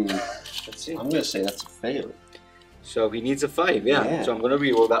 Let's see. I'm going to say that's a fail. So he needs a 5, yeah. So I'm going to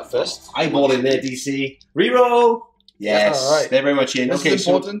reroll that first. Eyeball in there, DC. Reroll. Yes, all right. They're very much in. This is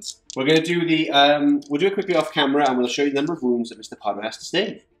important. So we're going to do the. We'll do it quickly off camera, and we'll show you the number of wounds that Mr. Pardo has to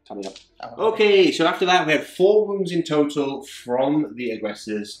stay. Coming up. Okay, so after that we had 4 wounds in total from the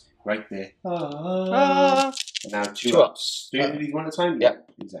aggressors, right there. And now two ups. Do you need one at a time? Yeah.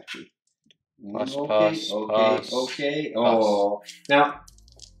 Exactly. Pass, Okay. Oh. Now,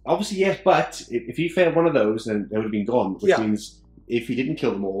 obviously, yes, but if you failed one of those, then they would have been gone, which means if he didn't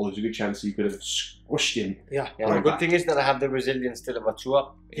kill them all, there's a good chance you could have squished him. Yeah. The good thing is that I have the resilience still of a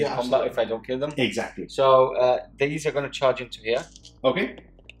 2-up in combat if I don't kill them. Exactly. So these are going to charge into here. Okay.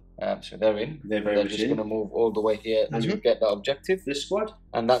 So they're in. They're just going to move all the way here to get that objective. This squad?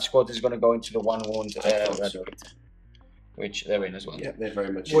 And that squad is going to go into the 1 wound which they're in as well. Yeah, they're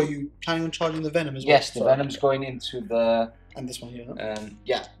very much in. Were you planning on charging the Venom as well? Yes, the Venom's going into the... And this one here, no?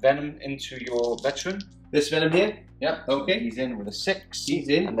 yeah, Venom into your veteran. This Venom here? Yep. Okay. He's in with a 6. He's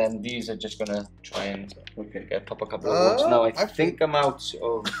in. And then these are just going to try and pop a couple of wounds. Now I think I'm out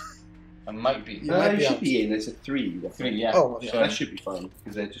of... I might be. You should be in. There's a 3. 3, yeah. Oh, so that should be fine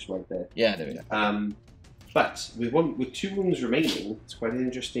because they're just right there. Yeah, there we go. But with 2 wounds remaining, it's quite an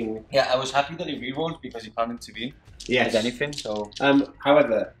interesting. Yeah, I was happy that he rerolled because he can't intervene with anything. So,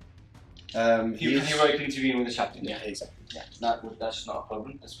 however, you can heroic intervene with the Chaplain. Yeah, exactly. Yeah, that's not a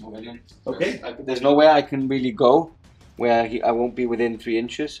problem. Let's move on. Okay. There's nowhere I can really go where I won't be within 3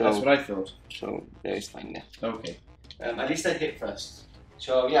 inches. So that's what I thought. So there is fine there. Okay. At least I hit first.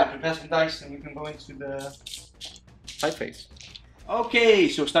 So yeah, prepare some dice and we can go into the fight phase. Okay,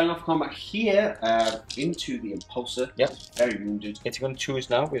 so starting off combat here, into the Impulsor. Yep. Very wounded. Hitting on 2s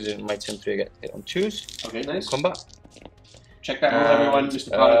now, because in my turn 3 I get hit on 2s. Okay, nice. Combat. Check that roll, everyone.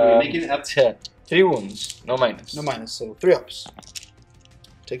 Mr. Pardo, we're making it up. 3 wounds, no minus. No minus, so 3 ups.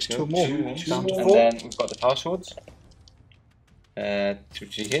 Takes 2 more. Down to 4. And then we've got the power swords. 2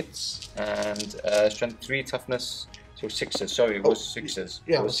 3 hits. And strength 3, toughness. So 6s. Sorry, it was 6s.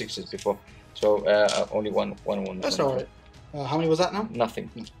 Yeah, it was 6s before. So only one. That's alright. How many was that now?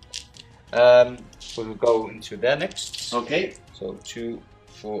 Nothing. We'll go into there next. Okay. So 2,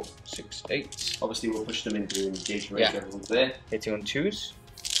 4, 6, 8. Obviously, we'll push them into engagement. Yeah. Everyone's there. Hitting on 2s.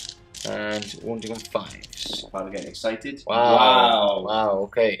 And wounding on 5s. Pardo getting excited. Wow.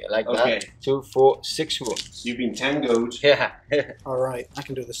 Okay, I like that. 2, 4, 6 wounds. You've been tangoed. Yeah. Alright, I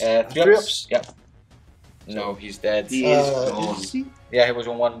can do this. 3 ups. Yep. No, he's dead. He is gone. Is he? Yeah, he was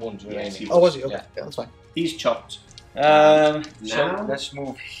on 1 wound remaining. Yes, was he? Okay, yeah, that's fine. He's chopped. So let's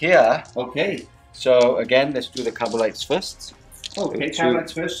move here. Okay. So again, let's do the Kabalites first. Okay,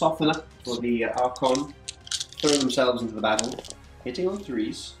 Kabalites first, soften up for the Archon. Throw themselves into the battle. Hitting on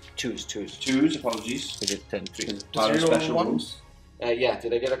 3s. 2s, apologies. We did 10, 3. Part of special ones. Yeah,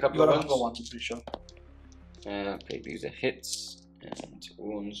 did I get a couple of ones? You got a one, I'm pretty sure. Okay, these are hits and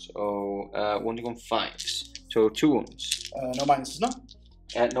wounds. Oh, wounding on 5s. So 2 wounds. No minuses, no?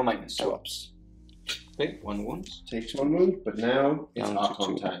 No minus. 2 ups. Okay, 1 wound. Takes 1 wound, but now it's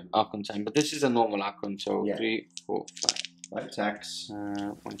Archon time. Archon time, but this is a normal Archon, so 3, 4, 5. 5 attacks.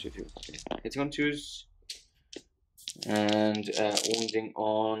 1, 2, 3. Okay. Hitting on 2s. And wounding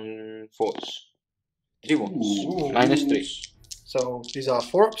on 4s. 3 wounds. Ooh. Minus 3. So these are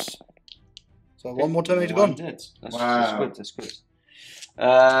 4 ups. So 1 more turn to go. That's good. That's good.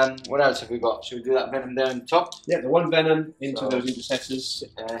 What else have we got? Should we do that Venom there on top? Yeah, the 1 Venom into those intercessors.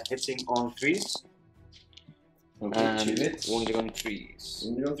 Hitting on 3s. Okay, And 2 hits. wounding on 3s.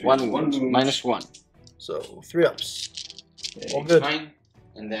 Wounding on 3s. 1 wound. Minus 1. So 3 ups. Okay, all good. Fine.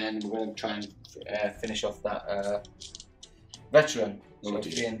 And then we're going to try and finish off that veteran. So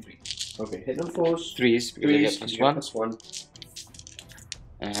 3 and 3. Okay, hit on 4s. 3s, because I get +1.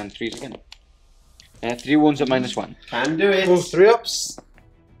 And 3s again. 3 wounds at -1. Can do it. Oh, 3 ups.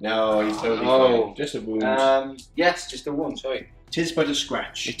 No, he's totally fine. Just a wound. Yes, just a wound, sorry. Tis but a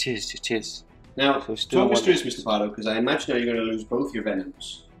scratch. It is. Now, so talk us through this, Mr. Pardo, because I imagine now you're going to lose both your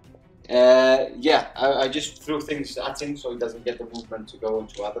Venoms. Yeah, I just threw things at him so he doesn't get the movement to go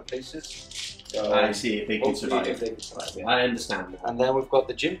into other places. So I see, if they can survive. If they can survive, yeah. I understand. And then we've got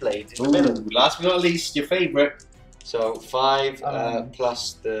the Djin blade in the middle. Last but not least, your favourite. So 5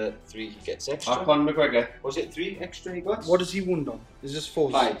 plus the 3 he gets extra. Archon McGregor. Was it 3 extra he got? What does he wound on? Is this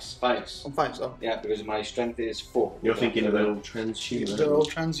 4s? 5s. On 5s, oh. Yeah, because my strength is 4. You're thinking of the old transhuman. The old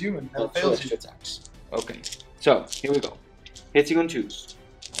transhuman. Never fails you. Attacks. Okay, so here we go. Hitting on 2s.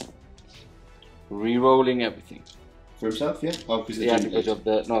 Re-rolling everything. For himself, yeah? Oh, because because of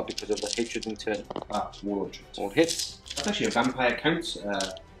the hatred in turn. Warlord trait. All hits. That's actually a vampire count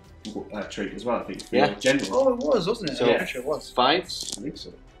trait as well, I think. For yeah. General. Oh, it was, wasn't it? So, yeah, sure it was. 5s. I think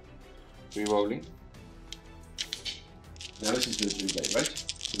so. Re-rolling. Now this is the Djin blade, right?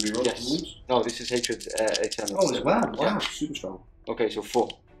 The re-roll wounds? No, this is hatred eternal. Oh, as well. Wow, Yeah. super strong. Okay, so 4.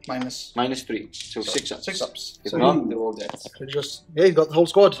 Minus 3. So 6 ups. 6 ups. If So not, they're all dead. yeah, you got the whole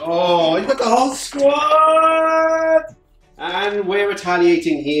squad. Oh, you got the whole squad! And we're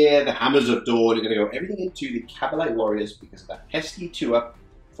retaliating here. The Hammers of Dawn are going to go everything into the Kabalite warriors because of that pesky 2-up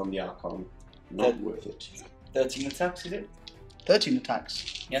from the Archon. Not worth it. 13 attacks, is it? 13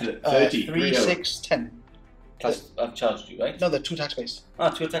 attacks. Yeah. 30. 3, 6, 10. Plus, I've charged you, right? No, they're 2 attack space. Ah,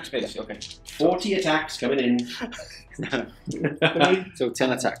 2 attack space, okay. 40 attacks coming in. So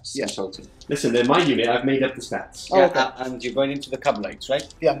 10 attacks. Yeah. Total. Listen, they're my unit. I've made up the stats. Oh, Yeah, okay. and you're going into the Kabalites, right?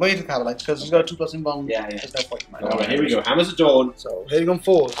 Yeah, I'm going into Kabalites because he's got a 2+ inbound. Yeah. There's no point, man. Alright, here we go. Hammers of Dawn. So, hitting on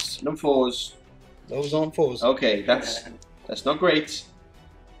 4s. Num 4s. Those on 4s. Okay, that's not great.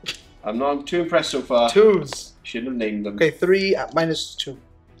 I'm not too impressed so far. 2s. Shouldn't have named them. Okay, 3 at -2.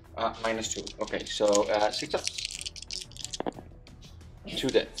 -2. Okay, so 6 up. 2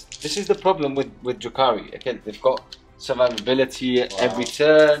 dead. This is the problem with Drukhari. Again, they've got survivability every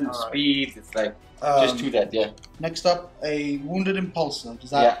turn, speed. It's like just 2 dead. Yeah. Next up, a wounded impulsor. Does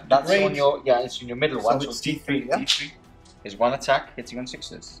that? Yeah, that's degrade? on your it's in your middle one. So it's D3. yeah? D3 is 1 attack hitting on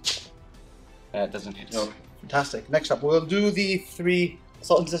 6s. It doesn't hit. Okay. Fantastic. Next up, we'll do the 3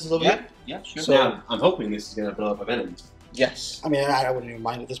 assault intercessors over here. Yeah, sure. So- Now, I'm hoping this is going to blow up a venom. Yes. I mean, I wouldn't even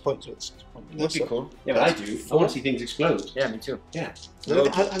mind at this point. So it's Would be cool. Yeah, but I do. I want to see things explode. Yeah, me too. Yeah.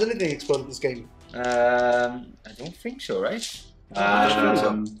 Has anything exploded this game? I don't think so, right?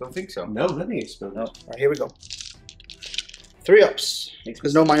 Don't think so. No, nothing exploded. No. Right, here we go. 3 ups.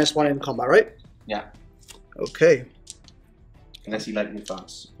 There's no -1 in combat, right? Yeah. Okay. Unless you lightning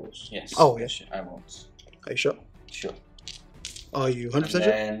fast, of course. Yes. Oh, yeah. I won't. Are you sure? Sure. Are you 100%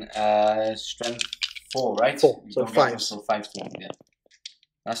 And sure? then strength 4, right? 4, You so don't get 5. So 5 strength, yeah.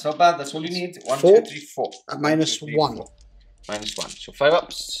 That's not bad. That's all you need. 1, 4 2, 3, 4. At One, two, three, -1. four. -1. So 5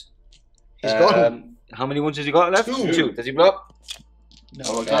 ups. He's gone. How many wounds has he got left? 2. 2. Does he blow up?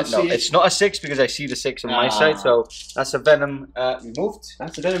 No, I can't No, see it. it's not a 6 because I see the 6 on my side. So that's a venom removed.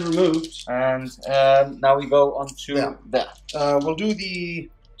 That's the venom removed. And now we go on to Yeah. there. We'll do the.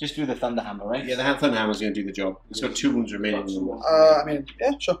 Just do the thunder hammer, right? Yeah, the Thunder Hammer's going to do the job. It's got 2 wounds remaining. I mean,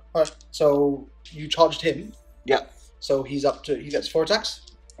 yeah, sure. Alright. So you charged him. Yeah. So he's up to. He gets 4 attacks.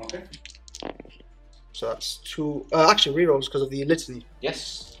 Okay. So that's 2. Actually, rerolls because of the litany.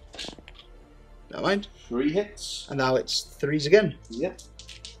 Yes. Never mind. 3 hits. And now it's 3s again. Yep.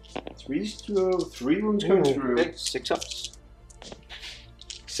 3's through. 3 wounds coming through. Okay, 6 ups.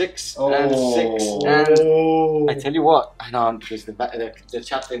 6 Oh. and 6 and I tell you what, I know because the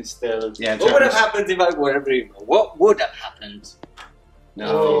chaplain still. Yeah, what would have happened if I were a Reaver? What would have happened?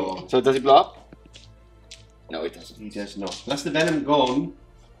 No. So does he blow up? No, it doesn't. He does not. That's the venom gone.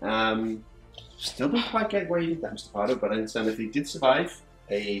 Still don't quite get why you did that, Mr. Pardo, but I understand if he did survive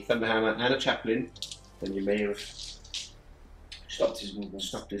a Thunderhammer and a Chaplain, then you may have Stopped his movement.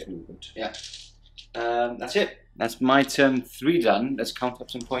 stopped his movement. Yeah. That's it. That's my turn 3 done. Let's count up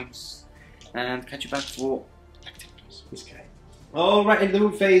some points and catch you back for Black Templars. This guy. Alright, in the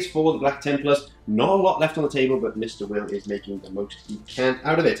move phase for the Black Templars. Not a lot left on the table, but Mr. Will is making the most he can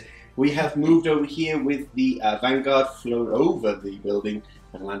out of it. We have moved over here with the Vanguard flown over the building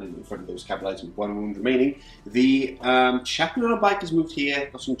and landed in front of those Kabalites with 1 wound remaining. The Chaplain on a bike has moved here,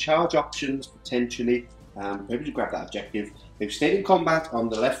 got some charge options potentially. Maybe to grab that objective. They've stayed in combat on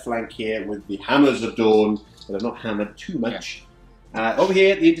the left flank here with the Hammers of Dawn, but they've not hammered too much. Yeah. Over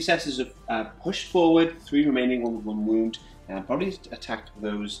here, the Intercessors have pushed forward, 3 remaining, 1 with 1 wound, and probably attacked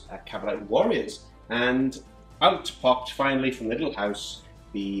those Kabalite warriors. And out popped finally from the little house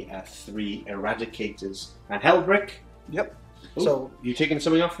the 3 Eradicators. And Hellbrick. Yep. Ooh, So you taking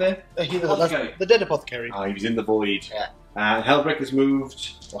something off there? The dead apothecary. Ah, he was in the void. Yeah. Hellbrick has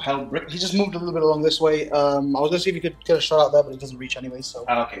moved, or Hellbrick. He just moved a little bit along this way. I was going to see if he could get a shot out there, but he doesn't reach anyway. So.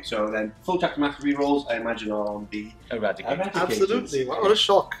 Okay, so then full attack mastery rolls, I imagine, on the Eradicate. Absolutely. What a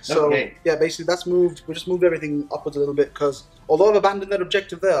shock. So Okay. yeah, basically that's moved. We just moved everything upwards a little bit because although I've abandoned that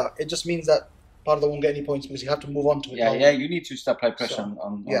objective there, it just means that part of them won't get any points because you have to move on to it. Yeah, you need to apply pressure So,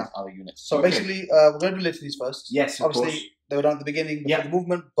 on yeah. other units. So Okay. basically, we're going to do litanies first. Yes, of Obviously, course. they were done at the beginning before the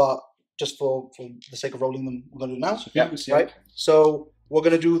movement, but just for the sake of rolling them, we're going to do it now. Yeah, Right? So we're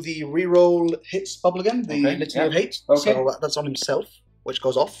going to do the reroll hits bubble again, the litany of hate. Okay. So that's on himself, which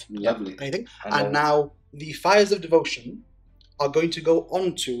goes off. Lovely. Anything. And And now the fires of devotion are going to go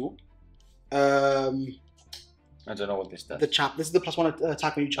onto I don't know what this does. the chap. This is the +1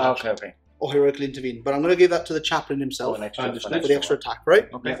 attack when you charge Okay. or heroically intervene. But I'm going to give that to the chaplain himself Oh, an extra, Understood. for the extra attack, right?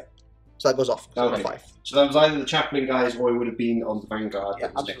 Okay. Yeah. So that goes off. So Okay. 5. So that was either the Chaplain guys or it would have been on the Vanguard Yeah,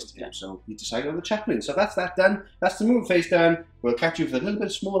 that was next to absolutely. him. So he decided on the Chaplain. So that's that done. That's the move phase done. We'll catch you with a little bit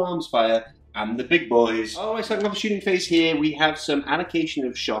of small arms fire and the big boys. Oh, I started off the shooting phase here. We have some allocation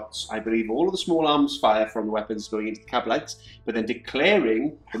of shots. I believe all of the small arms fire from the weapons going into the Kabalites, but then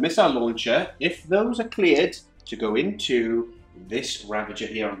declaring the missile launcher. If those are cleared, to go into this Ravager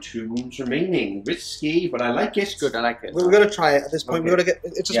here on 2 wounds remaining. Risky, but I like it. Good, I like it. We're going to try it at this point. Okay. We're going to get.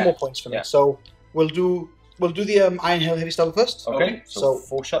 It's just more points for me. So we'll do the Iron Hail Heavy Stubble first. Okay. So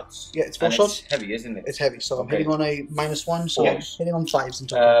 4 shots. Yeah, it's 4 shots. It's heavy, isn't it? It's heavy. So I'm hitting on a -1. So I'm hitting on 5s in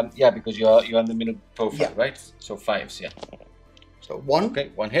total. Yeah, because you're on the middle profile, right? So 5s, yeah. So 1.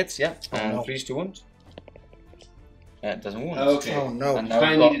 Okay, 1 hits, yeah. Oh, And no. 3 to wound. It doesn't wound. Okay. Oh no. And now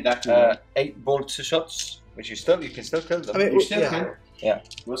I we've needed got that 8 bolts shots, which you can still kill them. I mean, You still yeah. can. Yeah.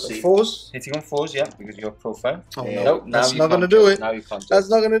 We'll So see. 4s. Hitting on 4s, yeah, because you're profile. Oh Yeah. no. Now That's you not going to can't do kill. it. Now you can't. That's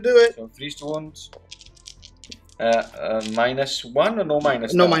not going to do it. So 3 to wound. -1 or no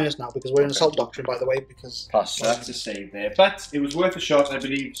minus? No now? minus now because we're in Assault Doctrine, by the way. Because Plus. That's a save there. But it was worth a shot, I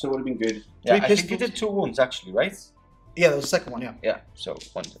believe, so it would have been good. Yeah, 3 I think you pistols. did 2 wounds actually, right? yeah, that was the second one. Yeah. Yeah. So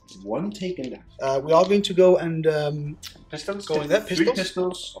 1 1 taken down. We are going to go and pistols. go in there. 3 Pistols.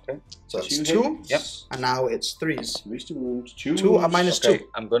 pistols. Okay. So it's 2 2. hits. Yep. And now it's 3s. 3 to wound. 2 2 wounds. and minus Okay, 2.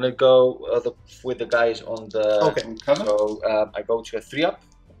 I'm gonna go with the guys on the. Okay. On cover. So I go to a 3 up,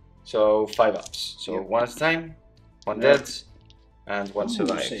 so 5 ups. So Yep. 1 at a time, 1 Yeah. dead, and 1 Ooh,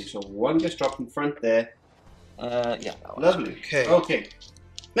 survives. see, so 1 gets dropped in front there. Yeah. That one. Lovely. Okay. Okay.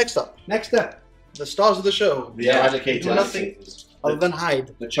 Next up, Next up, the stars of the show. the Yeah. Eradicator. Do nothing other than hide.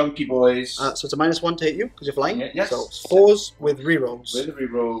 The chunky boys. So it's a -1 to hit you because you're flying. Yeah, yes. So it's 4s with rerolls. With a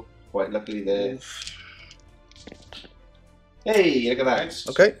reroll, quite luckily there. Hey, look at that.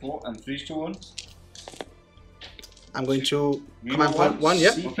 Okay. 4 and 3 to 1. I'm going to Reroll command point 1.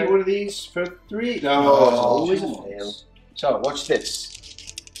 Yep. CP Okay. one of these for 3. No, Oh, it's always a two fail. ones. So watch this.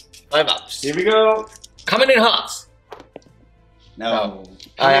 5 ups. Here we go. Coming in hot. No.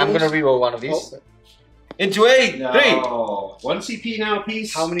 I am gonna reroll one of these. Oh, Into 8. 3. No. 1 CP now,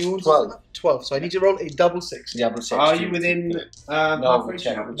 please. how many wounds? 12. 12. So I need to roll a double 6. Yeah, but 6. Are you within No, half we'll range?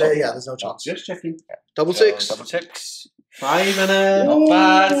 check. No, There, yeah, there's no chance. Just checking. Double 6. Double 6. 5 and a... Not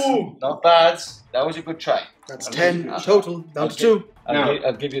bad. Not bad. That was a good try. That's Okay. 10 total, down to 2.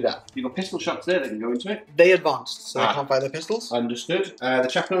 I'll give you that. You've got pistol shots there that can go into it. They advanced, so they Ah. can't fire their pistols. Understood. The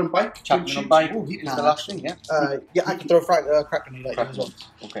Chaplain on bike. Chaplain on bike. Ooh, he Is can. the last thing, yeah? Yeah, I can throw a crack grenade at you as well.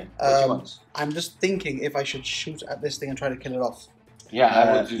 Okay. What do you Um, want? I'm just thinking if I should shoot at this thing and try to kill it off. Yeah,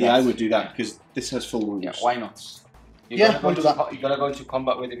 I would do that. Yeah, I would do that because this has full wounds. Yeah, why not? Yeah, we'll do that. You're gonna go into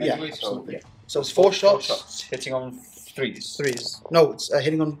combat with him Yeah, anyway, so. absolutely. So it's 4 shots. Hitting on 3s. 3s. No, it's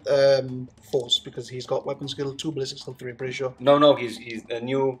hitting on 4s because he's got weapon skill 2, ballistic skill 3, I'm pretty sure. No, he's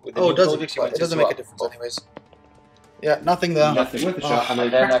new. With the Oh, new does codex, it? he went It doesn't into make a up. difference, anyways. Yeah, nothing there. Nothing worth a shot. And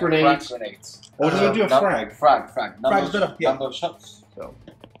And then then crack a grenade. crack grenade. Or do you do a frag? Frag. Frag's Number, better, yeah. number of shots. So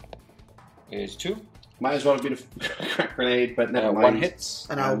is 2. Might as well have been a crack grenade, but never mind. 1 hits.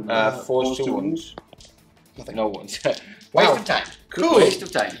 And now, 4 to 1. wounds. Nothing. No ones. Wow. Waste of time. Cool. Waste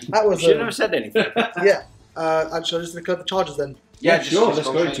of time. That was You should have said anything. yeah. Actually, just declare the charges then. Yeah, just- sure. just Let's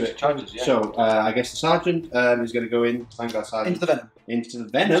go go into change it. charges, yeah. So, I guess the sergeant is going to go in. Vanguard sergeant Into the venom. into the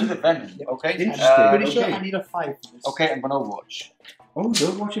Into venom. the venom. Okay. Interesting. Pretty sure okay. I need a 5 for this. Okay, I'm gonna watch. Oh,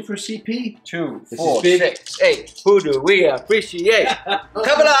 don't watch it for a CP. 2, This 4, is big. 6, 8. Who do we appreciate?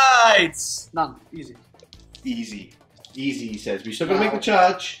 Kabalites! None. Easy. Easy. Easy, he says. We still got to make the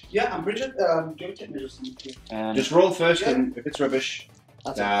charge. Yeah, I'm Bridget. Do you take me Just roll first, Yeah. and if it's rubbish,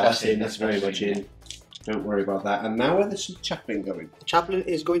 That's that's it. in. That's very much in. Don't worry about that. And now where there's some chaplain going. The chaplain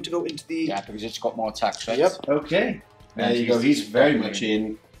is going to go into the. Yeah, because it's got more attacks, right? Yep. Okay. There And you go. He's very much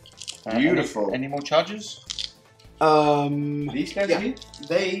in. Beautiful. Any more charges? These guys Yeah. here?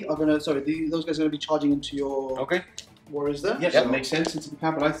 They are gonna. Sorry, those guys are gonna be charging into your Okay. warriors there. Yes, Yep. that makes sense. Into the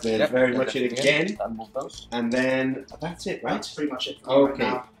Kabalites. They're Yep. very much in again. Unmove those. And then that's it, right? That's pretty much it. For Okay.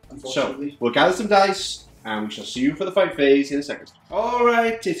 Right now, So unfortunately. we'll gather some dice, and we shall see you for the fight phase in a second. All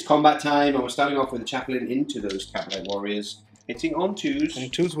right, it's combat time, and we're starting off with the chaplain into those Kabbalite warriors, hitting on 2s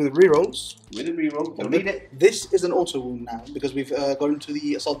And 2s with rerolls. with a reroll. Don't need it. This is an auto wound now because we've got into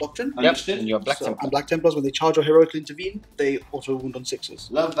the assault doctrine. Yep. Understood. And your Black So, Templar. and Black Templars, when they charge or heroically intervene, they auto wound on 6s.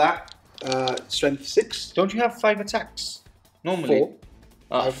 Love that. Strength 6. Don't you have 5 attacks? Normally. 4.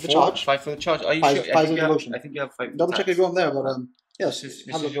 5 for the 4, charge. 5 for the charge. Are you Five- sure? five with devotion. I think you have 5. Double check if you want there, but yes. This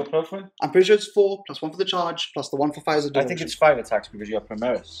have is a- your profile? I'm pretty sure it's 4 plus 1 for the charge plus the 1 for fire as a I devotion. think it's 5 attacks because you have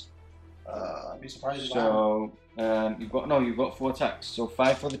Primaris. I'd be surprised if So you've got 4 attacks. So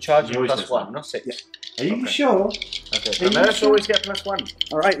 5 for the charge You and always plus get 1, not 6. Yeah. Are you Okay. sure? Okay. Are you Primaris sure? always get plus 1.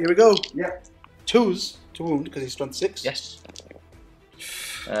 Alright, here we go. Yeah. 2s to wound because he's strength 6. Yes.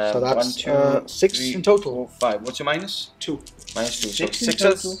 So that's 1, 2, 6 3, in total. 4, 5. What's your minus? 2. Minus 2. So 6 in 6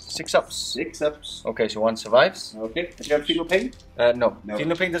 total. 6 ups. 6 ups. Okay, so 1 survives. Okay. Do you have fetal pain? No. No.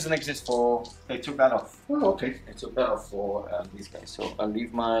 Feeling pain doesn't exist for. They took that off. Oh, okay. They took that off for these guys. So I'll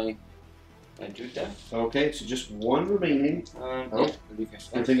leave my I do that. Okay, so just one remaining. Yeah,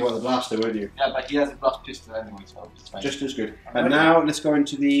 I'm thinking about the blaster, weren't you? Yeah, but he has a blast pistol anyway, so it's fine. Just as good. And now let's go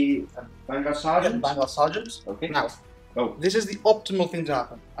into the Vanguard Sergeant. Yeah, Vanguard Sergeant. Okay. Now, this is the optimal thing to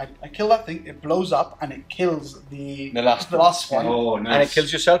happen. I kill that thing, it blows up, and it kills the last one. Oh, nice. And it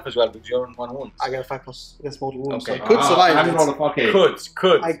kills yourself as well because you're on 1 wound. I get a 5+ against mortal wounds, Okay. so I could survive. I haven't rolled a okay.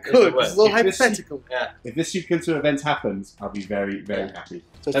 Could. I could. This is all hypothetical. If this sequence of events happens, I'll be very, very happy.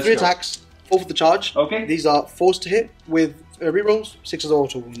 So 3 attacks, 4 for the charge. Okay. These are 4s to hit with rerolls, 6s are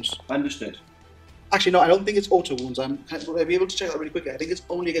auto wounds. Understood. Actually, no, I don't think it's auto wounds. I'll be able to check that really quickly. I think it's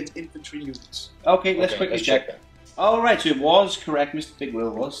only against infantry units. Okay, let's quickly check that. Alright, so it was correct, Mr. Big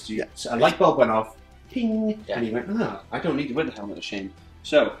Will was. So a light bulb went off, ping, and he went, I don't need to wear the helmet of shame.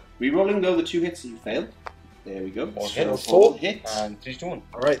 So, re-rolling though the 2 hits that you failed. There we go. 4 hits. And 3 to wound.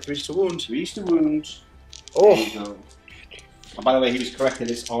 Alright, 3 to wound. 3 to wound. Oh. There you go. And by the way, he was corrected,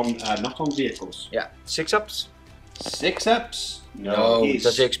 it's on, not on vehicles. Yeah, 6 ups. 6 ups. No.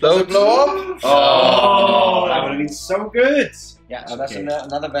 Does it explode? Does it blow up? Oh, that would have been so good. Yeah, so that's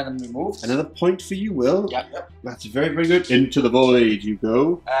another venom removed. Another point for you, Will. Yep. That's very, very good. Into the void you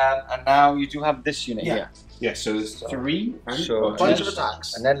go. And now you do have this unit here. Yeah, so there's 3 and a bunch of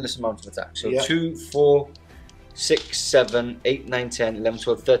attacks. An endless amount of attacks. So 2, 4, 6, 7, 8, 9, 10, 11,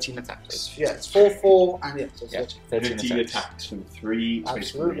 12, 13 attacks. Yeah, it's 4, 4, and so 13 attacks from 3 Space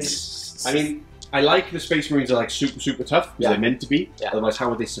Absolutely. Marines. I mean, I like the Space Marines are like super tough because they're meant to be. Yeah. Otherwise, how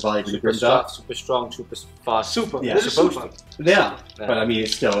would they survive in the Grimdark? Super strong, super fast. Super. Yeah, supposed to. They are. But I mean,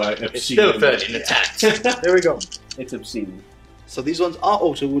 it's still obscene. It's still 13 attacks. There we go. It's obscene. So these ones are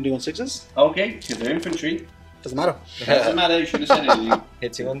auto wounding on 6s. Okay, because they're infantry. Doesn't matter. Doesn't matter. You should have said it.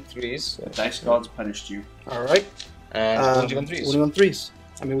 Hitting on 3s. The dice gods punished you. All right. And wounding on 3s. Wounding on 3s.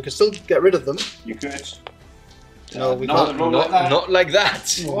 I mean, we can still get rid of them. You could. No, we can't. Not like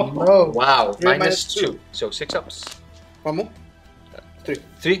that. No. Wow. -2. -2. So 6 ups. One more. 3.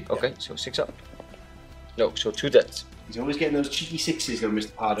 3? Okay, so 6 up. No, so 2 deads. He's always getting those cheeky 6s though,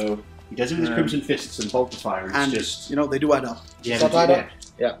 Mr. Pardo. He does it with his Crimson Fists and Bolt of Fire. And just, you know, they do add up. Yeah,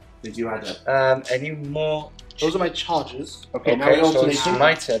 Yeah. They do add up. Any more? Those are my charges. Okay, now so it's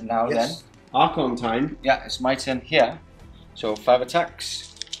my turn now then. Archon time. Yeah, it's my turn here. So 5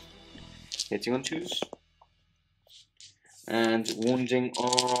 attacks. Hitting on 2s. And wounding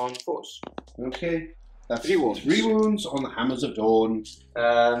on 4s. Okay. 3 wounds. 3 wounds on the Hammers of Dawn.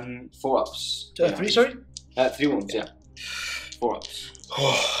 4 ups. 3, sorry? 3 wounds, yeah. 4 ups.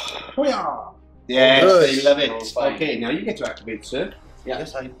 Yes, good. they love it. Okay, now you get to activate, sir. Yeah.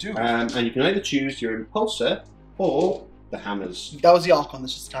 Yes, I do. And you can either choose your Impulsor or the Hammers. That was the Archon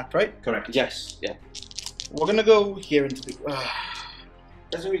that's just attacked, right? Correct. Yes, yeah. We're going to go here into the...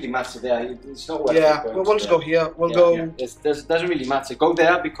 Doesn't really matter there. It's not worth yeah, it. we'll just go here. We'll go... Yeah. Doesn't really matter. Go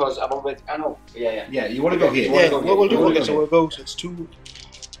there because I've already... I know. Yeah, you want to go here. Yeah, we'll do it. So we'll go. So it's 2...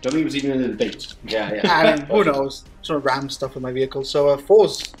 Don't think it was even in the debate. Yeah. I mean, who knows? Sort of ram stuff with my vehicle. So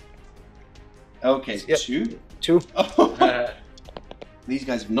 4s. Okay, Yep. 2. 2. These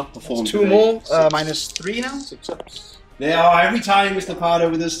guys have not performed. 2 more. -3 now. 6 ups. They are every time, Mr. Pardo,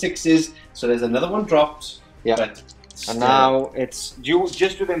 with those 6s. So there's another one dropped. Yeah. But and now it's you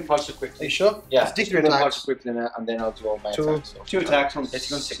just do the impulse quickly. Are you sure? Yeah. Let's do the impulse quickly, and then I'll do all my 2. attacks. So. 2 attacks on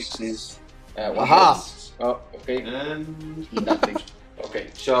Hitting on 6s. Aha! Oh, okay. And Nothing. Okay,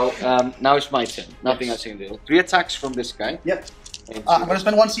 so now it's my turn. Nothing else I can do. 3 attacks from this guy. Yep. I'm going to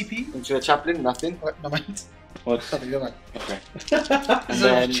spend 1 CP. Into a chaplain, nothing. No mind. What? Nothing, don't mind. Okay. And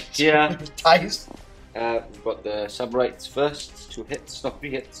then here, Ties. we've got the sub-rights first. 2 hits, not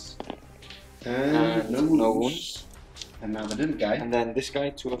 3 hits. And no wounds. And now the little guy. And then this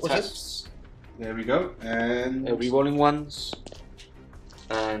guy, 2 attacks. There we go. And Rerolling ones.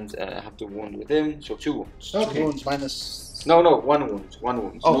 And I have to wound with him, so 2 wounds. Okay. 2 wounds minus... No, 1 wound. 1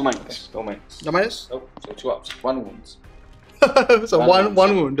 wound. Oh, no minus. Okay. No minus. No minus? Oh, so 2 ups. 1 wound. So one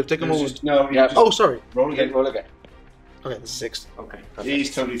wound. I've taken 1 wound. No, yeah. Oh, sorry. Roll again. Roll again. Okay, this is 6. Okay. He's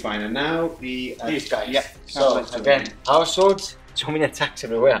totally fine. And now the these guys. Yeah. So again, power swords. So many attacks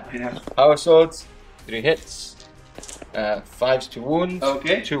everywhere. Power swords. 3 hits. 5s to wound.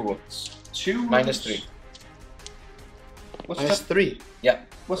 Okay. 2 wounds. 2 minus 3. What's minus that? 3. Yeah.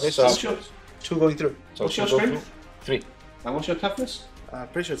 What's your 2 going through? So what's your go strength? through 3. And what's your toughness?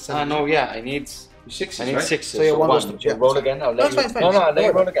 Pretty sure it's 7. No, yeah, I need 6s, I need right? 6s. So you're 1 1. yeah. Roll again. I'll let No, you. it's fine. No, I'll let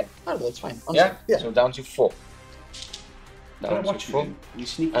you roll again. Oh, that's fine. Yeah? Yeah. So down to 4. Down to 4. You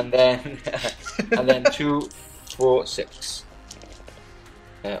sneaky. And then 2, 4, 6.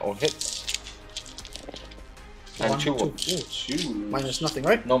 All hits. And 2 wounds. 2. Minus nothing,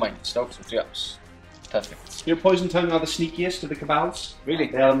 right? No minus. No, so 3 ups. Perfect. Your poison tongue are the sneakiest of the Cabals. Really?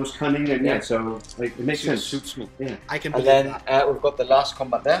 They are the most cunning, and so like, it makes sense. Suits me. Yeah. I can. And then we've got the last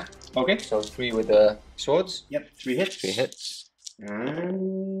combat there. Okay. So 3 with the swords. Yep. 3 hits. 3 hits.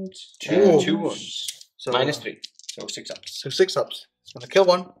 And 2 wounds. So -3. So 6 ups. So 6 ups. It's gonna kill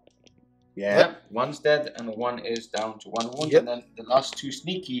one. Yeah. Yep. 1's dead and 1 is down to 1 wound. Yep. And then the last 2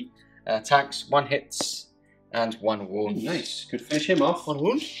 sneaky attacks, 1 hits and 1 wound. Nice. Could finish him off. 1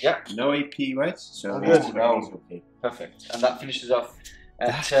 wound. Yeah. No AP, right? So good. Okay. Perfect. And that finishes off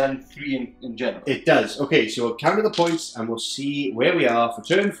turn 3 in general. It does. Okay, so we'll count the points and we'll see where we are for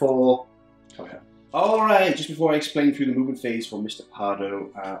turn 4. Alright, just before I explain through the movement phase for Mr.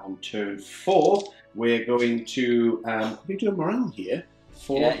 Pardo on turn 4, we're going to do a morale here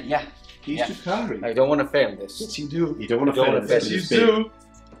for these Drukhari. I don't want to fail this. Yes, you do. You don't want to fail this. Yes, you do.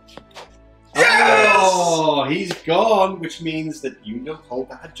 Yes! Oh, he's gone, which means that you don't hold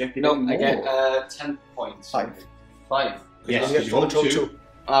that objective anymore. I get 10 points. 5. 5. Yes, you you hold control 2.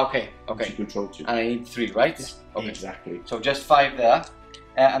 Okay. You control 2. And I need 3, right? Okay. Exactly. So just 5 there.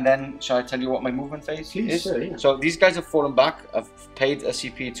 And then, shall I tell you what my movement phase is? Sir, yeah. So these guys have fallen back. I've paid a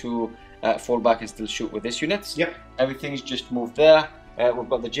CP to fall back and still shoot with this unit. Yep. Everything's just moved there. We've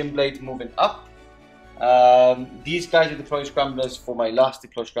got the Djin blade moving up. These guys are deploy scramblers for my last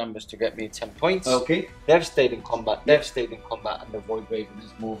deploy scramblers to get me 10 points. Okay. They've stayed in combat. And the Void Raven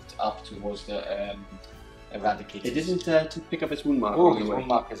has moved up towards the Eradicated. It isn't to pick up its wound mark. Oh, his wound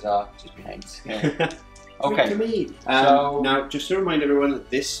markers are just behind. Yeah. Okay. To me. So now, just to remind everyone that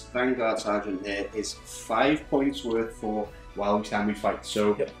this Vanguard Sergeant here is 5 points worth for while we stand we fight.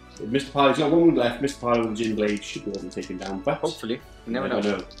 So, Mr. Pardo's got 1 wound left. Mr. Pardo with the Djin blade should be able to take him down, but hopefully, you never know.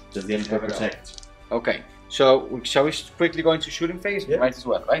 Does the Emperor protect? Okay. So, shall we quickly go into shooting phase? Yeah. Might as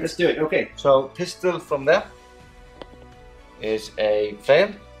well, right? Let's do it. Okay. So, pistol from there is a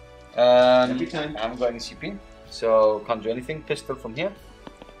fail. Every time. I haven't got any CP, so can't do anything. Pistol from here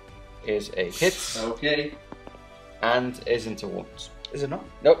is a hit. Okay. And isn't a wound. Is it not?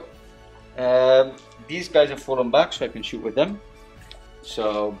 Nope. These guys have fallen back, so I can shoot with them.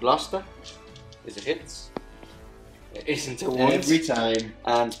 So blaster is a hit. It isn't a wound. Every time.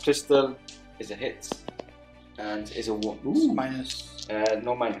 And pistol is a hit. And is a wound. Ooh, minus.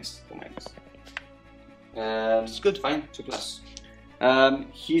 No minus. No minus. It's good. Fine. 2+.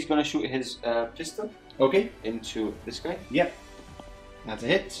 He's gonna shoot his pistol. Okay. Into this guy. Yep. That's a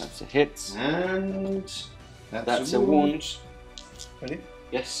hit. That's a hit. And that's a wound. Ready?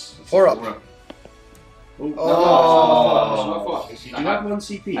 Yes. 4 up. Oh. You have 1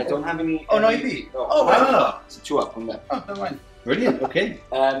 CP. I don't have any. Oh, no EP. No. Oh, right. It's a 2 up from there. Oh, never mind. Brilliant. Okay.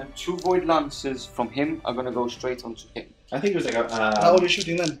 2 void lances from him are gonna go straight onto him. I think it was like a. How are you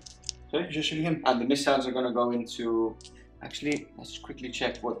shooting then? Sorry? You're just shooting him. And the missiles are gonna go into. Actually, let's quickly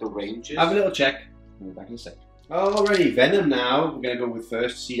check what the range is. Have a little check. We'll be back in a sec. Alrighty, Venom now. We're going to go with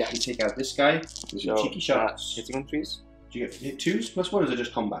first. See if we can take out this guy. With some cheeky shots. Hitting on 3s. Do you get 2s +1 or is it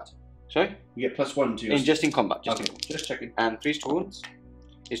just combat? Sorry? You get +1 to your... Just in combat. Just checking. And 3's 2 wounds.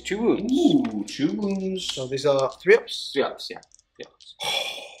 Is 2 wounds. Ooh, 2 wounds. So these are 3 ups? 3 ups, yeah. 3 ups.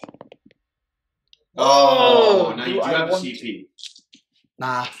 Oh! Now you do have a CP.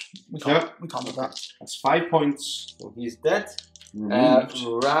 Nah, we can't do that. That's 5 points. So he's dead. Removed.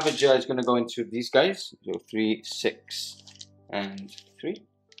 Ravager is going to go into these guys. So 3, 6, and 3.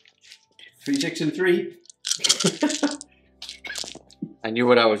 3, 6, and 3. I knew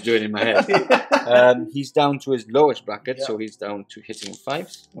what I was doing in my head. He's down to his lowest bracket, so he's down to hitting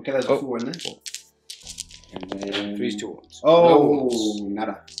 5s. Okay, there's a 4 in there. And then 3's 2 wounds. Oh,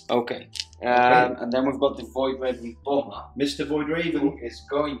 nada. Okay. And then we've got the Void Raven Bomber. Mr. Void Raven is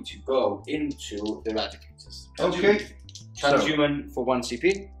going to go into the Eradicators. Okay. Transhuman for 1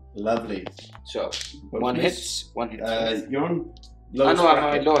 CP. Lovely. So, 1 hits, 1 hit. You're on lowest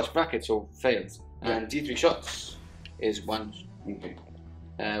bracket. My lowest bracket, so failed. And D3 shots is 1. Okay.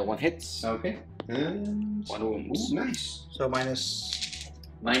 1 hits. Okay. And 1 wound. Ooh, nice. So minus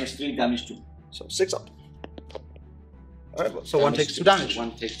 3 damage 2. So 6 up. Alright, so 1 takes 2 damage.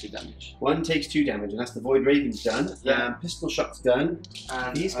 1 takes 2 damage. 1 takes 2 damage, and that's the Void Raven's done. Pistol shot's done.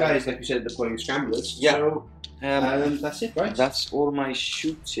 And these guys, like you said, are deploying scramblers. Yeah. So that's it, right? That's all my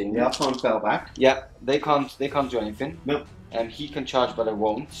shooting. The Archon fell back. Yeah, they can't do anything. No. He can charge, but I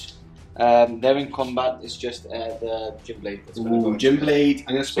won't. They're in combat. It's just the Djin blade. Ooh, Djin blade.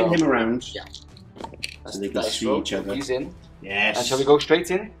 I'm gonna spin him around. Yeah. So they can see each other. He's in. Yes. And shall we go straight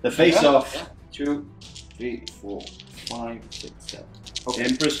in? The face off. Yeah. 2, 3, 4, 5, 6, 7. Okay.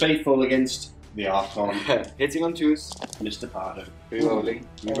 Emperor's faithful against the Archon. Hitting on 2s. Mr. Pardo. Rerolling.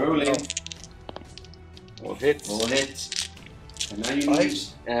 Rerolling. 4 hits. 4 hits. And now you need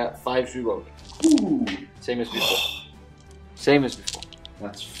 5 rerolling. Ooh. Same as before. Same as before.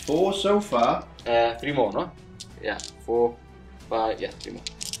 That's 4 so far. 3 more, no? Yeah, 4, 5, yeah, 3 more.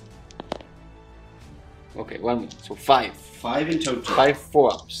 Okay, 1 more, so 5. 5 in total. 5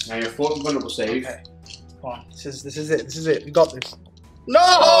 4-ups. Now your 4th vulnerable save. Okay. Come on, this is it. This is it. We got this. No!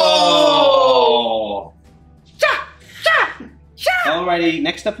 Oh! Alrighty,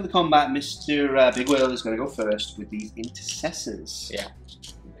 next up for the combat, Mr. Big Will is going to go first with these intercessors. Yeah.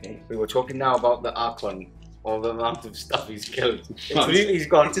 Okay. We were talking now about the Archon, all the amount of stuff he's killed. Right. He's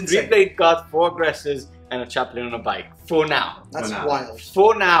got 3 blade guards, 4 aggressors, and a chaplain on a bike. For now. That's For now. wild.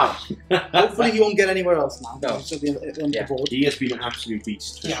 For now. Hopefully he won't get anywhere else now. No. He's still on the board. He has been an absolute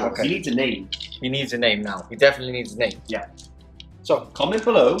beast. For Yeah, sure. okay. He needs a name. He needs a name now. He definitely needs a name. Yeah. So, Comment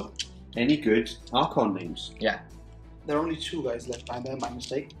below any good Archon names. Yeah. there are only 2 guys left behind there, my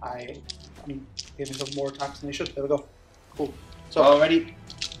mistake. I gave myself more attacks than I should. There we go. Cool. So, Already.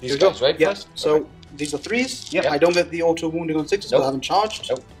 These guys, right? Yeah, First? so Okay. these are 3s. Yep. I don't get the auto wounding on 6s because Nope. I haven't charged.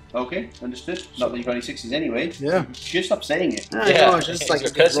 Nope. Okay, understood. Not that you've got any 6s anyway. Yeah. Just stop saying it. Yeah, No, it's just like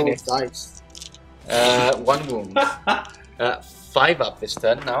you're cursing roll it. dice. 1 wound. 5 up this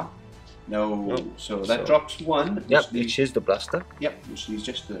turn now. No. Nope. So that So- drops 1. Yep, Which leaves, which is the blaster. yep, which leaves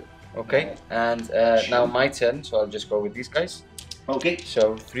just the. Okay, and now my turn, so I'll just go with these guys. Okay.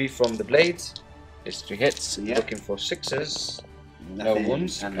 So 3 from the blades is 3 hits. Yep. Looking for 6s, no Nothing.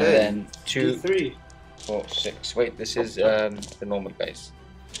 wounds, and Okay. then 2, 3. 4, 6. Wait, this is the normal guys.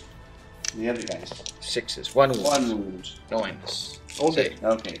 The other guys. 6s, 1 wound, 1 wound. no minus. Okay.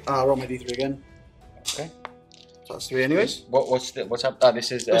 Okay. Roll my d3 again. Okay. So that's 3 anyways. What's up? Ah,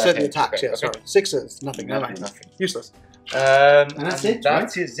 this is. I said the okay, attacks, okay, yeah, okay. sorry. 6s, nothing, never mind. Nothing. Useless. And that's it, That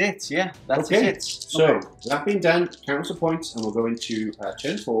right? is it. Yeah, that's Okay. it. So, that being done, count some points, and we'll go into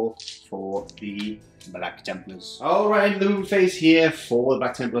turn 4 for the Black Templars. Alright, the move phase here for the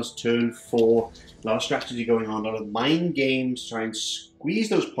Black Templars, turn 4. A lot of strategy going on, a lot of mind games, try and squeeze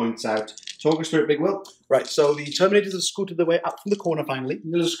those points out. Talk us through it, Big Will. Right, so the Terminators have scooted their way up from the corner finally.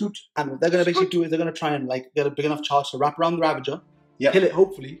 Little scoot. And what they're going to basically do is they're going to try and get a big enough charge to wrap around the Ravager, Yep. kill it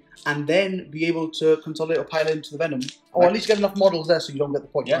hopefully, and then be able to consolidate or pile into the Venom. Or at least get enough models there so you don't get the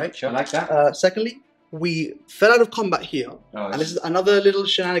point, Yeah, right? sure. I like that. Secondly, we fell out of combat here. And this is another little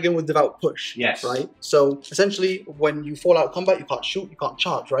shenanigan with Devout Push. Yes. Right? So essentially, when you fall out of combat, you can't shoot, you can't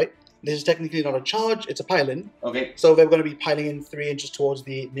charge, right? This is technically not a charge, it's a pile-in. Okay. So they're going to be piling in 3 inches towards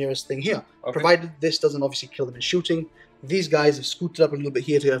the nearest thing here. Okay. Provided this doesn't obviously kill them in shooting. These guys have scooted up a little bit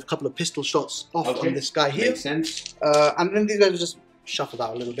here to have a couple of pistol shots off on this guy here. Makes sense. And then these guys will just shuffled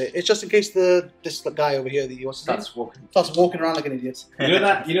out a little bit. It's just in case this guy over here, starts walking around like an idiot. You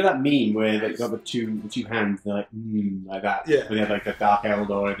know that meme where they got the two hands, they're like that. Yeah. Where they have like a dark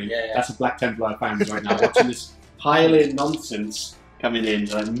Eldor. Yeah. That's a Black Templar fans right now watching this pile-in nonsense coming in.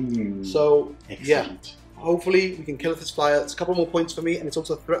 Like, So yeah, excellent. hopefully we can kill this flyer. It's a couple more points for me, and it's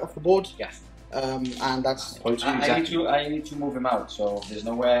also a threat off the board. Yes. And that's Points for you, I need to move him out, so there's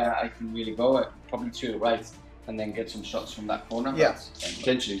nowhere I can really go. Probably to the right, and then get some shots from that corner. Yeah.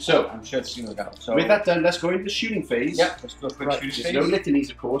 Potentially. So I'm sure it's going out. So with that done, let's go into the shooting phase. yeah, let's do a quick Right, shooting There's phase. no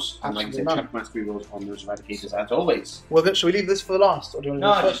litanies, of course. And like I said, Absolutely chuck my 3 rolls on those eradicators as always. well. Should we leave this for the last, or do you want to do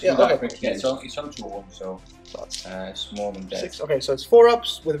No, it just first? do Yeah, that okay. quick. Yeah, it's on 2-1, so it's more than dead. 6. Okay, so it's 4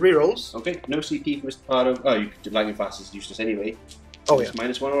 ups with rerolls. Okay, no CP for Mr. Pardo. Oh, you could do lightning fast is useless anyway. Oh yeah. It's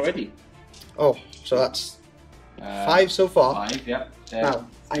 -1 already. Oh, so that's 5 so far. 5, yeah. Now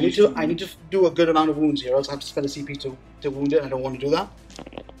I need to do a good amount of wounds here, else I have to spend a CP to wound it, and I don't want to do that.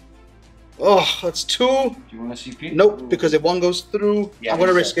 Oh, that's 2. Do you want a CP? Nope, because if 1 goes through, Yeah, I'm going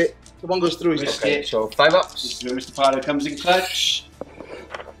to makes risk it. If 1 goes through, he's Risk okay. it. So 5 ups. This is where Mr. Pardo comes in clutch.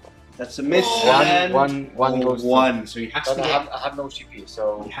 That's a miss. One and goes one. So he has to But get. I have no CP,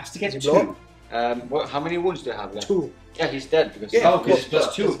 so He has to get Does he blow 2. how many wounds do you have left? 2. Yeah, he's dead because Yeah, Oh, of course. because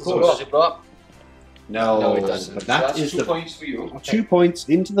it's +2, of So course. does it blow up? No, No, it doesn't. But So that that's is 2 the points for you. 2 points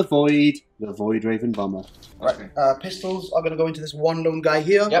into the void. The Void Raven Bomber. Okay. Pistols are going to go into this one lone guy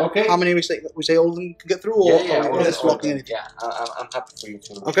here. Yep. Okay. How many we say all of them can get through, or Yeah, or is this blocking anything? yeah. I'm happy for you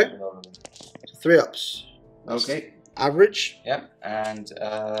to. Okay. 3 ups. Okay. Average. Yep, and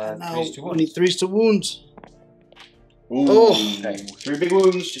Now 3 to we 1. need 3s to wound. Ooh. Oh. Okay. 3 big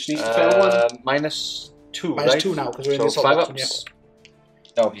wounds. Just needs to fail 1. -2, Minus right? 2 now because we're in So the assault 5 box, ups.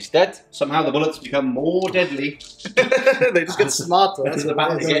 No, he's dead. Somehow the bullets become more deadly. yeah. They just get smarter. That's the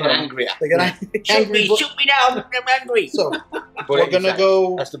battle. what it They is. get angrier. They get angry. Shoot me now! I'm angry. So Bullet we're gonna inside.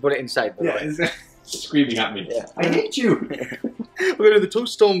 go. That's the bullet inside. By the way. Screaming at me. Yeah. I hate you. We're going to do the 2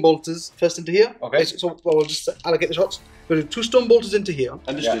 stone bolters first into here. Okay. So we'll just allocate the shots. We're going to do 2 stone bolters into here.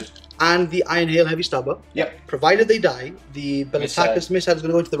 Understood. Yeah. And the Iron Hail Heavy Stabber. Yep. Provided they die, the Belitacus missile is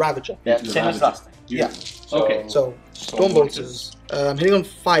going to go into the Ravager. Yeah, same as last time. Yeah. Okay. So stone bolters. Hitting on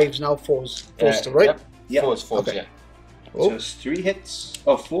 5s now, 4s. 4s still, right? Yep. 4s, okay. yeah. Oh. So it's 3 hits.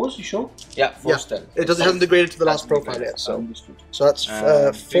 Oh, 4s, you sure? Yeah, 4 still. It hasn't degraded to the last profile yet, so that's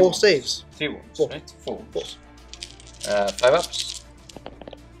 4 saves. 3 wounds, 4. right? 4 wounds. 5 ups.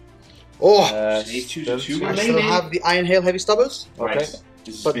 Oh! I I still have the Iron Hail Heavy Stabbers. Okay. Right.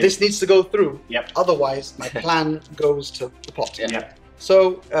 But this needs to go through. Yep. Otherwise, my plan goes to the pot. Yeah. Yep.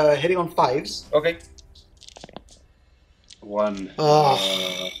 So, hitting on 5s. Okay. 1.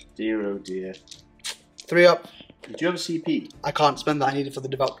 Oh. Dear, oh dear. 3 up. Do you have a CP? I can't spend that. I need it for the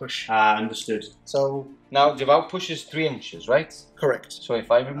devout push. Understood. So now devout push is 3 inches, right? correct. So if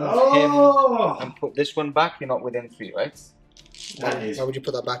I remove him and put this one back, you're not within 3, right? Why would you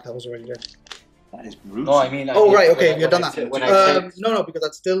put that back? That was already there. That is brutal. No, I mean. Right. Okay, you've done that. When no, because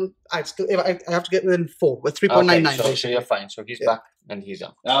that's still. I have to get within 4 with 3.99. Okay, so you're fine. So he's back and he's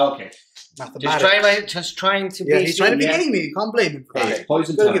out. Oh, okay. Just trying to be. Yeah, he's trying to be gamey. You can't blame him for that. Okay,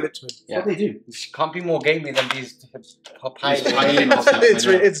 poison Go tongue. give it to him. Yeah. What they do? Can't be more gamey than these piling.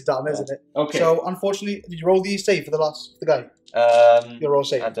 It's done, isn't it? Okay. So unfortunately, did you roll the save for the guy? Your roll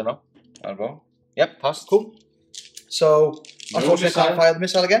save. I don't know. I'll roll. Yep, passed. Cool. So unfortunately, I can't fire the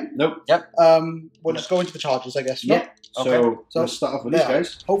missile again. Nope. Yep. We'll just go into the charges, I guess. Yeah. Okay. So let's start off with these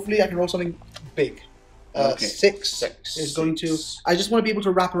guys. Hopefully, I can roll something big. 6 is going to. I just want to be able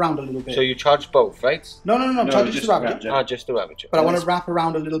to wrap around a little bit. So you charge both, right? No. Charge just the Ravager. Ah, just the Ravager. But I want to wrap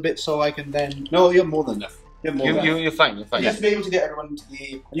around a little bit so I can then. No, you're more than enough. You're fine. You're fine. Just to be able to get everyone into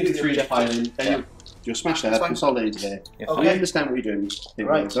the. You get 3 piling. Then you'll smash that. Consolidate there. Okay. I understand what you're doing.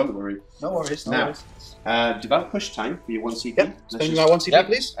 Right. Don't worry. No worries. Now, devout push time for your 1 CP. Yep. Spending my 1 CP,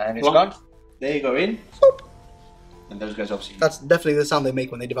 please. And it's gone. There you go in. And those guys obviously. That's definitely the sound they make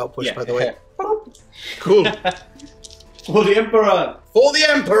when they devout push, by the way. Cool. For the Emperor! For the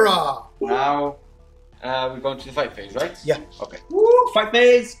Emperor! Now, we're going to the fight phase, right? Yeah. Okay. Woo! Fight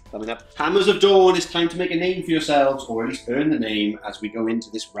phase! Coming up. Hammers of Dawn, it's time to make a name for yourselves, or at least earn the name as we go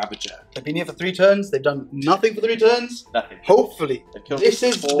into this Ravager. They've been here for 3 turns. They've done nothing for 3 turns. Nothing. Hopefully, this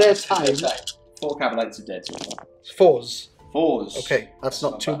is their time. 4 Kabalites are dead so far. 4s. 4s. Okay, that's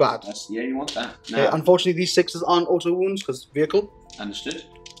not too bad. Yeah, you want that. Okay, unfortunately, these 6s aren't auto wounds because vehicle. Understood.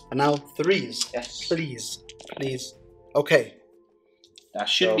 And now 3s. Yes. Please. Okay. That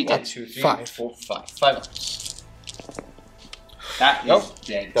should be dead. 2, 3, 5. 4, 5. 5 ups. That is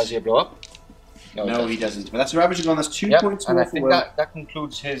dead. Does he blow up? No, he doesn't. But that's a Ravager gone. That's 2 points and more I for think Will. that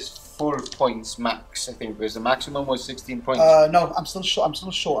concludes his full points max. I think because the maximum was 16 points. No, I'm still short.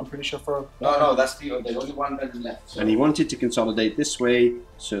 I'm pretty sure for. No, that's the only one that is left. So. And he wanted to consolidate this way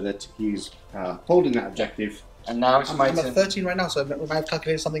so that he's holding that objective. And now it's my I'm turn. at 13 right now, so we might have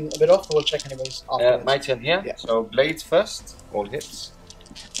calculated something a bit off, but we'll check anyways. My turn here. Yeah. So blades first, all hits,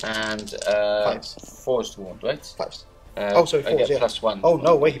 and 4s to wound, right? 5s. Sorry, 4s. I get +1. Oh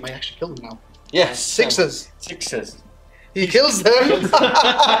no, wait, he might actually kill them now. Yes. 6s. 6s. He kills them.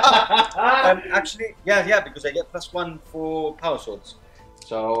 Actually, yeah, because I get +1 for power swords.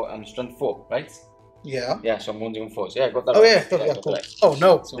 So I'm strength 4, right? Yeah. Yeah, so I'm wounding on 4s. Yeah, I got that. Oh right. yeah, cool. Right. Oh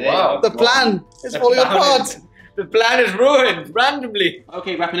no. So, wow. The plan is falling apart. The plan is ruined randomly.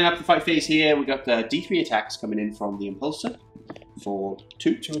 Okay, wrapping up the fight phase here, we got D3 attacks coming in from the Impulsor for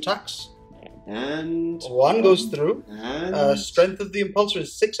 2. 2 attacks. And 1 goes through. And strength of the Impulsor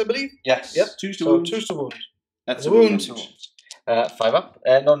is 6, I believe. Yes. Yep. 2 to so wound. 2 to wound. That's a wound. 5 up.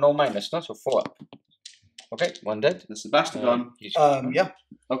 No minus, no, so 4 up. Okay, 1 dead. That's the bastard gone. Yeah.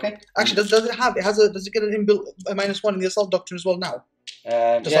 Okay. Actually, does it get an inbuilt -1 in the assault doctrine as well now?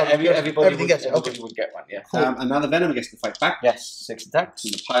 Everybody would get it. Okay. would get 1. Yeah. Cool. And now the Venom gets to fight back. Yes, 6 attacks. So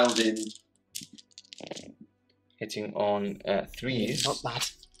the piled in. Hitting on 3s. Not bad.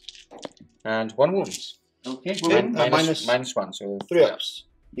 And 1 wound. Okay. -1, so 3 ups.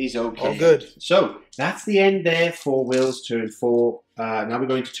 He's okay. Oh, good. So that's the end there for Will's turn 4. Now we're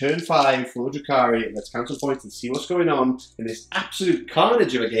going to turn 5 for Drukhari. Let's count some points and see what's going on in this absolute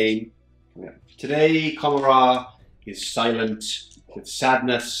carnage of a game. Today, Commorragh is silent with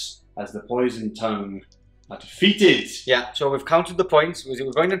sadness as the poison tongue are defeated. Yeah, so we've counted the points.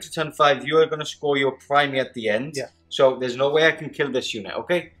 We're going into turn 5. You are going to score your primary at the end. Yeah. So there's no way I can kill this unit,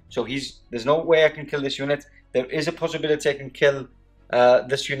 okay? So there's no way I can kill this unit. There is a possibility I can kill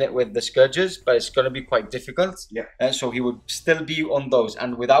this unit with the Scourges, but it's going to be quite difficult. Yeah. So he would still be on those.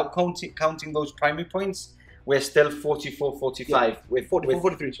 And without counting those primary points, we're still 44-45 with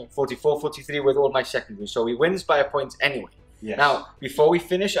 44-43, sorry. 44-43 with all my secondaries. So he wins by a point anyway. Yes. Now, before we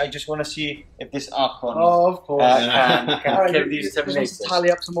finish, I just want to see if this Archon of course. can kill these Terminators. Tally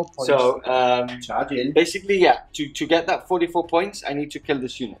up some more points. So, charge in. Basically, yeah, to get that 44 points, I need to kill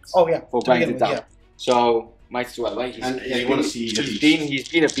this unit. Oh, yeah. For grinding down. Yeah. So, might as well, right? You want to see he's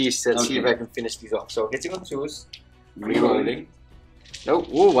been a beast. Let's see if I can finish these off. So, hitting on 2s, rerolling.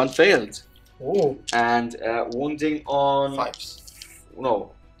 Oh, one failed. Oh. And wounding on 5s.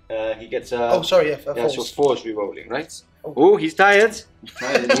 No, he gets oh, sorry, yeah, so 4s rerolling, right? Oh, he's tired.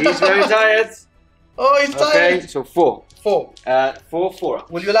 He's very tired. Oh, he's tired. Okay, so 4. 4. 4.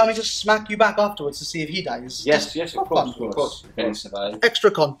 Will you allow me to smack you back afterwards to see if he dies? Yes, yes, of course. Okay, survive.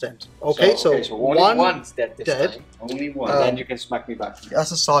 Extra content. Okay, so only one's dead this time. Only one. Then you can smack me back. That's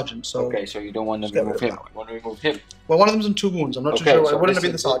a sergeant, so... Okay, so you don't want to remove him. You want to remove him. Well, one of them's in 2 wounds. I'm not too sure. It wouldn't have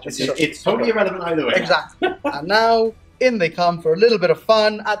been the sergeant. It's totally irrelevant either way. Exactly. And now... in they come for a little bit of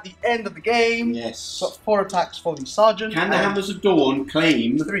fun at the end of the game. Yes. Got 4 attacks for the sergeant. Can the Hammers of Dawn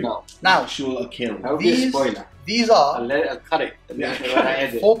claim 3? No. Now, actual kill? These are I'll cut it.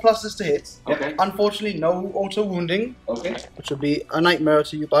 4 pluses to hit. Okay. Unfortunately, no auto wounding. Okay. Which would be a nightmare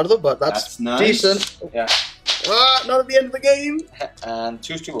to you, Pardo, but that's nice. Decent. Yeah. Not at the end of the game. And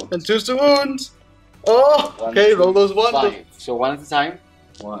 2s to wound. And 2s to wound. Oh, okay, roll those 1s. 5. So 1 at a time.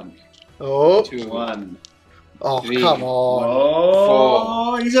 1. Oh. 2. 1. Oh, 3. come on.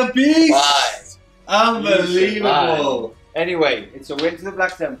 Oh, 4. He's a beast. 5. Unbelievable. Anyway, it's a win to the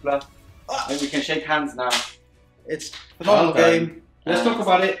Black Templar. And we can shake hands now. It's a phenomenal game. Let's talk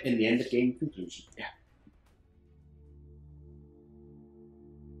about it in the end of game conclusion. Yeah.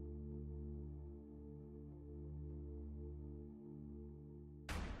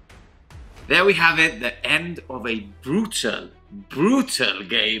 There we have it, the end of a brutal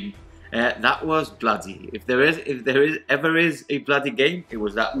game. That was bloody. If there ever is a bloody game, it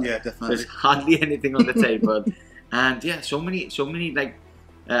was that one. Yeah, definitely. There's hardly anything on the table, and yeah, so many like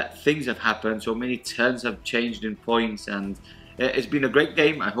things have happened. So many turns have changed in points, and it's been a great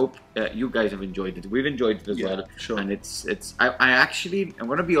game. I hope you guys have enjoyed it. We've enjoyed it as well. Sure. And I'm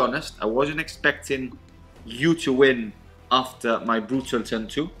gonna be honest. I wasn't expecting you to win after my brutal turn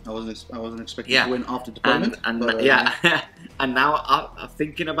 2. I wasn't expecting to win after deployment. And now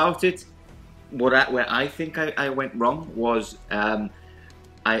thinking about it, where I think I went wrong was I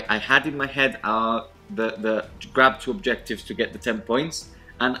had in my head the grab 2 objectives to get the 10 points,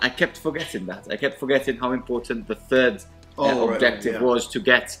 and I kept forgetting that. I kept forgetting how important the 3rd objective was to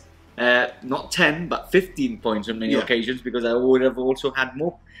get not 10 but 15 points on many occasions, because I would have also had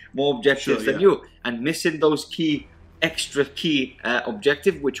more objectives than you, and missing those extra key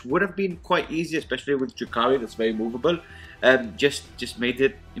objective, which would have been quite easy, especially with Drukhari, that's very movable, just made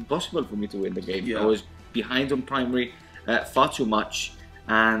it impossible for me to win the game. I was behind on primary far too much,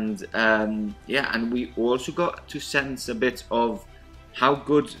 and and we also got to sense a bit of how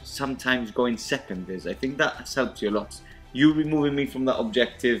good sometimes going second is. I think that has helped you a lot. You removing me from that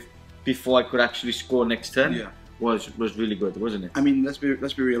objective before I could actually score next turn was really good, wasn't it? I mean, let's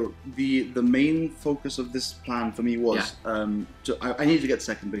be real. The main focus of this plan for me was I needed to get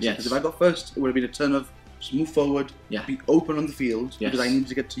second, basically. Because if I got first, it would have been a turn of just move forward, be open on the field, because I needed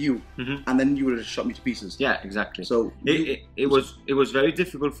to get to you, and then you would have shot me to pieces. Yeah, exactly. So it was very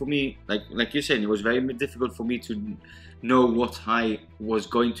difficult for me, like you're saying, it was very difficult for me to know what I was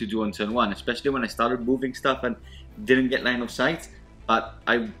going to do on turn 1, especially when I started moving stuff and didn't get line of sight. But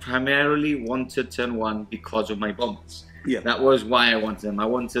I primarily wanted turn 1 because of my bombs. Yeah, that was why I wanted them. I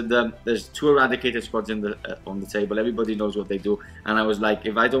wanted them. There's 2 Eradicator squads in on the table. Everybody knows what they do, and I was like,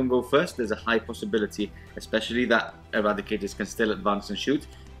 if I don't go first, there's a high possibility, especially that Eradicators can still advance and shoot.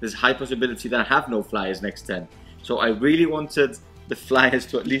 There's a high possibility that I have no flyers next turn. So I really wanted the flyers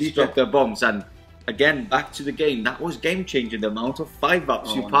to at least drop their bombs. And again, back to the game, that was game changing. The amount of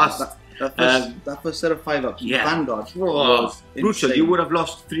 5-ups you passed. That first set of 5-ups, Vanguard was brutal. You would have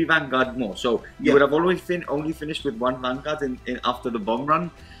lost 3 Vanguard more, so you would have only finished with 1 Vanguard in after the bomb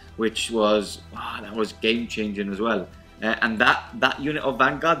run, which was that was game changing as well. And that unit of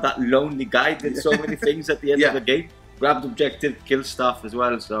Vanguard, that lonely guy, did so many things at the end of the game. Grabbed objective, killed stuff as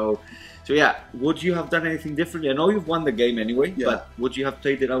well. So yeah, would you have done anything differently? I know you've won the game anyway, but would you have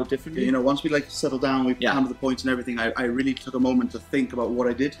played it out differently? You know, once we settled down, we counted the points and everything, I really took a moment to think about what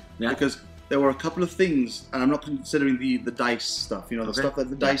I did, because there were a couple of things, and I'm not considering the dice stuff. You know, the stuff that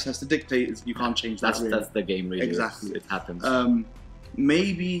the dice has to dictate is you can't change that. That's the game, really. Exactly, it happens.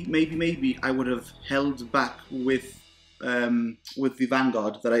 Maybe I would have held back with the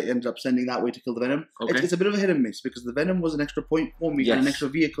Vanguard that I ended up sending that way to kill the Venom. It's a bit of a hit and miss, because the Venom was an extra point for me and an extra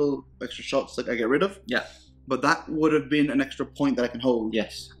vehicle, extra shots that I get rid of. but that would have been an extra point that I can hold.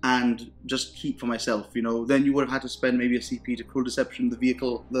 Yes. And just keep for myself, you know. Then you would have had to spend maybe a CP to cruel deception the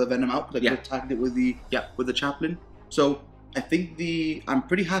vehicle, the venom out, because I could have tagged it with the chaplain. So I think I'm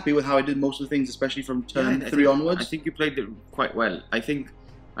pretty happy with how I did most of the things, especially from turn 3 onwards. I think you played it quite well. I think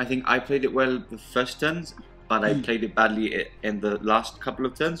I played it well the first turns, but I played it badly in the last couple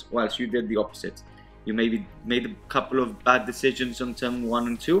of turns, whilst you did the opposite. You maybe made a couple of bad decisions on turn 1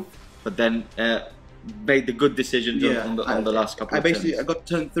 and 2, but then made the good decisions on the last couple of turns. I got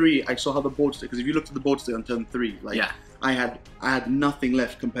turn 3, I saw how the board stood, because if you looked at the board state on turn 3, like I had nothing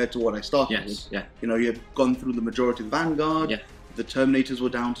left compared to what I started with. Yeah. You know, you had gone through the majority of the Vanguard. Yeah. The Terminators were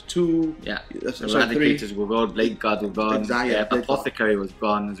down to 2. Yeah. The Eradicators were gone. Blade Guard were gone. Exactly. Yeah, Apothecary was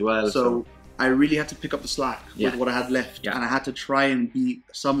gone as well. So I really had to pick up the slack with what I had left, and I had to try and be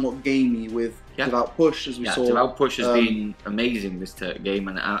somewhat gamey with Devout Push, as we saw. Devout Push has been amazing this game,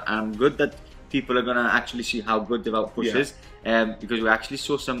 and I'm good that people are going to actually see how good Devout Push is, because we actually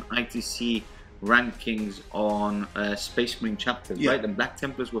saw some ITC rankings on Space Marine chapters, right? And Black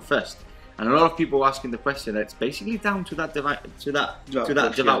Templars were first, and a lot of people were asking the question that it's basically down to that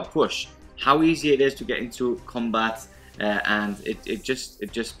Devout Push, how easy it is to get into combat. And it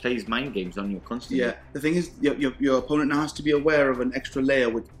just plays mind games on you constantly. Yeah, the thing is, your opponent now has to be aware of an extra layer,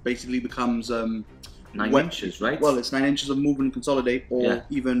 which basically becomes 9 inches, right? Well, it's 9 inches of movement and consolidate, or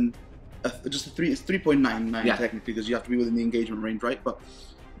even just a 3. It's 3.99 technically, because you have to be within the engagement range, right? But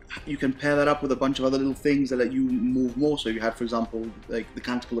you can pair that up with a bunch of other little things that let you move more. So you had, for example, like the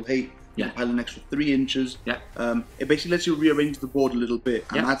Canticle of Hate. You can pile an extra 3 inches. It basically lets you rearrange the board a little bit,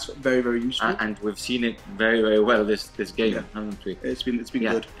 and that's very, very useful. And we've seen it very, very well this game, haven't we? It's been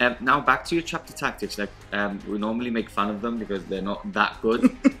good. Now back to your chapter tactics. Like we normally make fun of them because they're not that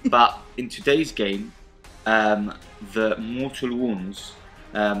good, but in today's game, the mortal wounds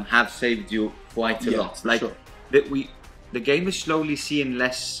have saved you quite a lot. Like the game is slowly seeing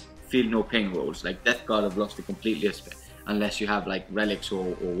less feel no pain rolls. Like Death Guard have lost it completely, unless you have like relics or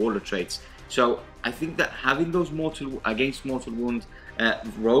warlord traits. So I think that having those against mortal wound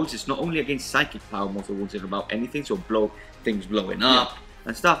rolls, it's not only against psychic power mortal wounds, it's about anything, so things blowing up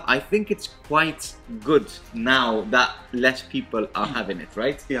and stuff. I think it's quite good now that less people are having it,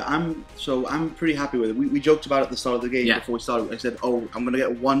 right? Yeah, I'm pretty happy with it. We joked about it at the start of the game before we started. I said, oh, I'm gonna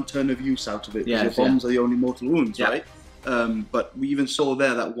get 1 turn of use out of it, because your bombs are the only mortal wounds, right? But we even saw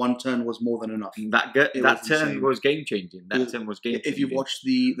there that 1 turn was more than enough. That turn was game changing. If you watch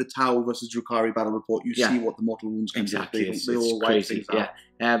the Tau versus Drukhari battle report, you see what the mortal wounds can do. It's crazy.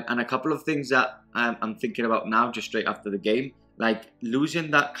 And a couple of things that I'm thinking about now, just straight after the game, like losing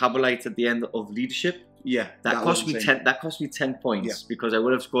that Kabalite at the end of leadership. Yeah, that cost me 10. That cost me 10 points because I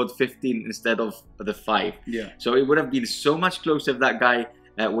would have scored 15 instead of the 5. Yeah. So it would have been so much closer if that guy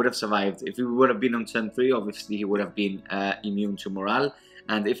would have survived. If he would have been on turn 3, obviously he would have been immune to morale.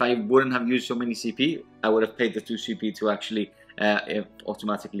 And if I wouldn't have used so many CP, I would have paid the 2 CP to actually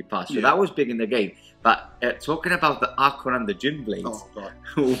automatically pass. So that was big in the game. But talking about the Archon and the Djin blades, oh god,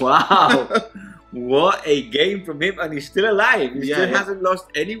 wow, what a game from him! And he's still alive. He still hasn't lost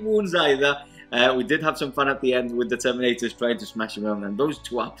any wounds either. We did have some fun at the end with the Terminators trying to smash him around, and those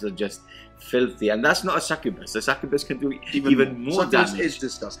 2 ups are just filthy. And that's not a succubus. The succubus can do even more damage. It's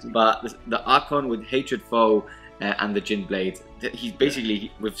disgusting. But the Archon with Hatred Foe and the Djin blade, he's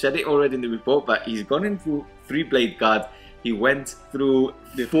basically, we've said it already in the report, but he's gone in through 3 blade guard. He went through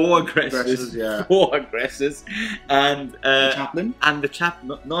 4 aggressors, and the Chaplain, and the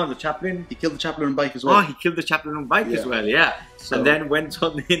Chaplain. He killed the Chaplain on bike as well. Oh, he killed the Chaplain on bike as well, So, and then went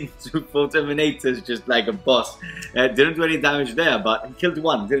on into 4 Terminators just like a boss. Didn't do any damage there, but he killed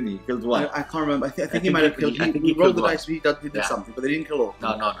 1, didn't he? He killed 1. I can't remember. I think he might have killed. He rolled the dice. He did something, but they didn't kill all.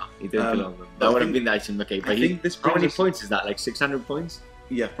 No, he didn't kill all of them. That would have been the icing on the cake. But how many points is that? Like 600 points?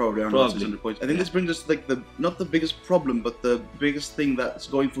 Yeah, probably around 600 points. I think this brings us like not the biggest problem, but the biggest thing that's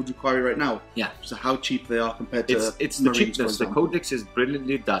going for Drukhari right now. Yeah. So how cheap they are compared to it's the cheapness. The codex is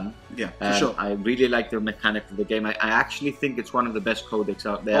brilliantly done. Yeah, for sure. I really like the mechanic of the game. I actually think it's one of the best codex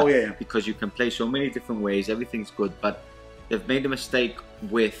out there. Oh yeah. Because you can play so many different ways. Everything's good, but they've made a mistake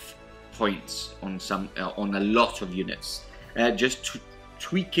with points on on a lot of units. Just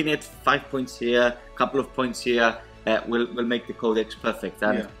tweaking it, 5 points here, a couple of points here. Will make the codex perfect.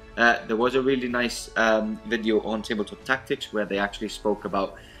 And there was a really nice video on Tabletop Tactics where they actually spoke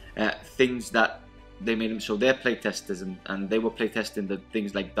about things that they made them. So they're playtesters, and they were playtesting the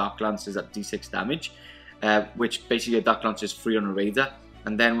things like Dark Lances at D6 damage, which basically a Dark Lance is free on a Raider.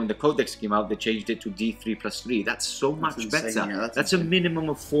 And then when the codex came out, they changed it to D3 plus 3. That's so much better. Yeah, that's a minimum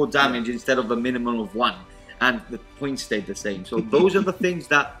of 4 damage instead of a minimum of 1, and the points stayed the same. So those are the things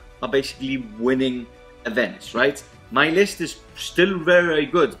that are basically winning events, right? My list is still very, very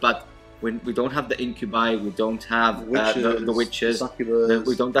good, but when we don't have the incubi, we don't have the witches,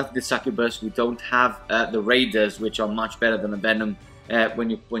 we don't have the succubus, we don't have the raiders, which are much better than the venom when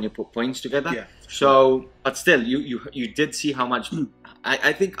you put points together. Yeah, so, but still, you did see how much.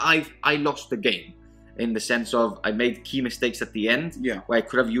 I think I lost the game in the sense of I made key mistakes at the end, where I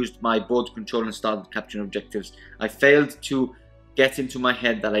could have used my board control and started capturing objectives. I failed to get into my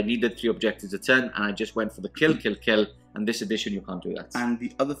head that I needed 3 objectives a turn, and I just went for the kill. And this edition, you can't do that. And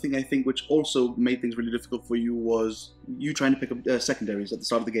the other thing I think which also made things really difficult for you was you trying to pick up secondaries at the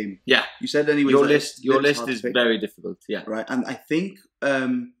start of the game. Yeah. You said anyways. Your list is very difficult. Yeah. Right. And I think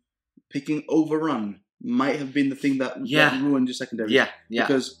picking Overrun might have been the thing that ruined your secondaries. Yeah.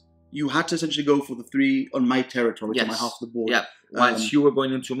 Because you had to essentially go for the 3 on my territory, which is my half of the board. Yeah. Whilst you were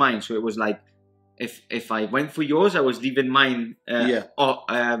going into mine, so it was like, if I went for yours, I was leaving mine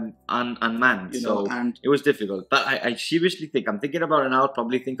unmanned. So it was difficult. But I seriously think, I'm thinking about it now, I'll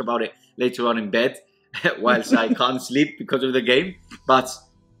probably think about it later on in bed, whilst I can't sleep because of the game. But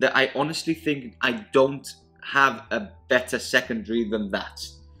I honestly think I don't have a better secondary than that.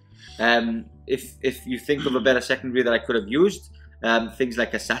 If you think of a better secondary that I could have used, things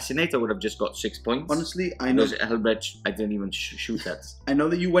like Assassinate, I would have just got 6 points. Honestly, I know. Hellbreach, I didn't even shoot at. I know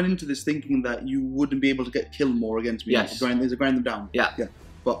that you went into this thinking that you wouldn't be able to get killed more against me. Yes. Grind them down. Yeah.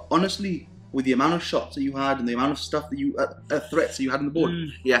 But honestly, with the amount of shots that you had and the amount of stuff that you threats that you had on the board,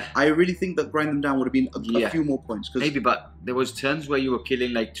 I really think that grind them down would have been a few more points. Maybe, but there was turns where you were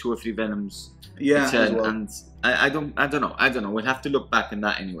killing like 2 or 3 venoms. Yeah, as well. And I don't know. We'll have to look back in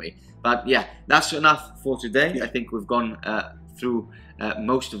that anyway. But yeah, that's enough for today. I think we've gone through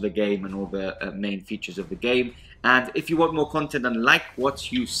most of the game and all the main features of the game. And if you want more content and like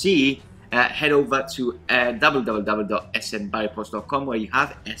what you see, head over to www.snbarrypost.com, where you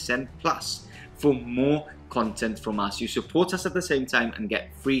have SN Plus for more content from us. You support us at the same time and get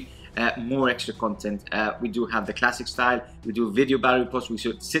free more extra content. We do have the classic style, we do video Barry posts, we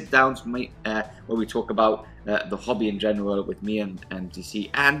should sit down where we talk about the hobby in general with me and DC,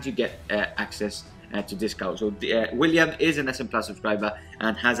 and you get access to Discord. So William is an SN Plus subscriber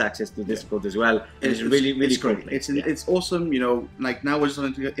and has access to Discord as well. It's really cool. Great. It's awesome. You know, like now we're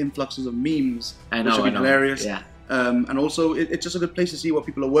starting to get influxes of memes, which would be hilarious. Yeah. And also, it's just a good place to see what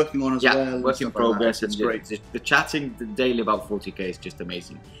people are working on as well. Work in progress. It's great. The chatting daily about 40k is just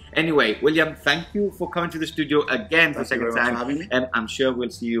amazing. Anyway, William, thank you for coming to the studio again for the second time. Having me. I'm sure we'll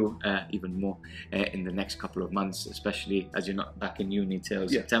see you even more in the next couple of months, especially as you're not back in uni till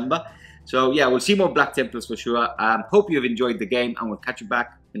September. So yeah, we'll see more Black Templars for sure. Hope you've enjoyed the game, and we'll catch you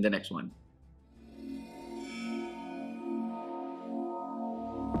back in the next one.